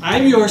means,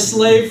 I'm your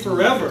slave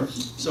forever.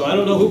 So I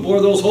don't know who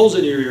bore those holes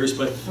in your ears,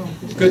 but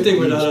good thing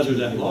we're not under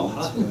that law.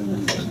 Huh?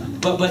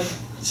 But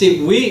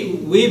see,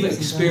 we've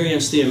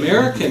experienced the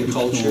American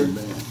culture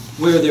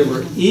where there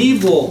were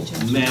evil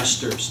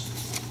masters.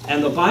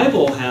 And the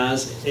Bible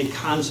has a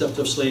concept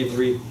of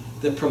slavery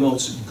that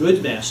promotes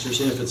good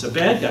masters. And if it's a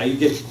bad guy,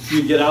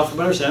 you get out from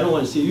under. Say, I don't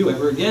want to see you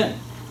ever again.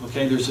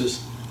 Okay, there's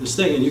this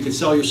thing, and you can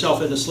sell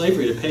yourself into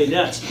slavery to pay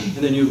debts,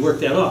 and then you work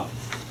that off.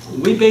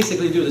 We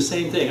basically do the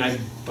same thing.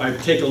 I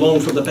take a loan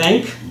from the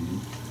bank,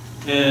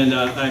 and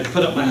I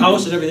put up my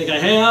house and everything I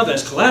have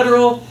as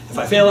collateral. If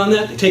I fail on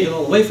that, they take it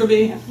all away from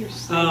me.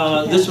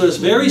 This was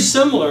very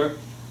similar,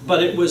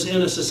 but it was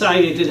in a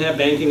society that didn't have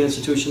banking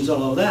institutions,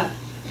 all of that.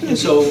 And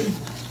so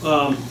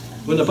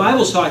when the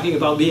Bible's talking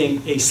about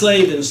being a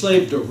slave and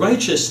enslaved to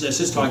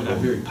righteousness, it's talking about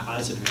a very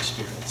positive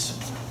experience.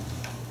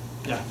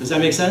 Yeah, does that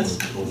make sense?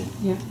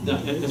 Yeah.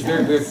 No, it's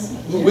very, very.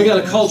 We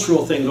got a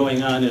cultural thing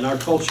going on in our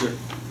culture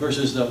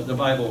versus the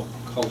Bible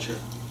culture.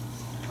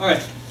 All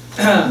right.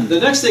 The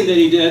next thing that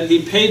he did,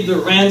 he paid the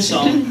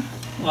ransom.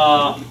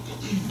 That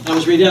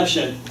was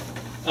redemption,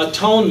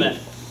 atonement.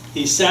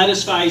 He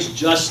satisfies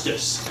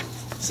justice.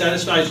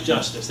 Satisfies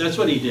justice. That's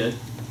what he did.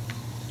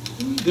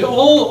 The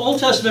Old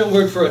Testament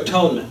word for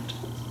atonement.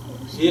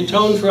 He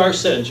atoned for our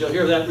sins. You'll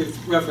hear that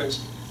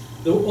reference.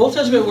 The Old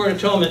Testament word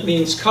atonement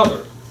means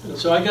cover. And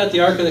so I got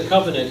the Ark of the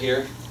Covenant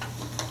here.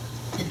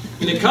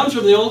 And it comes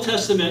from the Old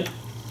Testament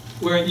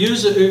where it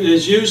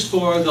is used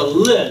for the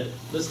lid,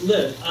 this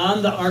lid,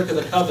 on the Ark of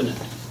the Covenant.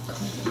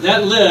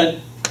 That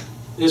lid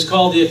is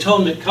called the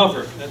atonement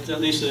cover, at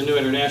least in the New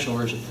International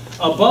Version.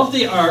 Above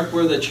the Ark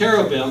were the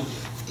cherubim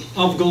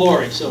of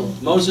glory. So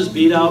Moses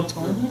beat out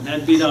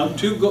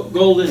two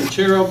golden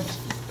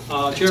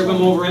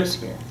cherubim over it.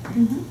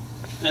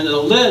 And the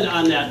lid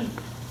on that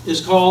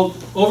is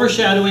called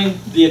overshadowing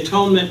the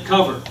atonement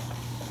cover.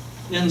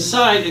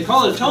 Inside, they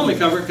call it atonement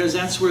cover because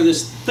that's where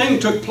this thing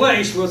took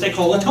place, what they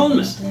call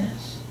atonement.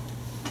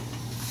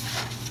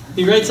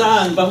 He writes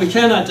on, but we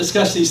cannot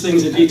discuss these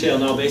things in detail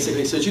now,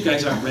 basically. He says, you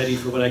guys aren't ready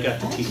for what I got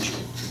to teach you.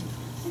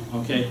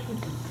 Okay?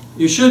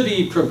 you should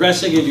be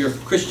progressing in your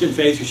Christian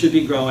faith. You should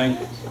be growing,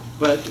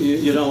 but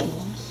you don't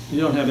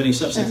have any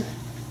substance.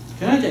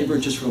 Can I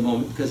divert just for a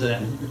moment because of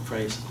that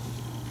phrase?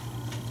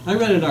 I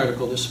read an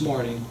article this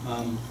morning.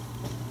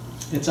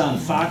 It's on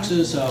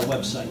Fox's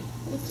website,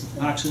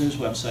 Fox News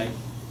website.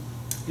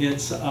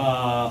 It's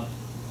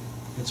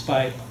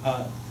by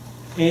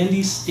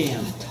Andy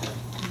Stanley.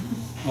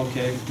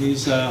 Okay,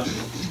 he's a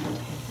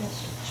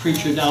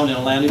preacher down in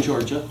Atlanta,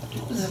 Georgia.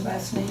 What's the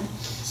last name?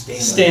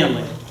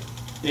 Stanley.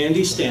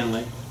 Andy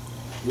Stanley.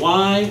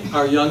 Why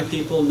are young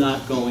people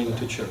not going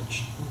to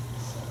church?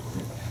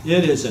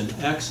 It is an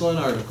excellent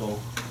article,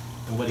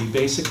 and what he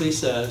basically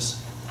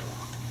says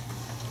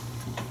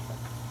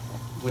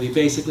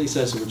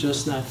is we're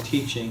just not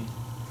teaching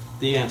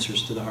the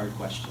answers to the hard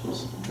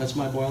questions. That's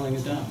my boiling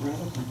it down.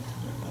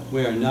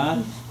 We are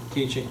not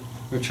teaching.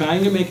 We're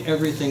trying to make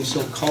everything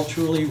so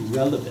culturally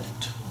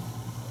relevant.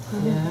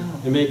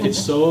 And make it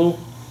so,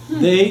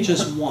 they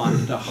just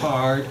want the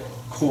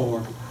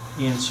hardcore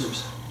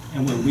answers.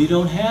 And when we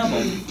don't have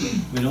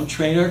them, we don't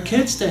train our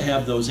kids to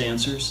have those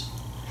answers.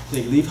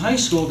 They leave high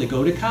school, they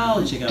go to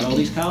college, they got all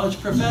these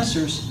college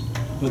professors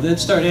who then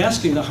start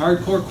asking the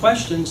hardcore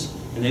questions,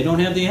 and they don't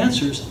have the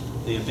answers,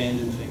 they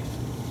abandon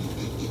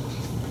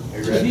faith.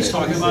 That's what he's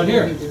talking about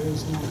here.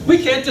 We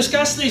can't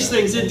discuss these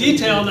things in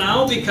detail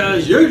now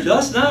because you're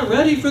just not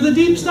ready for the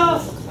deep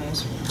stuff.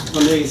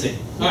 Amazing.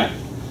 All right.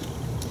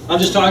 I'm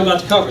just talking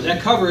about the cover.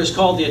 That cover is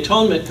called the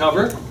Atonement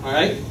cover. All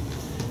right.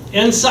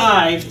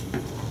 Inside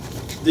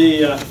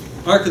the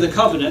Ark of the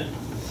Covenant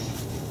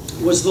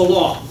was the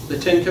law, the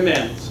Ten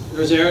Commandments.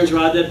 There's Aaron's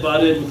rod that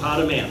budded and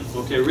pot of man.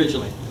 Okay,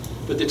 originally.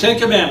 But the Ten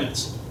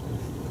Commandments.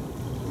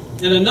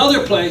 In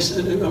another place,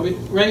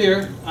 right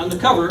here on the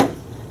cover,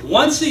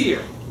 once a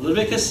year,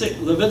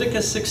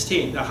 Leviticus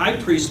 16, the high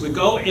priest would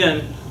go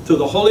in to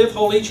the Holy of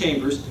Holy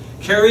chambers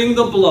carrying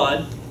the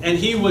blood, and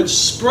he would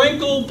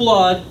sprinkle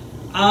blood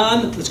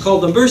on, it's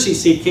called the mercy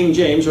seat, King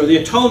James, or the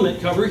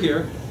atonement cover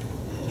here.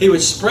 He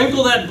would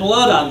sprinkle that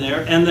blood on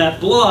there, and that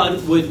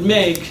blood would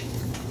make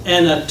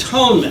an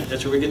atonement.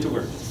 That's where we get the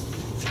word.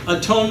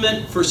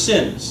 Atonement for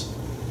sins.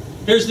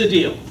 Here's the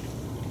deal.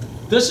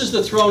 This is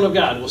the throne of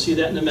God. We'll see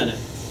that in a minute.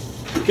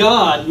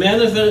 God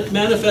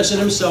manifested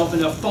himself in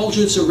an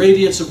effulgence or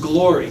radiance of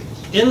glory.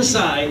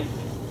 Inside,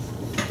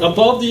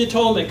 above the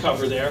atonement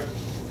cover there,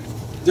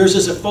 there's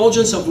this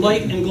effulgence of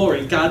light and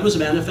glory. God was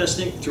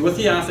manifesting through a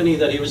theophany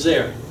that he was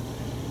there.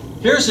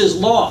 Here's his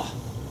law.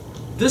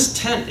 This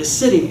tent is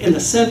sitting in the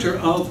center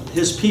of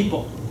his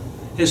people.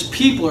 His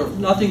people are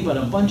nothing but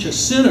a bunch of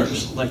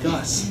sinners like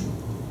us.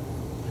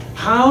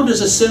 How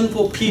does a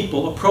sinful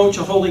people approach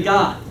a holy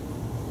God?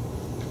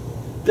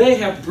 They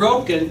have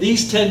broken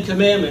these 10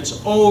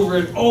 commandments over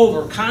and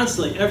over,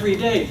 constantly, every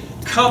day.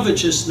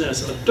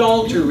 Covetousness,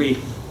 adultery,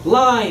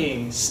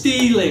 lying,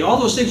 stealing, all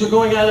those things are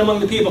going on among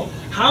the people.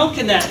 How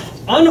can that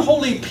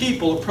unholy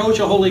people approach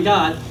a holy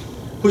God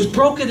who's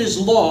broken his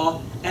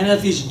law, and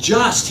if he's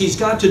just, he's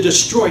got to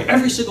destroy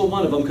every single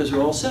one of them because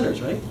they're all sinners,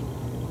 right?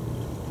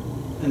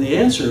 And the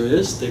answer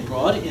is they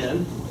brought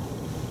in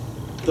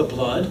the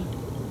blood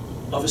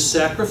of a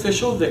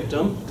sacrificial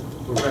victim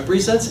who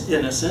represents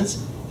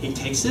innocence. He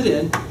takes it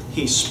in,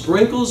 he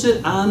sprinkles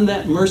it on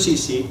that mercy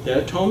seat, that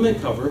atonement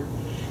cover,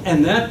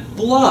 and that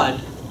blood,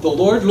 the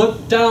Lord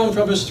looked down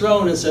from his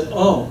throne and said,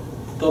 oh,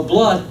 the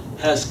blood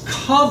has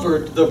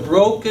covered the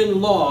broken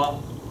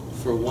law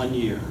for 1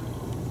 year.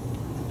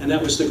 And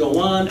that was to go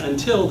on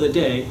until the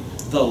day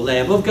the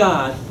Lamb of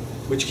God,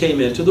 which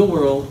came into the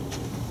world,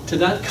 to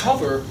not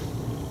cover,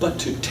 but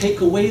to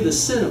take away the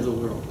sin of the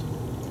world.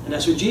 And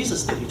that's what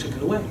Jesus did, he took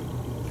it away.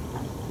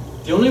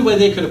 The only way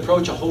they could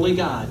approach a holy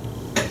God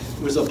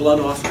was a blood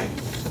offering.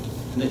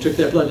 And they took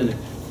that blood in there.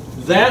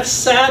 That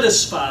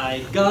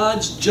satisfied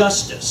God's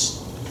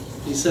justice.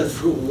 He said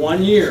for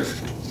 1 year.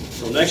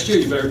 So next year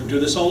you better do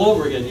this all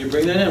over again. You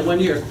bring that in 1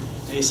 year.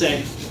 And he's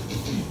saying,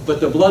 but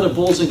the blood of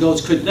bulls and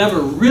goats could never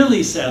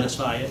really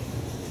satisfy it.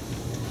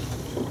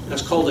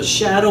 That's called a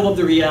shadow of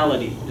the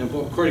reality,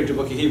 according to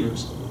the book of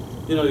Hebrews.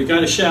 You know, you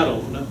got a shadow.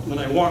 When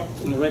I walk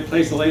in the right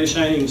place, the light is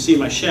shining, you can see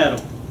my shadow.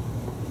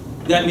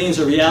 That means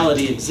a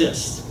reality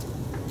exists.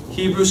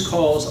 Hebrews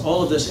calls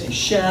all of this a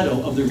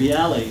shadow of the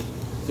reality.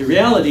 The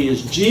reality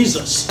is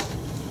Jesus.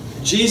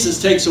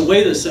 Jesus takes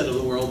away the sin of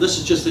the world. This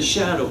is just a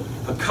shadow,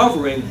 a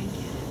covering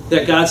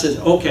that God says,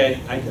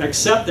 okay, I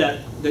accept that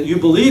you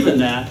believe in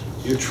that.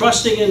 You're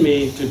trusting in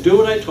me to do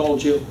what I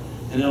told you,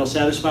 and it'll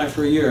satisfy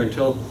for a year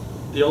until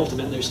the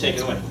ultimate is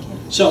taken away.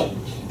 So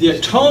the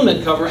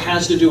atonement cover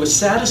has to do with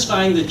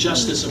satisfying the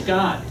justice of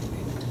God.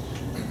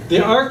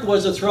 The ark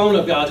was the throne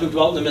of God who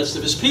dwelt in the midst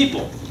of his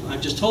people. I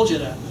just told you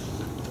that.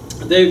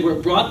 They were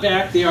brought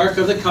back, the Ark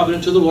of the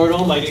Covenant, to the Lord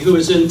Almighty, who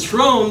is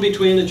enthroned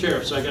between the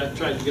cherubs. So I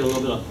tried to get a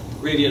little bit of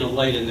gradient of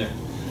light in there.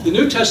 The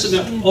New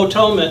Testament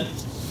atonement,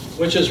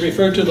 which is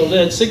referred to the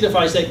lid,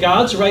 signifies that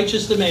God's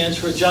righteous demands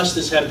for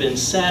justice have been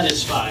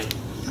satisfied.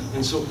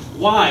 And so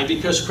why?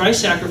 Because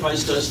Christ's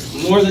sacrifice does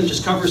more than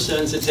just cover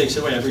sins, it takes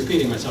away. I'm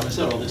repeating myself. I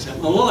said all this. I'm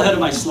a little ahead of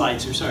my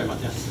slides here. Sorry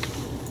about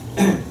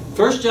that.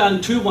 1 John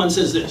 2:1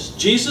 says this,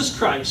 Jesus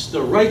Christ,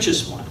 the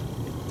righteous one,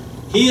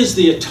 he is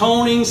the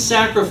atoning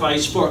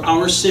sacrifice for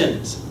our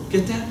sins.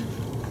 Get that?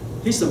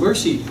 He's the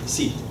mercy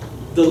seat,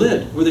 the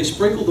lid where they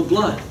sprinkle the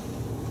blood.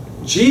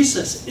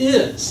 Jesus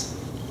is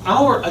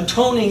our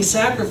atoning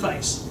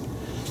sacrifice.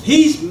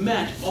 He's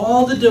met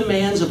all the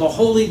demands of a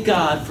holy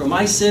God for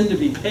my sin to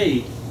be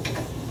paid.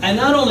 And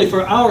not only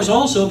for ours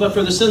also, but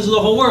for the sins of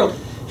the whole world.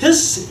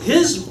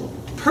 His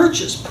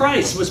purchase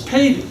price was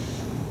paid,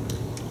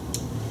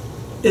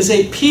 is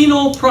a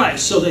penal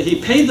price, so that he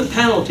paid the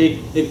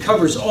penalty. It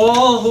covers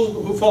all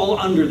who fall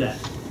under that.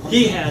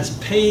 He has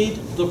paid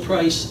the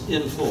price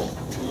in full.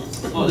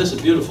 Oh, this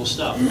is beautiful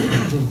stuff.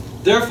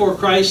 Therefore,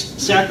 Christ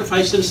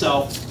sacrificed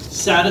himself,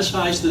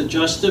 satisfies the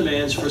just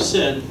demands for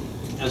sin.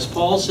 As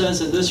Paul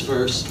says in this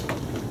verse,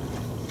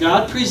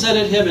 God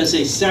presented him as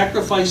a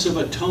sacrifice of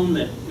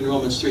atonement in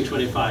Romans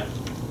 3:25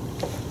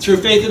 through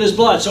faith in his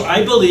blood. So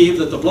I believe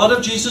that the blood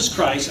of Jesus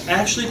Christ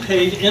actually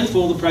paid in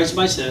full the price of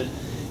my sin.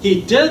 He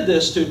did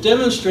this to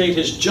demonstrate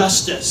his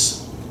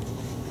justice.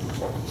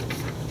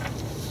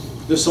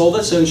 The soul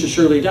that sins should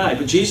surely die.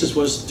 But Jesus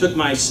took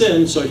my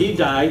sin, so he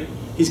died.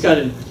 He's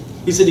an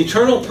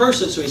eternal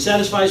person, so he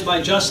satisfies my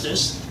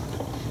justice.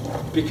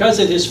 Because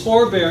in his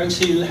forbearance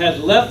he had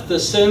left the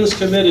sins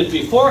committed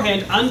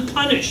beforehand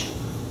unpunished,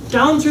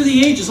 down through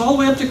the ages, all the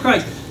way up to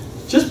Christ.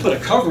 Just put a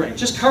covering,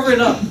 just cover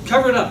it up,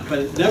 but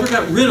it never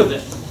got rid of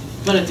it.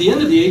 But at the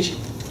end of the age,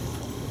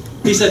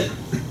 he said,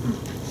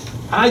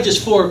 I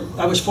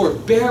was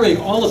forbearing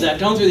all of that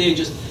down through the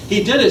ages.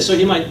 He did it so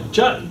he might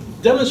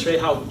demonstrate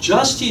how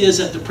just he is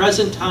at the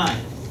present time.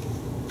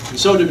 And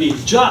so to be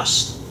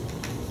just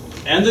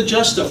and the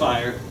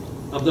justifier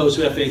of those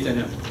who have faith in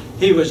him.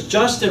 He was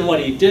just in what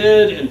he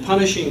did in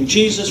punishing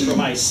Jesus for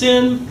my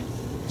sin.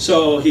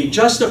 So he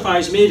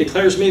justifies me,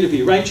 declares me to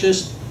be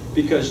righteous,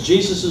 because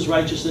Jesus'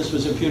 righteousness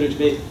was imputed to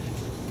me.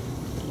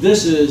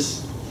 This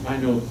is, I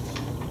know,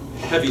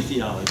 heavy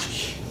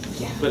theology,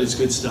 but it's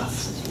good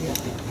stuff.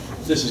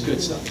 This is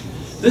good stuff.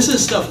 This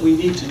is stuff we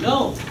need to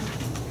know.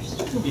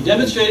 He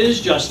demonstrated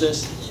his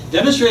justice.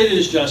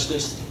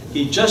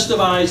 He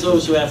justifies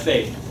those who have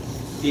faith.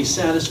 He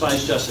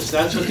satisfies justice.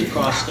 That's what the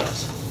cross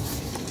does.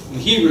 In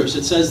Hebrews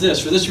it says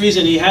this, for this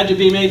reason he had to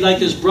be made like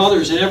his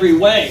brothers in every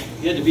way.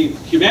 He had to be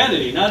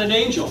humanity, not an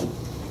angel.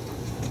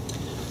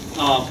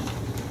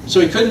 So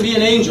he couldn't be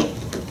an angel.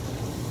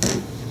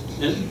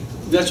 And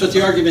that's what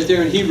the argument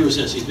there in Hebrews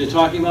is. He's been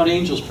talking about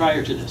angels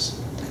prior to this.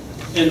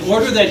 In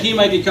order that he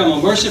might become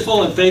a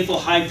merciful and faithful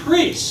high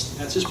priest,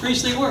 that's his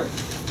priestly work,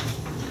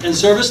 in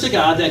service to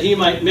God, that he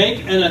might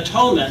make an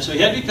atonement. So he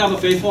had to become a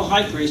faithful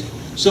high priest,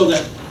 so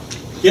that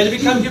he had to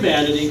become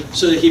humanity,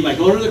 so that he might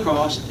go to the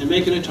cross and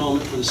make an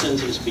atonement for the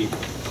sins of his people.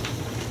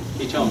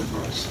 He atoned for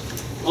us.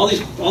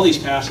 All these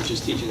passages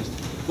teaching us.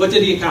 What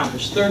did he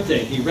accomplish? Third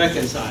thing, he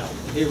reconciled.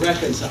 He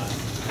reconciled.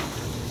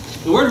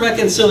 The word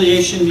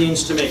reconciliation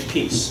means to make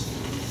peace.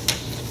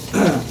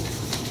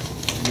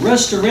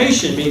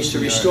 Restoration means to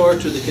restore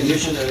to the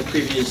condition that it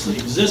previously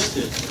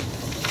existed.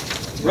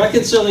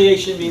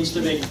 Reconciliation means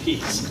to make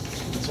peace.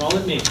 That's all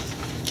it means.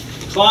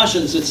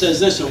 Colossians, it says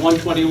this in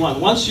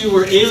 1:21. Once you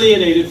were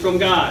alienated from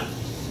God,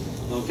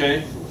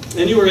 okay,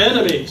 and you were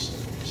enemies.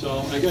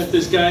 So I got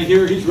this guy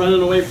here, he's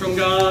running away from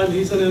God,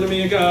 he's an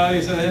enemy of God,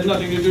 he said, I have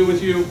nothing to do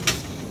with you.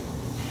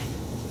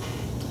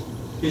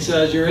 He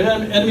says, you're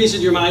enemies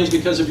in your minds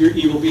because of your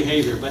evil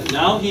behavior, but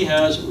now he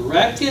has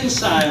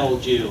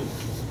reconciled you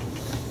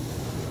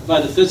by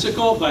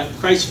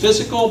Christ's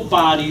physical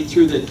body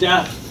through the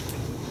death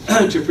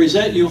to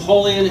present you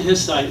holy in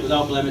his sight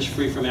without blemish,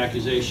 free from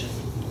accusation.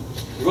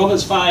 In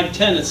Romans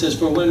 5:10 it says,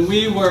 for when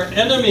we were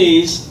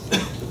enemies,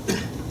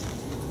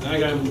 I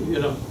got,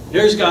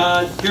 here's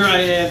God, here I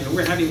am, and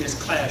we're having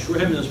this clash, we're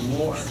having this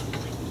war.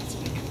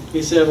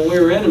 He said, when we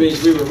were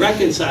enemies, we were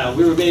reconciled,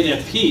 we were made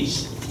at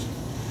peace.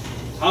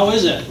 How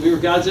is that? We were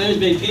God's enemies,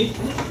 made peace?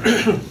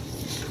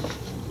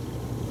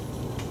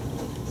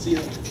 See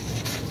that?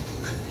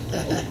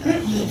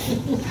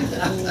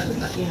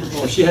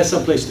 Oh, she has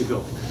someplace to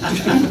go.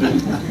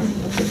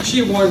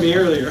 She warned me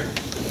earlier.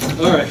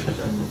 All right.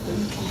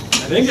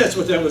 I think that's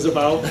what that was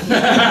about.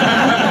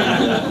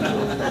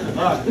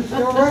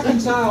 You'll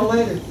reconcile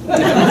later.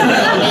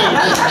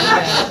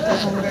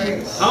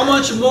 How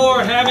much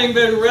more, having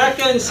been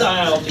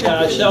reconciled to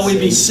God, shall we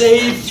be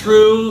saved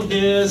through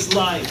his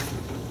life?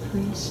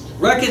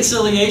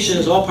 Reconciliation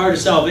is all part of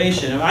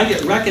salvation. If I got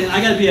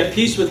to be at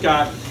peace with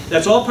God.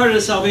 That's all part of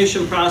the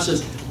salvation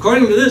process.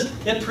 According to this,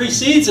 it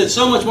precedes it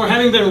so much more.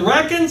 Having been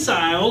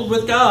reconciled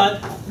with God,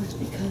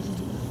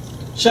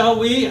 shall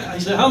we, I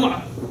said,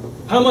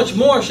 how much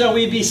more shall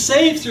we be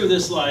saved through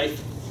this life?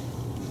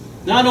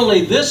 Not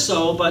only this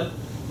so, but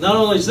not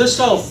only is this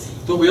so,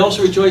 but we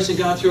also rejoice in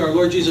God through our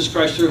Lord Jesus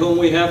Christ, through whom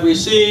we have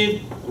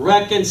received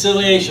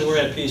reconciliation. We're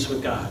at peace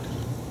with God.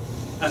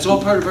 That's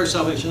all part of our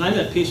salvation. I'm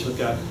at peace with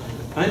God.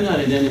 I'm not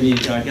an enemy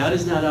of God. God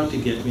is not out to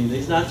get me.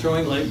 He's not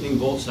throwing lightning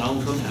bolts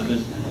down from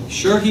heaven.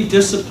 Sure, he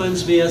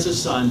disciplines me as a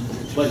son,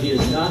 but he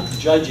is not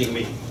judging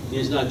me. He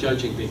is not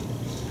judging me.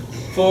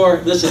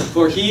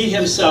 For he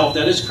himself,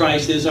 that is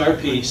Christ, is our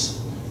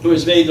peace, who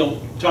has made,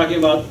 talking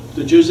about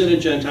the Jews and the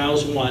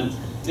Gentiles one,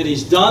 and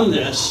he's done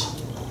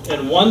this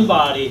in one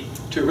body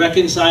to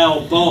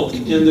reconcile both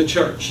in the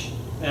church.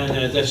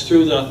 And that's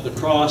through the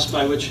cross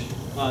by which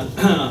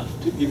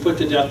he put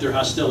to death their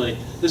hostility.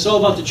 This is all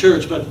about the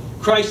church, but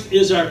Christ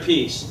is our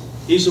peace.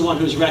 He's the one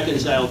who's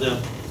reconciled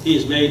them. He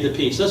has made the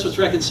peace. That's what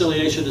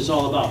reconciliation is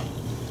all about.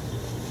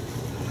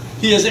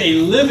 He is a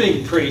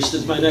living priest,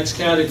 is my next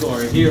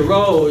category. He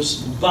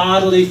arose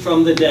bodily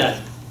from the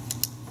dead.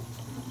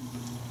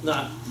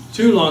 Not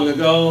too long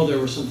ago, there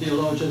were some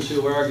theologians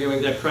who were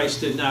arguing that Christ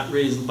did not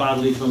raise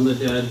bodily from the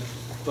dead,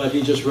 but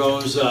he just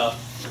rose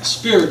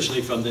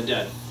spiritually from the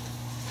dead.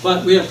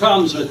 But we have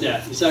problems with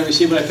that. He said, I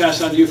received what I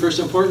passed on to you. First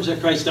importance,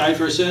 that Christ died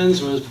for our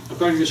sins, was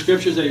according to the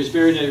Scriptures, that he was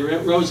buried and he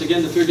rose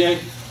again the third day.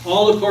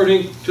 All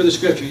according to the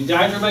Scripture. He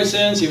died for my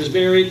sins, he was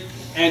buried,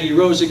 and he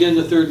rose again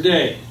the third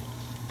day.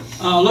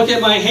 Look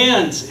at my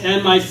hands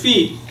and my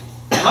feet.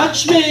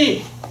 Touch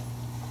me!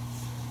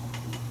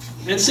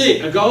 And see,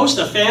 a ghost,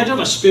 a phantom,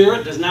 a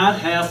spirit does not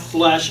have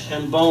flesh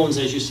and bones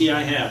as you see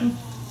I have. And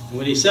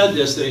when he said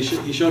this,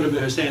 he showed him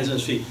his hands and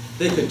his feet.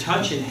 They could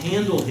touch and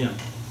handle him.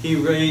 He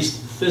raised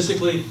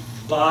physically,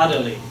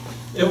 bodily.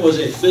 It was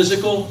a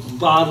physical,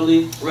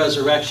 bodily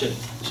resurrection.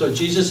 So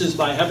Jesus is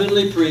my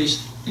heavenly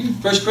priest.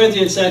 1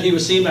 Corinthians said he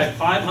was seen by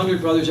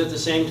 500 brothers at the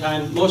same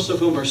time, most of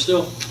whom are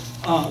still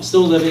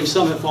living.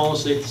 Some have fallen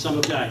asleep, some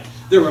have died.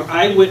 There were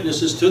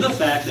eyewitnesses to the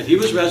fact that he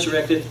was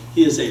resurrected.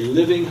 He is a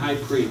living high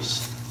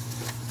priest.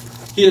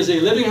 He is a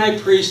living high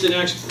priest, and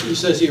he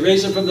says he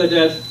raised him from the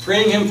dead,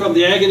 freeing him from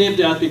the agony of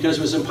death because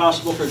it was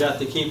impossible for death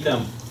to keep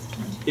him.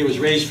 He was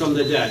raised from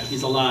the dead.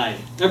 He's alive.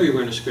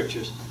 Everywhere in the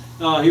Scriptures.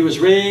 He was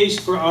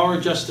raised for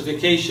our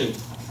justification.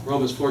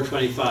 Romans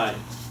 4:25.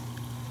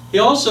 He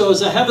also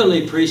is a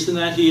heavenly priest in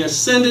that he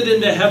ascended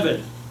into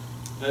heaven.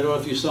 I don't know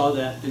if you saw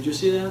that. Did you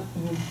see that?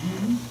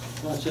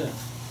 Mm-hmm. Watch that.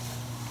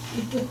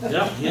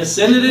 Yep, he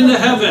ascended into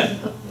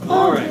heaven.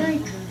 All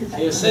right.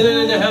 He ascended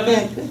into heaven.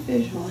 Yeah, good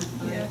visual.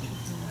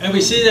 And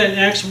we see that in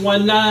Acts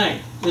 1:9.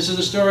 This is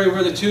the story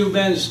where the two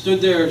men stood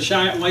there in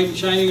white and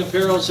shining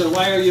apparel and said,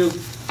 "Why are you,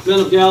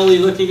 men of Galilee,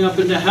 looking up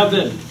into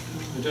heaven?"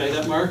 Did you have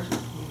that, Mark?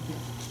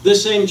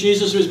 This same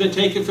Jesus who has been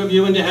taken from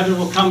you into heaven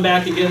will come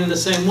back again in the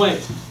same way.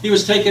 He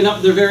was taken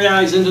up their very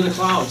eyes into the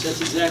clouds.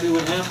 That's exactly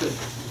what happened.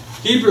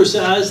 Hebrews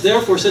says,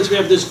 therefore, since we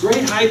have this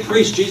great high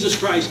priest, Jesus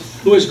Christ,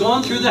 who has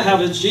gone through the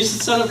heavens, Jesus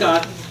the Son of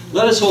God,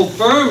 let us hold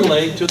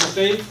firmly to the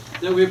faith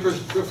that we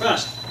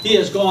profess. He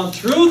has gone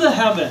through the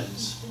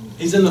heavens.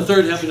 He's in the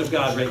third heaven of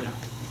God right now.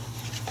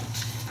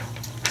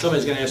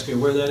 Somebody's going to ask me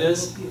where that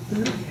is,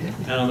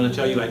 and I'm going to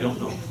tell you I don't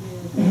know.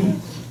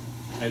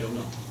 I don't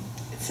know.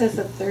 It says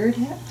the third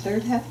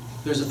heaven?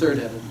 There's a third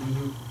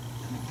heaven.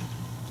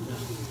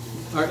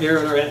 Our air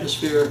and our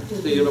atmosphere,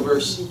 the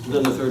universe,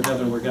 then the third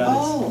heaven where God is.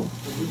 Oh,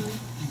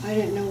 I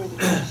didn't know where the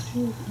first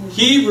two were.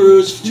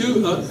 Hebrews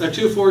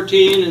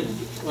 2:14, and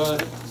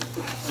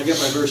I get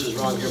my verses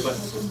wrong here,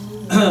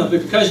 but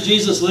because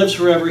Jesus lives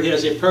forever, he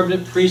has a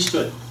permanent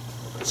priesthood.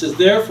 It says,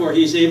 therefore,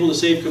 he's able to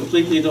save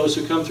completely those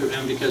who come through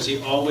him because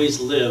he always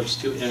lives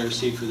to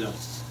intercede for them.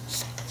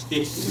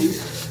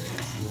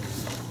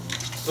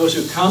 Those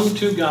who come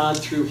to God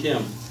through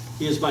him.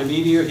 He is my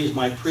mediator, he's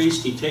my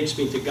priest, he takes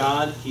me to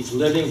God, he's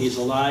living, he's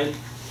alive,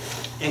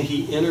 and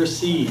he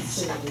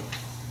intercedes.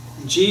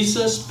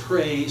 Jesus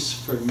prays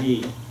for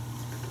me.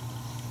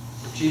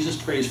 Jesus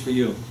prays for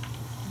you.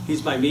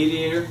 He's my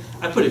mediator.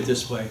 I put it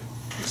this way.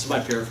 This is my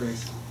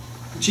paraphrase.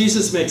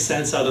 Jesus makes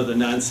sense out of the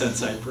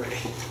nonsense I pray.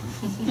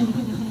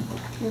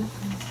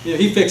 You know,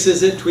 he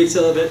fixes it, tweaks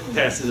it a bit,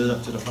 passes it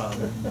up to the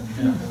Father.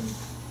 Yeah.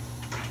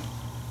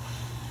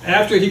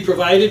 After he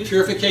provided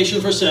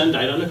purification for sin,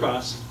 died on the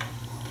cross,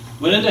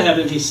 went into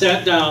heaven, he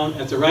sat down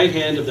at the right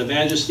hand of the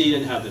majesty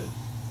in heaven.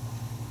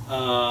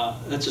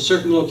 That's a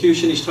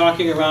circumlocution. He's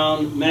talking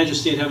around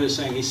majesty in heaven,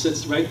 saying he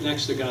sits right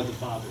next to God the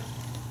Father.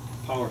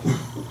 Powerful.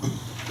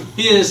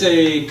 He is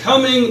a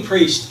coming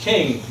priest,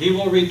 king. He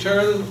will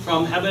return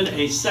from heaven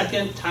a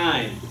second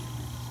time.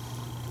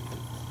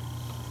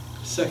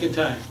 Second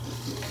time.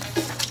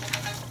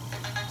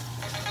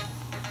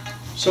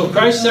 So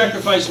Christ's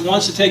sacrifice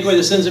wants to take away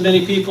the sins of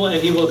many people,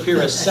 and he will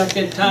appear a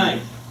second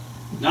time.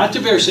 Not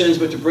to bear sins,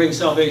 but to bring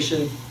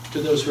salvation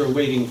to those who are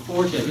waiting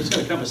for him. He's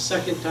going to come a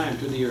second time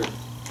to the earth.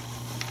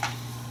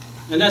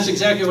 And that's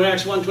exactly what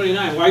Acts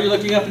 1:29. Why are you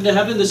looking up into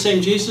heaven? The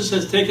same Jesus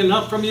has taken it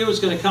up from you is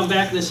going to come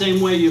back in the same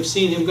way you've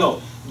seen him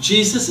go.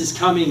 Jesus is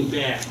coming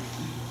back.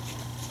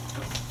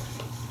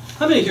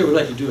 How many here would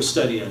like to do a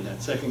study on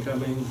that? Second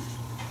coming?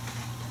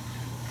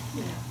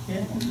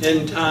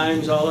 End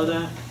times, all of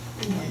that?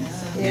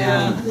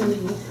 Yeah.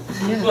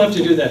 We'll have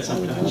to do that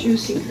sometime.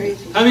 Juicy,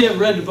 crazy. How many have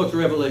read the book of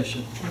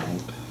Revelation?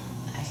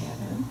 I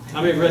haven't.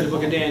 How many have read the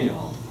book of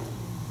Daniel?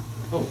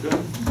 Oh, good.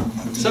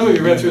 Some of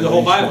you read through the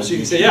whole Bible, so you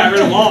can say, yeah, I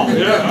read them all.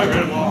 Yeah, I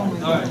read them all.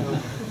 All right.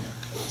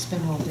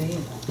 Spend all day.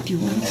 Do you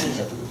want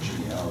to?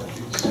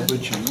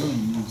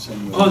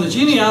 Oh, the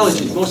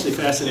genealogy is mostly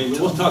fascinating.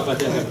 We'll talk about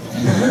that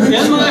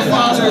later. In my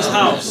Father's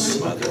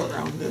house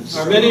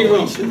are many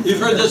rooms. You've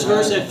heard this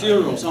verse at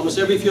funerals. Almost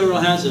every funeral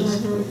has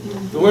this.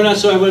 If it were not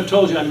so, I would have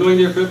told you, I'm going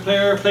there to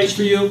prepare a place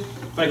for you.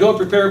 If I go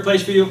prepare a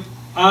place for you,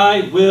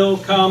 I will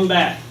come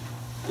back.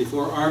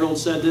 Before Arnold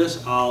said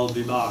this, I'll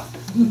be back.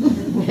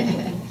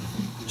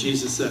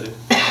 Jesus said it.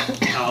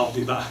 I'll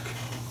be back.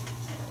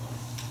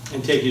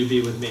 And take you to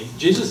be with me.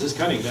 Jesus is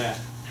coming back.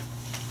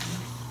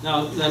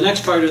 Now, the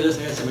next part of this,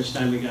 I got so much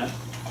time we got.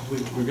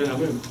 I'm going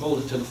to hold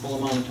it to the full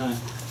amount of time.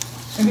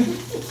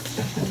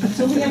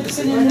 So we have to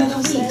put in another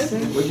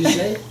week. What'd you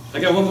say? I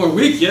got one more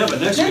week, yeah, but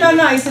next week.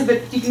 No, I said,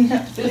 but you can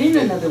have to put in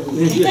another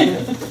week.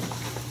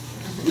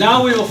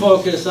 Now we will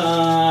focus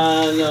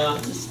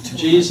on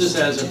Jesus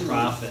as a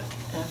prophet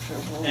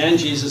and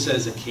Jesus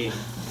as a king.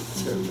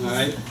 All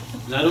right?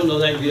 And I don't know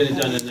that we get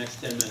it done in the next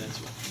 10 minutes.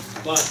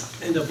 But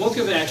in the book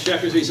of Acts,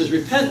 chapter 3, it says,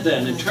 repent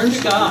then and turn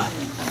to God,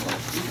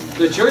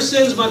 that your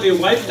sins might be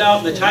wiped out,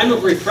 and the time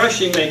of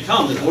refreshing may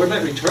come, that the Lord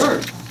might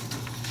return,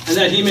 and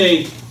that he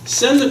may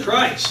send the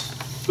Christ,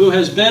 who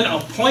has been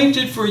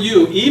appointed for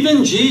you,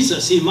 even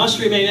Jesus. He must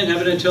remain in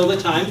heaven until the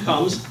time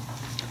comes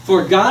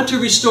for God to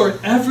restore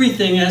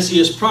everything as he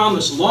has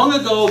promised long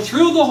ago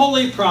through the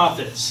holy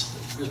prophets.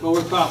 There's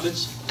more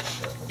prophets.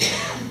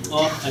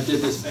 Oh, I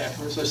did this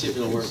backwards. Let's see if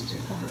it'll work.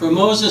 For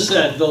Moses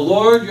said, the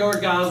Lord your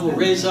God will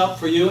raise up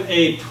for you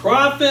a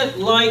prophet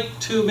like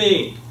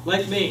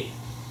me.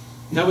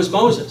 That was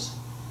Moses.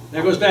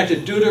 That goes back to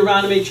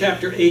Deuteronomy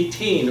chapter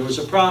 18. There was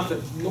a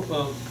prophet.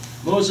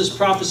 Moses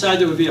prophesied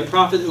there would be a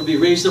prophet that would be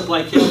raised up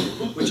like him,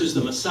 which is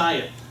the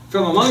Messiah.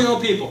 From among your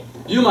own people,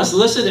 you must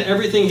listen to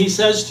everything he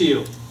says to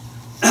you.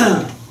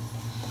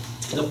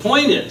 The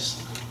point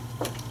is,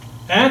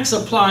 Acts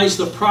applies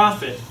the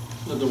prophet,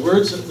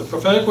 the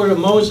prophetic word of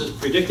Moses,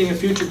 predicting a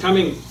future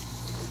coming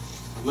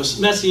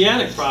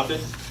messianic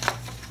prophet.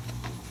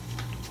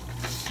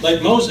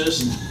 Like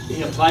Moses,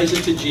 he applies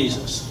it to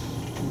Jesus.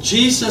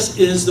 Jesus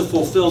is the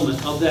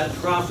fulfillment of that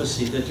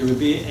prophecy, that there would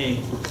be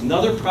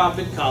another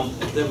prophet come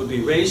that would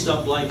be raised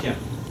up like him.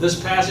 This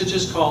passage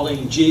is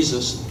calling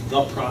Jesus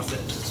the prophet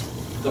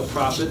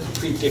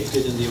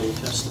predicted in the Old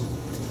Testament.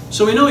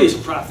 So we know he's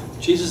a prophet.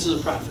 Jesus is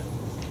a prophet.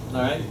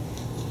 All right?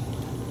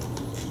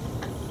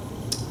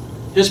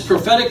 His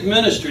prophetic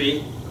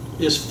ministry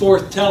is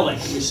forthtelling.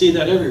 We see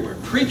that everywhere.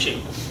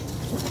 Preaching.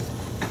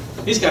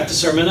 He's got the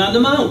Sermon on the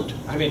Mount.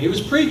 I mean, he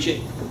was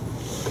preaching.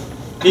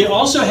 He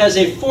also has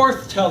a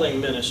forthtelling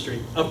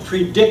ministry of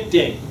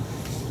predicting.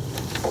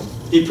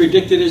 He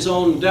predicted his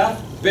own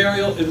death,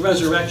 burial, and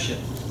resurrection.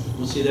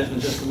 We'll see that in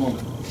just a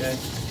moment, okay?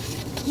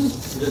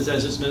 This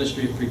has his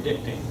ministry of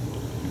predicting.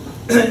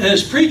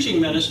 His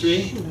preaching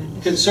ministry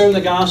concerned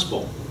the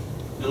gospel.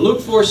 In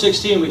Luke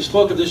 4:16, we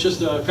spoke of this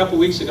just a couple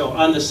weeks ago.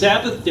 On the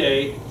Sabbath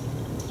day,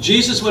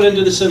 Jesus went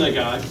into the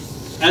synagogue.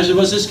 As it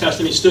was his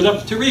custom, he stood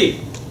up to read.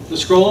 The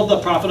scroll of the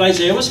prophet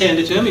Isaiah was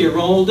handed to him. He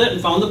rolled it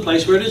and found the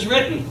place where it is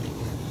written,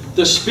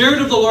 the Spirit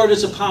of the Lord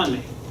is upon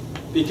me,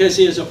 because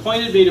he has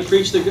appointed me to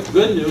preach the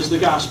good news, the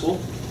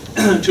gospel,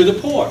 to the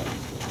poor.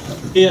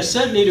 He has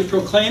sent me to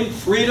proclaim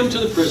freedom to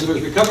the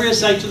prisoners, recovery of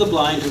sight to the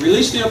blind, to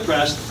release the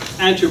oppressed,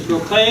 and to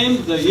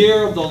proclaim the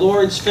year of the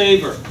Lord's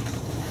favor.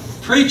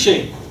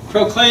 Preaching,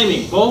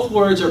 proclaiming, both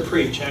words are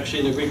preach,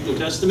 actually, in the Greek New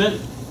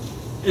Testament.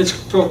 It's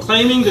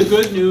proclaiming the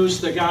good news,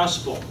 the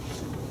gospel.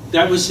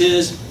 That was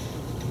his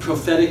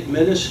prophetic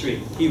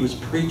ministry. He was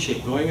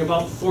preaching, going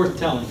about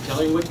forthtelling,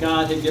 telling what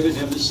God had given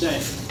him to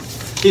say.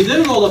 He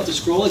then rolled up the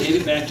scroll and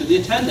gave it back to the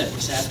attendant.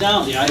 He sat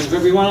down. The eyes of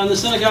everyone on the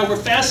synagogue were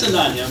fastened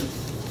on him.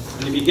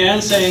 And he began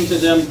saying to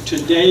them,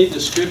 today the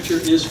scripture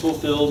is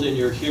fulfilled in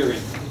your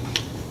hearing.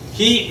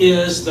 He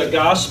is the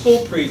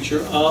gospel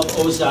preacher of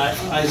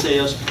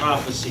Isaiah's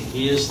prophecy.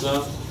 He is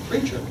the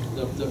preacher.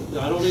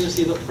 I don't even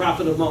see the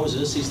prophet of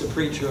Moses. He's the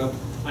preacher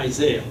of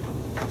Isaiah.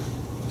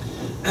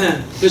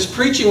 His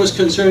preaching was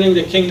concerning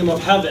the kingdom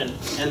of heaven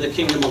and the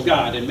kingdom of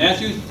God. In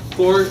Matthew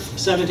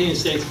 4:17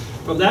 states,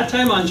 from that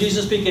time on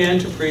Jesus began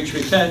to preach,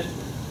 repent,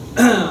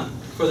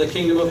 for the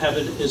kingdom of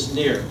heaven is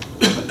near.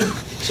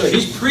 So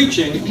he's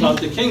preaching about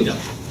the kingdom.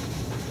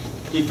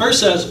 He first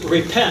says,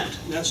 repent.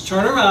 That's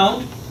turn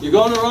around. You're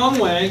going the wrong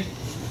way.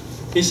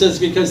 He says,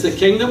 because the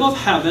kingdom of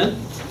heaven,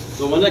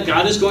 the one that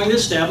God is going to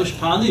establish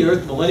upon the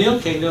earth, millennial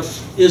kingdom,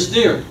 is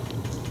near.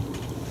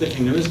 The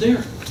kingdom is near.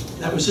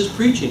 That was his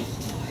preaching.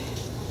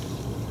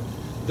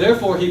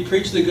 Therefore, he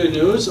preached the good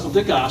news of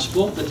the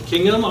gospel, that the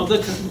kingdom of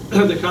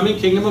the coming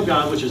kingdom of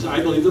God, which is, I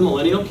believe, the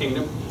millennial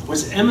kingdom,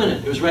 was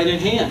imminent. It was right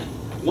at hand.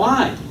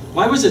 Why?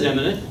 Why was it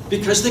imminent?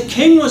 Because the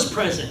king was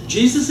present.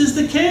 Jesus is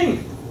the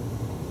king.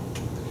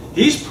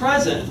 He's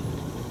present.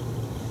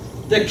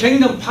 The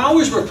kingdom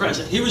powers were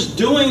present. He was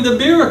doing the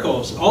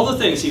miracles, all the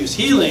things. He was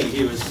healing.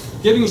 He was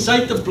giving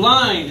sight to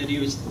blind, and he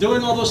was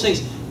doing all those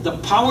things. The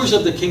powers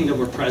of the kingdom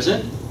were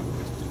present,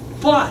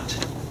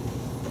 but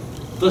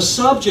the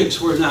subjects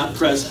were not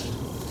present.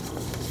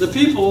 The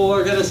people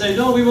are going to say,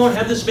 no, we won't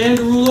have this man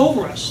to rule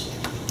over us.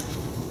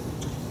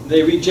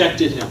 They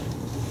rejected him.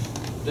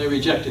 They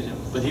rejected him.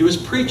 But he was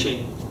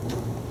preaching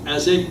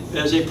as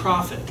a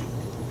prophet.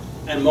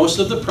 And most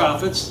of the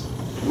prophets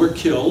were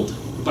killed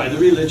by the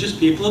religious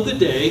people of the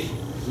day.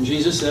 And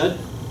Jesus said,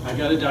 I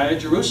got to die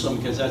at Jerusalem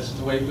because that's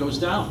the way it goes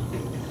down.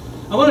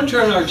 I want to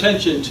turn our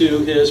attention to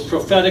his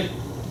prophetic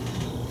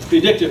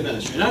predictive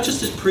ministry. Not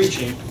just his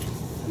preaching,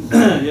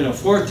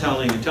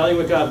 foretelling and telling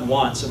what God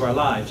wants of our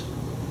lives,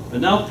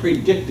 but now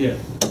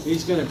predictive.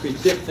 He's going to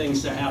predict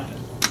things to happen.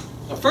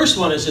 The first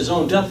one is his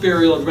own death,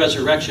 burial, and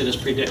resurrection is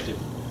predicted.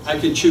 I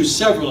could choose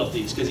several of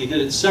these because he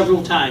did it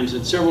several times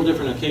at several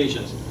different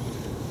occasions.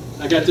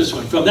 I got this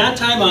one. From that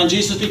time on,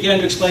 Jesus began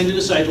to explain to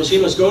disciples, he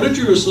must go to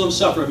Jerusalem,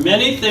 suffer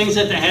many things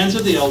at the hands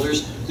of the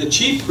elders, the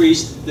chief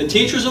priests, the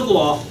teachers of the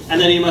law, and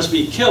then he must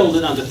be killed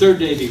and on the third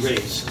day be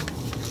raised.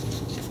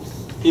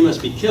 He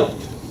must be killed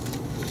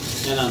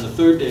and on the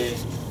third day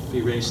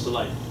be raised to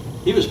life.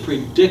 He was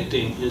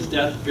predicting his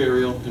death,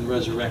 burial, and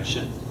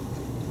resurrection.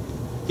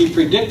 He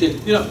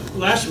predicted,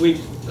 last week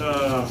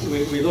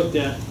we looked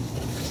at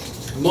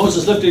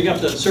Moses lifting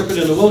up the serpent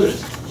in the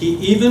wilderness. He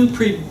even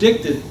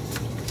predicted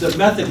the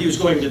method he was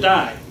going to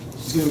die.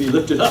 He's going to be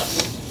lifted up.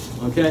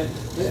 Okay?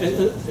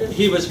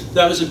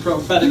 That was a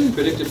prophetic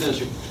predictive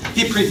ministry.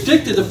 He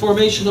predicted the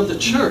formation of the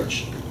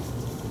church.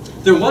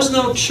 There was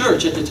no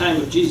church at the time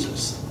of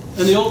Jesus.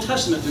 In the Old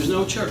Testament, there's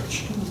no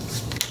church.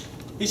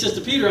 He says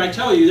to Peter, I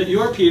tell you that you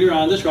are Peter,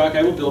 on this rock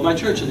I will build my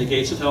church, and the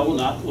gates of hell will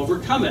not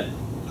overcome it.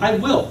 I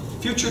will,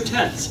 future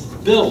tense,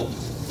 build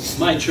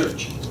my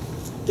church.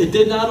 It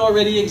did not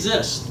already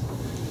exist.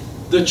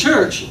 The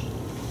church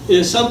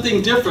is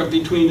something different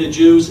between the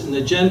Jews and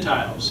the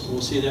Gentiles.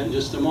 We'll see that in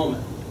just a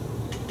moment.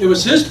 It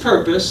was his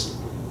purpose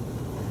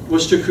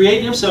was to create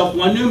in himself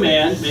one new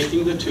man,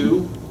 making the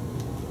two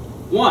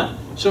one.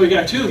 So we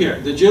got two here,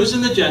 the Jews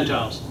and the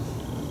Gentiles.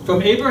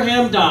 From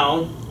Abraham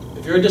down,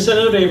 if you're a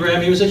descendant of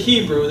Abraham, he was a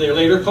Hebrew, they're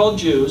later called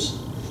Jews.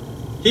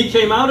 He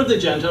came out of the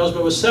Gentiles,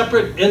 but was a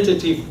separate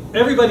entity.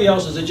 Everybody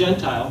else is a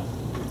Gentile.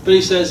 But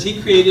he says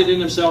he created in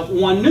himself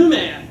one new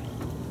man.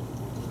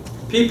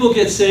 People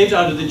get saved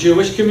out of the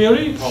Jewish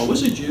community. Paul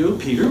was a Jew.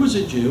 Peter was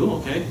a Jew.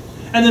 Okay,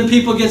 and then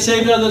people get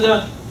saved out of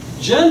the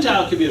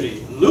Gentile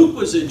community. Luke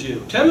was a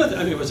Jew.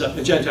 Timothy was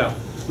a Gentile.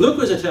 Luke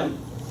was a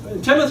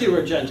Timothy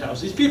were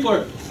Gentiles. These people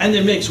are, and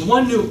it makes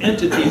one new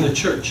entity, the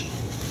church.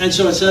 And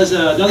so it says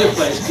another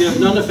place, give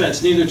none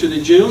offense, neither to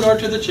the Jew, nor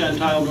to the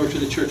Gentile, nor to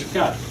the church of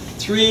God.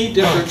 Three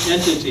different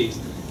entities.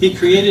 He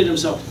created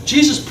himself.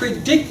 Jesus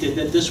predicted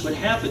that this would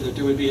happen, that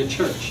there would be a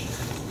church.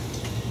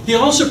 He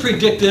also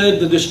predicted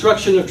the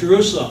destruction of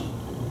Jerusalem,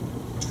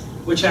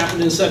 which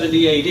happened in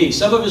 70 AD.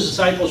 Some of his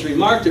disciples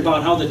remarked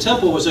about how the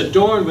temple was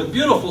adorned with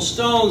beautiful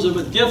stones and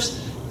with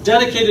gifts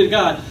dedicated to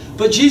God.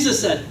 But Jesus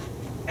said,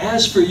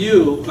 as for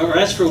you, or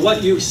as for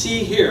what you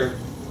see here,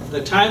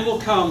 the time will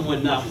come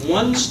when not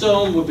one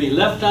stone will be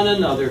left on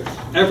another.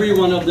 Every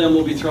one of them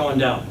will be thrown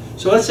down.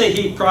 So let's say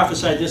he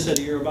prophesied this at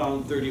a year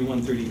about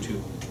 31,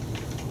 32.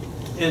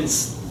 In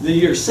the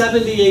year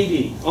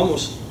 70 AD,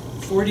 almost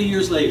 40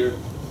 years later,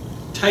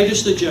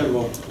 Titus the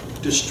general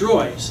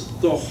destroys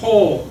the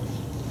whole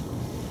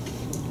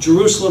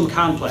Jerusalem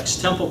complex,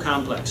 temple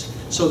complex.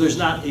 So there's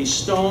not a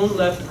stone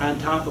left on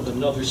top of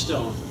another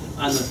stone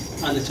on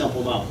the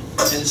Temple Mount.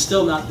 And it's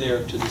still not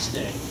there to this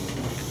day.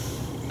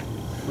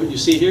 What you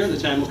see here, the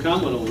time will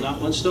come when not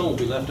one stone will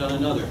be left on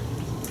another.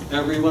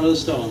 Every one of the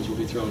stones will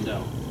be thrown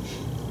down.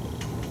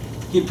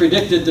 He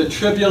predicted the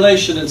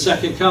tribulation and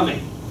second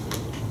coming.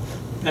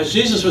 As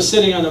Jesus was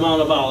sitting on the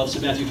Mount of Olives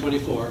in Matthew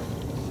 24,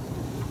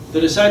 the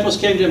disciples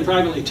came to him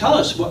privately. Tell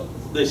us what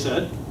they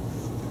said.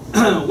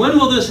 When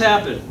will this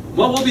happen?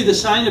 What will be the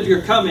sign of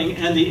your coming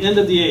and the end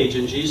of the age?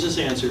 And Jesus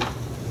answered,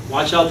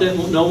 watch out that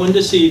no one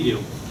deceive you.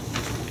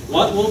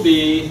 What will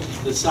be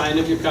the sign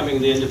of your coming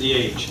and the end of the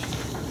age?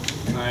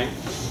 All right.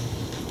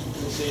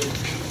 Let's see.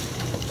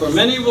 For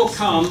many will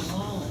come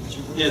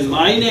in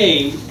my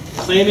name,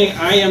 claiming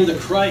I am the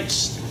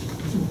Christ,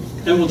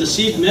 and will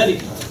deceive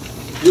many.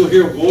 You'll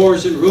hear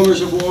wars and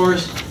rumors of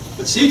wars.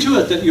 But see to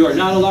it that you are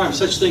not alarmed.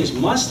 Such things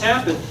must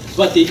happen,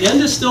 but the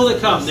end is still to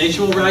come.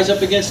 Nation will rise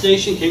up against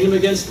nation, kingdom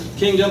against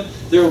kingdom.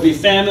 There will be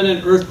famine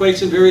and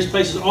earthquakes in various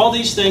places. All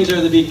these things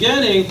are the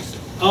beginning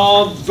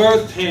of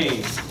birth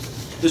pain.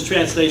 This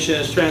translation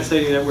is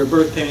translating that we're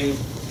birth pain,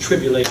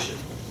 tribulation.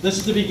 This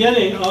is the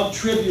beginning of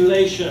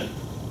tribulation.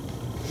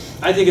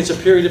 I think it's a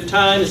period of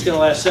time. It's going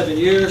to last 7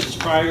 years. It's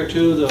prior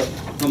to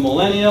the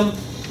millennium,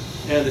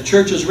 and the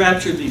church is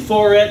raptured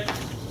before it.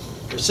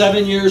 For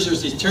 7 years,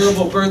 there's these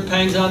terrible birth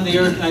pangs on the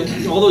earth,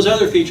 and all those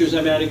other features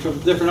I'm adding from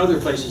different other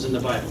places in the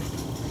Bible.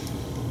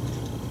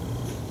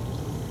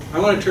 I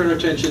want to turn our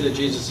attention to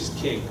Jesus is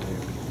King.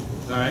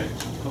 All right?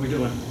 How are we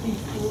doing?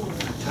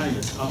 Time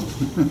is up.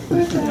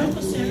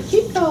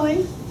 Keep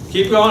going.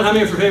 Keep going. How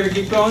many of your favorite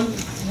keep going?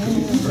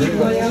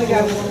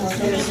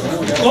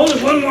 Only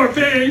one more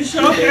page.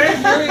 Okay,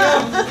 here we go.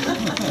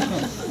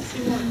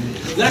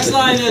 Next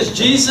line is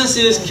Jesus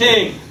is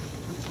King.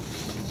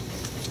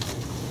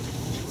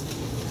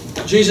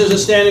 Jesus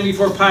is standing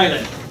before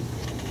Pilate.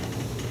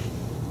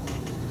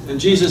 And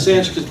Jesus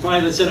answered, because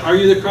Pilate said, "Are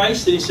you the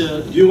Christ?" And he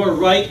said, "You are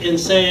right in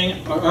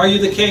saying, are you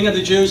the king of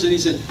the Jews?" And he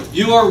said,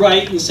 "You are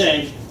right in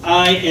saying,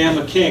 I am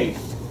a king.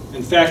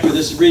 In fact, for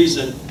this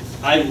reason,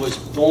 I was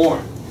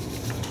born.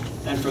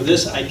 And for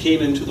this, I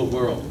came into the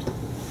world."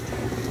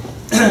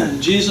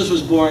 Jesus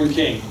was born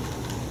king.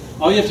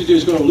 All you have to do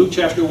is go to Luke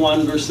chapter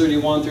 1, verse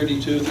 31,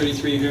 32,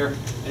 33 here,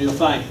 and you'll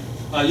find.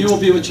 You will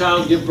be with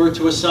child, give birth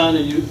to a son,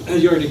 and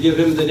you are to give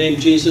him the name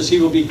Jesus. He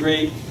will be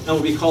great and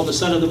will be called the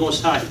Son of the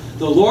Most High.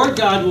 The Lord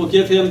God will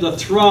give him the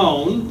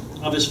throne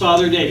of his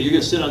father David. You're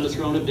going to sit on the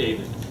throne of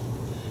David.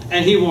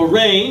 And he will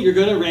reign. You're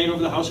going to reign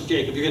over the house of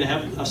Jacob. You're going to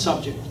have a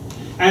subject.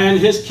 And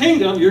his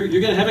kingdom, you're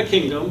going to have a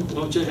kingdom,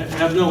 which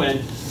have no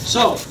end.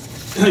 So,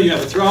 you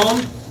have a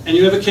throne and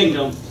you have a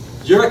kingdom.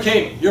 You're a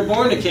king. You're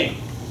born a king.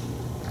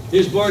 He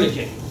was born a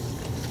king.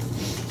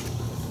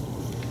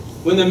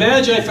 When the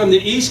Magi from the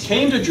east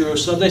came to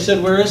Jerusalem, they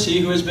said, "Where is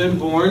he who has been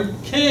born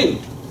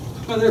king?"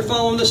 Well, they're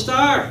following the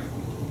star.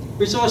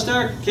 We saw a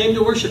star, came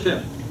to worship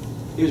him.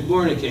 He was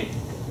born a king.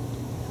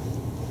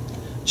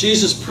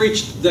 Jesus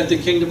preached that the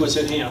kingdom was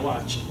at hand.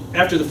 Watch.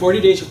 After the 40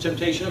 days of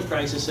temptation of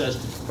Christ, it says,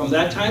 from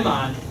that time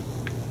on,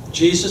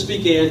 Jesus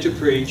began to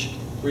preach,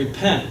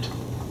 "Repent,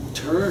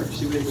 turn."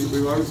 See,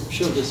 we already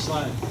showed this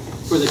slide.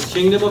 "For the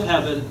kingdom of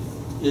heaven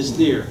is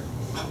near."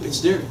 Oh,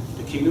 it's near.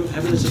 The kingdom of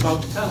heaven is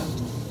about to come.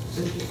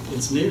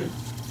 It's near.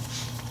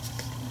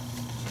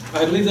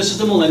 I believe this is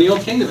the millennial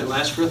kingdom. It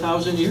lasts for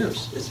 1,000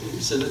 years. It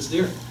says it's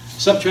near.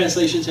 Some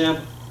translations have,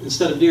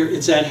 instead of near,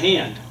 it's at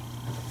hand.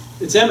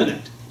 It's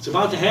imminent. It's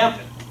about to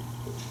happen.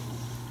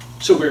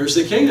 So where's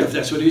the kingdom? If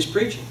that's what he's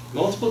preaching.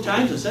 Multiple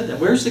times I said that.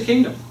 Where's the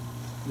kingdom?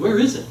 Where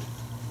is it?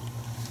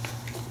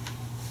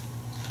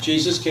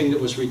 Jesus'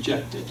 kingdom was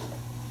rejected.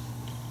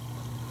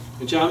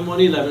 In John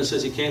 1:11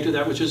 says he came to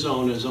that which is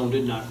own, and his own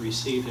did not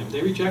receive him.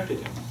 They rejected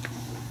him.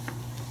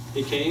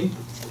 He came.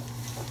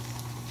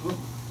 Oh,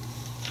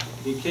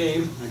 he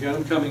came. I got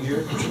him coming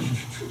here.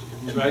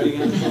 He's riding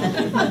in.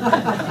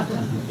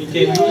 He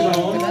came to his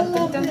own.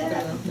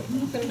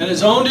 And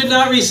his own did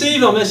not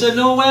receive him. They said,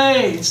 "No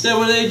way." Instead,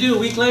 what do they do? A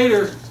week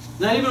later,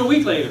 not even a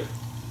week later,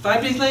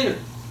 5 days later,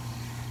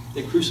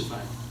 they crucified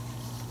him.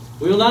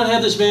 "We will not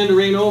have this man to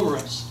reign over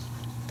us."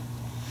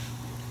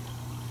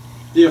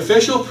 The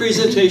official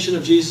presentation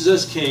of Jesus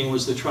as king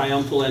was the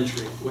triumphal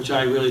entry, which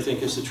I really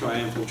think is the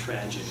triumphal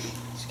tragedy.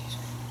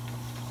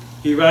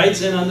 He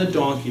rides in on the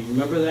donkey.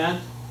 Remember that?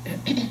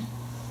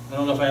 I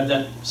don't know if I have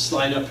that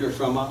slide up here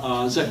from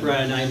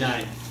Zechariah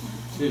 9:9.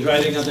 He was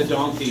riding on the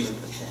donkey,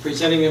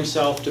 presenting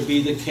himself to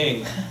be the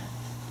king.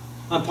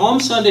 On Palm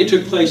Sunday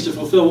took place to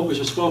fulfill what was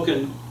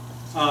spoken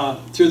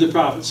through the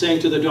prophet, saying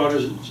to the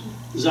daughters of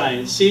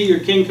Zion, "See, your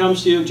king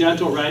comes to you,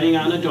 gentle, riding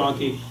on a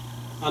donkey,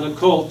 on a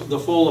colt, the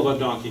foal of a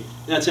donkey."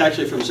 That's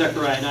actually from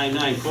Zechariah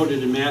 9:9,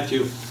 quoted in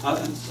Matthew,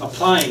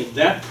 applying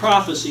that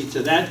prophecy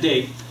to that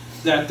date,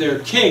 that their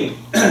king,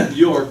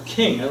 your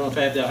king, I don't know if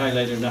I have that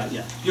highlighted or not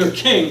yet, your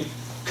king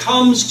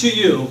comes to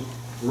you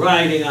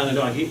riding on a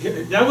donkey.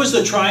 That was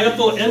the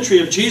triumphal entry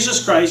of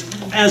Jesus Christ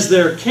as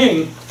their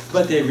king,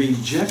 but they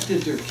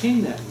rejected their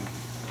king that night.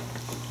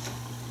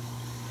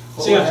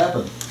 What would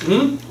happen?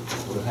 Hmm?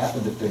 What would have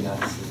happened if they not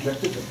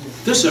rejected him?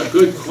 This is a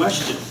good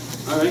question.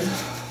 All right.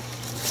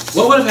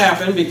 What would have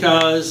happened?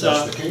 Because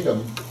That's the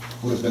kingdom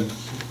would have been.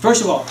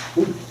 first of all,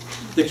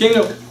 the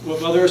kingdom.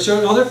 Well, there are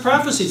certain other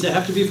prophecies that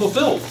have to be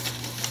fulfilled.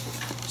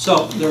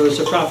 So there was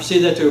a prophecy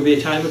that there would be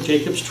a time of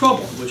Jacob's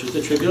trouble, which is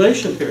the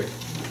tribulation period.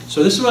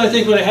 So this is what I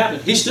think would have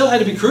happened. He still had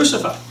to be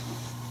crucified,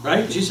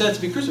 right? Jesus had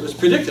to be crucified. It was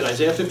predicted,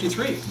 Isaiah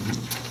 53.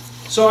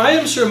 So I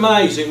am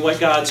surmising what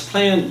God's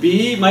plan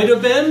B might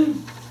have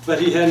been,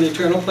 but he had an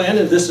eternal plan,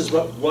 and this is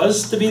what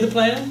was to be the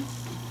plan.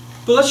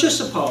 But let's just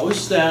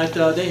suppose that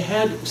they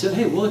had said,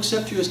 "Hey, we'll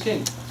accept you as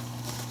king."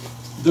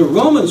 The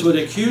Romans would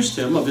have accused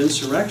him of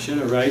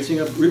insurrection, a rising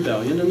of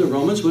rebellion, and the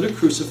Romans would have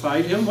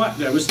crucified him. What?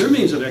 That was their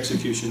means of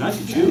execution, not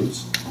the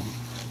Jews.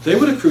 They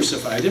would have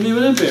crucified him. He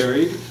would have been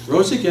buried,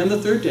 rose again the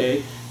third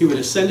day. He would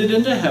have ascended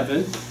into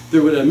heaven.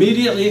 There would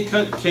immediately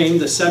came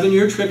the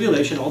 7-year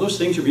tribulation. All those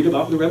things you read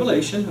about in the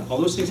Revelation, all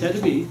those things had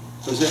to be.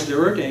 They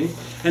were ordained.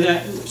 And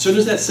as soon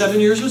as that 7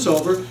 years was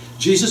over,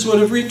 Jesus would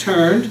have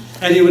returned,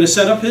 and he would have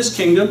set up his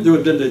kingdom. There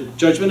would have been the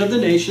judgment of the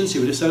nations. He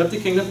would have set up the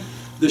kingdom.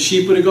 The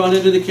sheep would have gone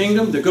into the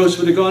kingdom. The goats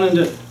would have gone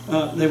into,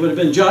 they would have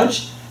been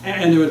judged.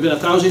 And there would have been a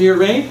 1,000-year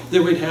reign. They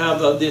would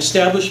have the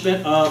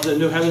establishment of the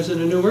new heavens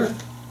and the new earth.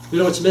 You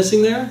know what's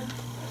missing there?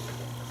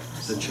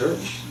 The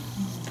church.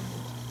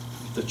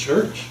 The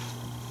church.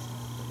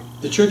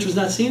 The church was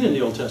not seen in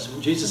the Old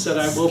Testament. Jesus said,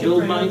 "I will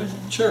build my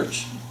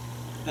church."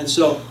 And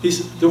so,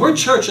 the word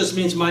church just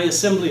means my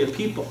assembly of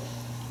people.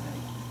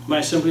 My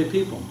assembly of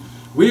people.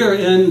 We are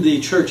in the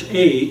church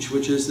age,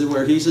 which is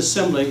where he's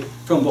assembling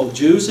from both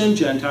Jews and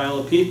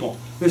Gentile people.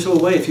 We say, well,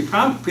 wait, if you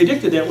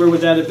predicted that, where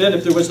would that have been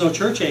if there was no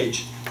church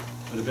age?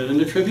 It would have been in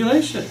the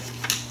tribulation.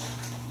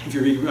 If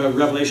you read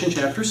Revelation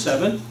chapter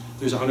 7,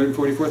 there's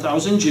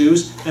 144,000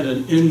 Jews and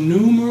an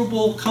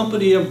innumerable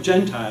company of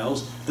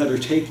Gentiles that are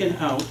taken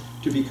out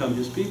to become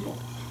his people.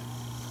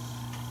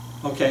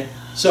 Okay,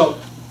 so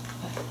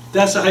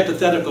That's a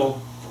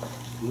hypothetical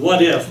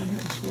what if,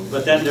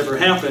 but that never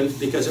happened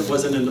because it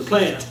wasn't in the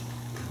plan.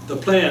 The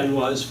plan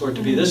was for it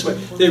to be this way.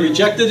 They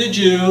rejected the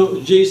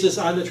Jew, Jesus,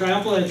 on the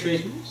triumphal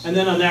entry, and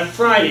then on that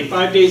Friday,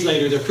 5 days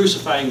later, they're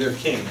crucifying their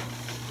king.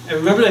 And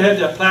remember they had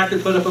that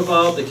placard put up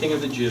above, the King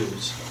of the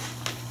Jews.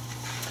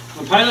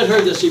 When Pilate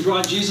heard this, he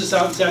brought Jesus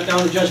out and sat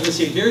down in the judgment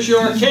seat. Here's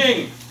your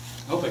king.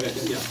 I hope I got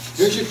that, yeah.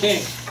 Here's your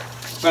king.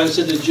 Pilate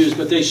said to the Jews,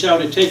 but they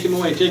shouted, take him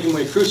away,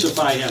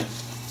 crucify him.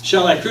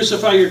 Shall I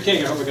crucify your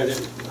king? I hope I got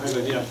it.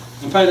 Yeah.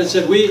 And Pilate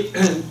said,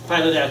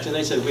 Pilate asked, and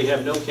they said, we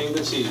have no king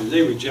but Caesar.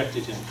 They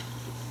rejected him.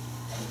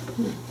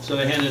 So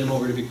they handed him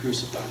over to be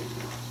crucified.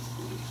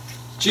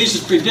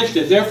 Jesus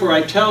predicted, therefore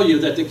I tell you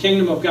that the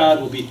kingdom of God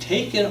will be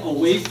taken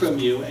away from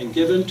you and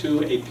given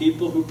to a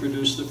people who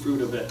produce the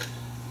fruit of it.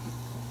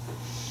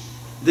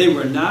 They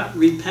were not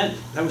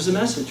repentant. That was the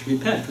message.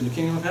 Repent, for the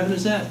kingdom of heaven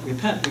is at.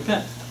 Repent,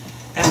 repent.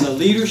 And the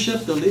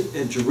leadership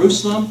in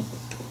Jerusalem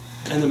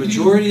and the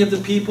majority of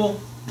the people,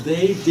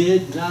 they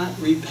did not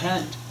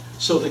repent.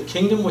 So the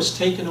kingdom was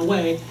taken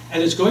away,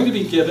 and it's going to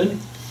be given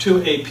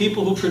to a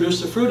people who produce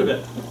the fruit of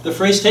it. The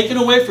phrase taken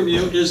away from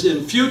you is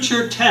in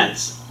future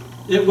tense.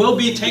 It will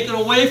be taken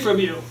away from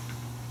you.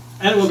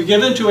 And it will be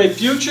given to a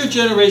future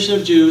generation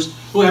of Jews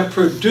who have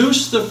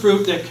produced the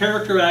fruit that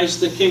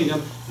characterized the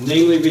kingdom,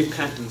 namely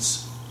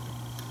repentance.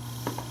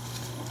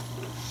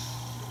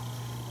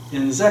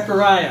 In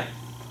Zechariah,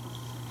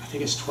 I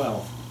think it's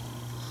 12,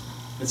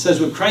 it says,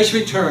 when Christ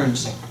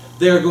returns,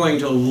 they are going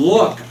to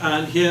look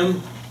on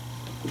him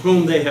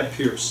whom they have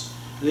pierced.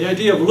 And the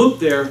idea of look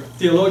there,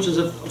 theologians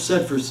have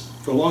said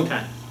for a long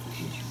time,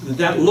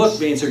 that look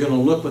means they're going to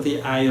look with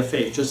the eye of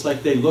faith. Just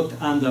like they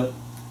looked on the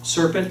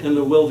serpent in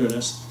the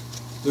wilderness,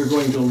 they're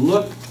going to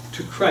look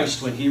to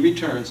Christ when he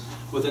returns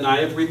with an eye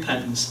of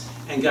repentance,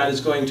 and God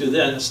is going to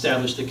then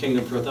establish the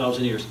kingdom for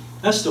 1,000 years.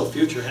 That's still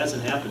future. It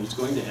hasn't happened. It's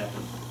going to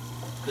happen.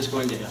 It's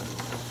going to happen.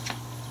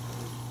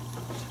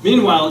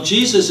 Meanwhile,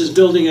 Jesus is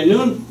building a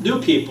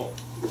new people.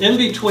 In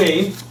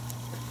between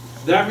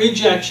that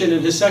rejection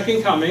and his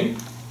second coming,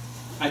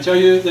 I tell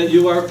you that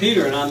you are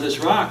Peter, and on this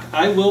rock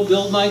I will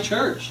build my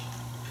church,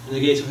 and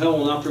the gates of hell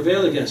will not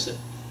prevail against it.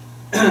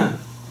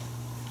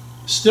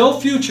 Still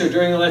future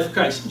during the life of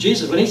Christ.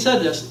 Jesus, when he said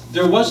this,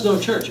 there was no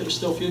church. It was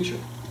still future.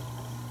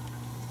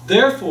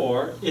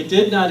 Therefore, it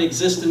did not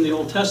exist in the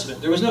Old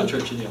Testament. There was no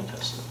church in the Old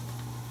Testament.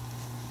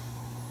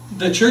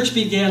 The church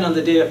began on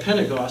the day of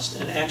Pentecost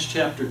in Acts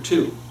chapter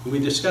 2. We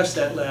discussed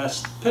that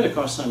last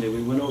Pentecost Sunday.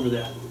 We went over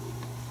that.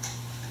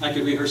 I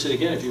could rehearse it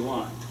again if you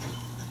want.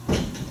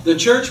 The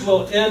church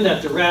will end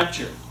at the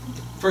rapture.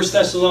 1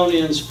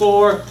 Thessalonians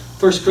 4,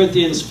 1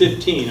 Corinthians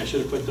 15. I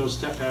should have put those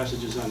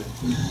passages on it.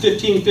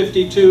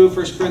 15:52,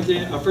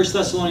 1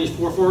 Thessalonians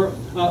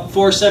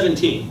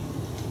 4:17.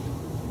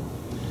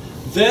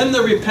 Then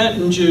the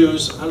repentant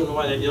Jews, I don't know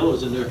why that yellow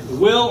is in there,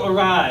 will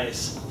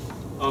arise.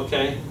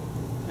 Okay?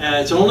 And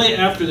it's only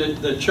after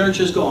the church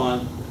is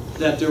gone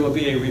that there will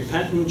be a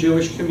repentant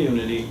Jewish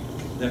community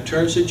that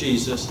turns to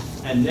Jesus,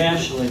 and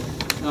nationally,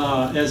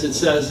 as it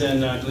says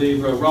in, I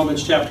believe,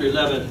 Romans chapter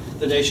 11,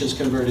 the nation's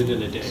converted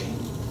in a day.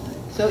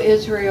 So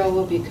Israel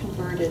will be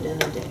converted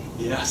in a day.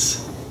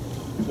 Yes.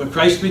 When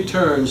Christ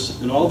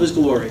returns in all of his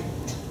glory,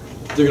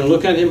 they're going to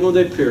look at him whom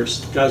they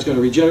pierced. God's going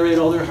to regenerate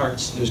all their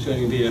hearts. There's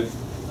going to be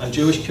a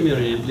Jewish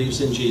community that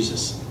believes in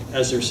Jesus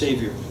as their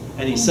Savior.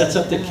 And he sets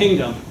up the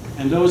kingdom,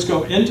 and those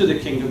go into the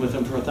kingdom with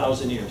him for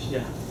 1,000 years.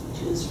 Yeah.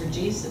 Jews for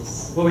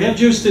Jesus. Well, we have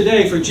Jews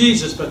today for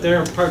Jesus, but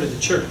they're part of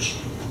the church.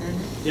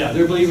 Yeah,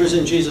 they're believers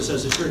in Jesus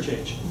as the church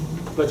age.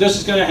 But this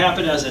is going to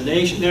happen as a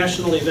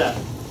national event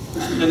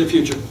in the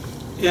future.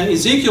 And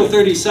Ezekiel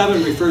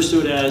 37 refers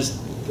to it as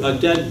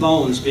dead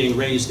bones being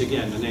raised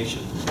again, the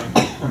nation.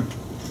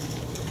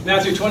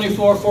 Matthew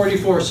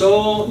 24:44,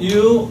 so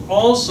you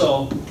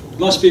also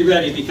must be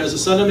ready, because the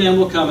Son of Man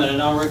will come at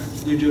an hour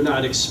you do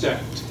not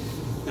expect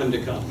him to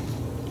come.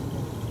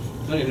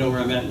 I don't even know where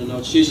I'm at in the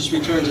notes. Jesus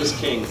returns as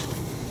King.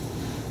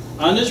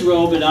 On his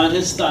robe and on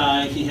his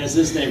thigh, he has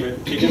this name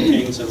written, King of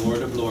Kings and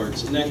Lord of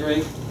Lords. Isn't that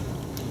great?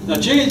 Now,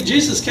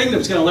 Jesus' kingdom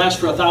is going to last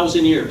for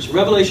 1,000 years.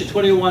 Revelation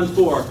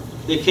 21:4,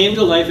 they came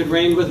to life and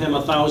reigned with him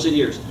 1,000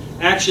 years.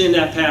 Actually, in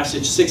that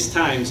passage, 6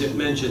 times it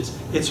mentions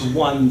it's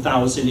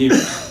 1,000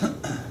 years.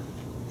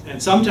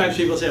 And sometimes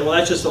people say, well,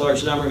 that's just a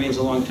large number, means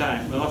a long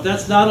time. Well, if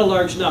that's not a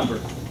large number,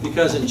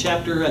 because in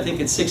chapter, I think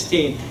it's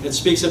 16, it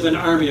speaks of an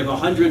army of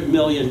 100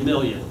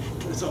 million.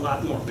 It's a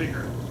lot more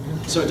bigger.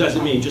 So it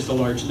doesn't mean just a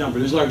large number.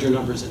 There's larger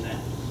numbers in that.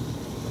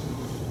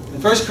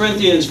 In 1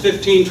 Corinthians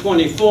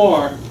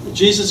 15:24,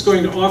 Jesus is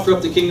going to offer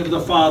up the kingdom to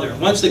the Father.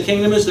 Once the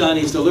kingdom is done,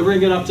 he's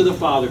delivering it up to the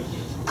Father.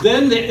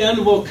 Then the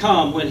end will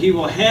come when he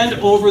will hand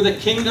over the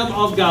kingdom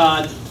of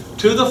God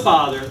to the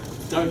Father,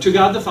 to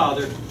God the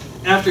Father,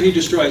 after he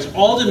destroys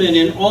all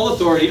dominion, all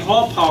authority,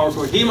 all power,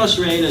 for he must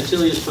reign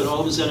until he has put all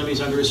of his enemies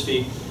under his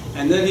feet.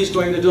 And then he's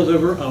going to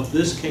deliver of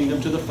this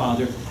kingdom to the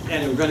Father,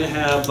 and we're going to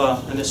have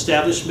an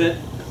establishment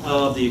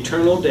of the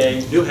eternal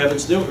day, new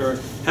heavens, new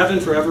earth, heaven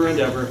forever and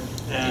ever,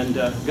 and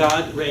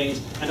God reigns.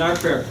 And our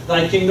prayer,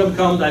 thy kingdom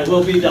come, thy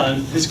will be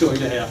done, is going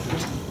to happen.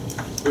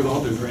 We've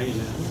all been praying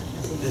that.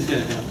 It's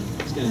going to happen.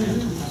 It's going to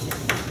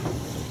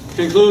happen.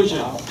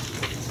 Conclusion.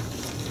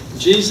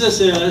 Jesus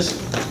is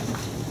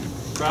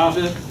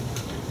prophet,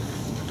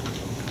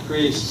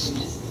 priest,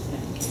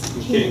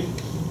 and king.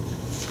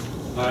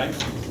 All right?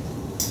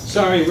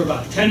 Sorry, we're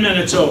about 10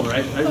 minutes over.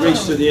 I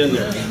raced to the end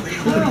there.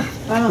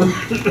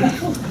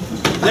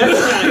 Next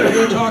time, we're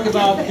going to talk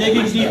about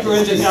digging deeper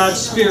into God's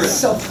Spirit.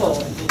 So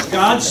full.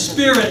 God's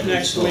Spirit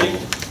next week,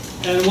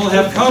 and we'll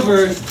have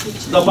covered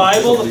the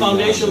Bible, the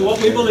foundation of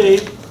what we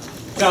believe,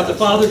 God the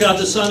Father, God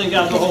the Son, and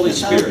God the Holy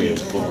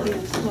Spirit.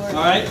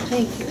 All right?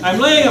 Thank you. I'm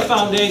laying a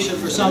foundation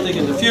for something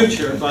in the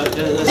future, but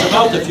it's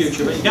about the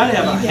future. But you got to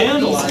have a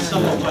handle on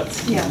some of what,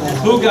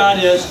 who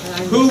God is,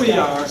 who we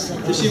are,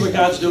 to see what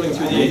God's doing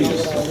through the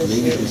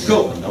ages.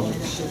 Cool.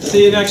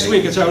 See you next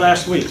week. It's our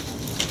last week.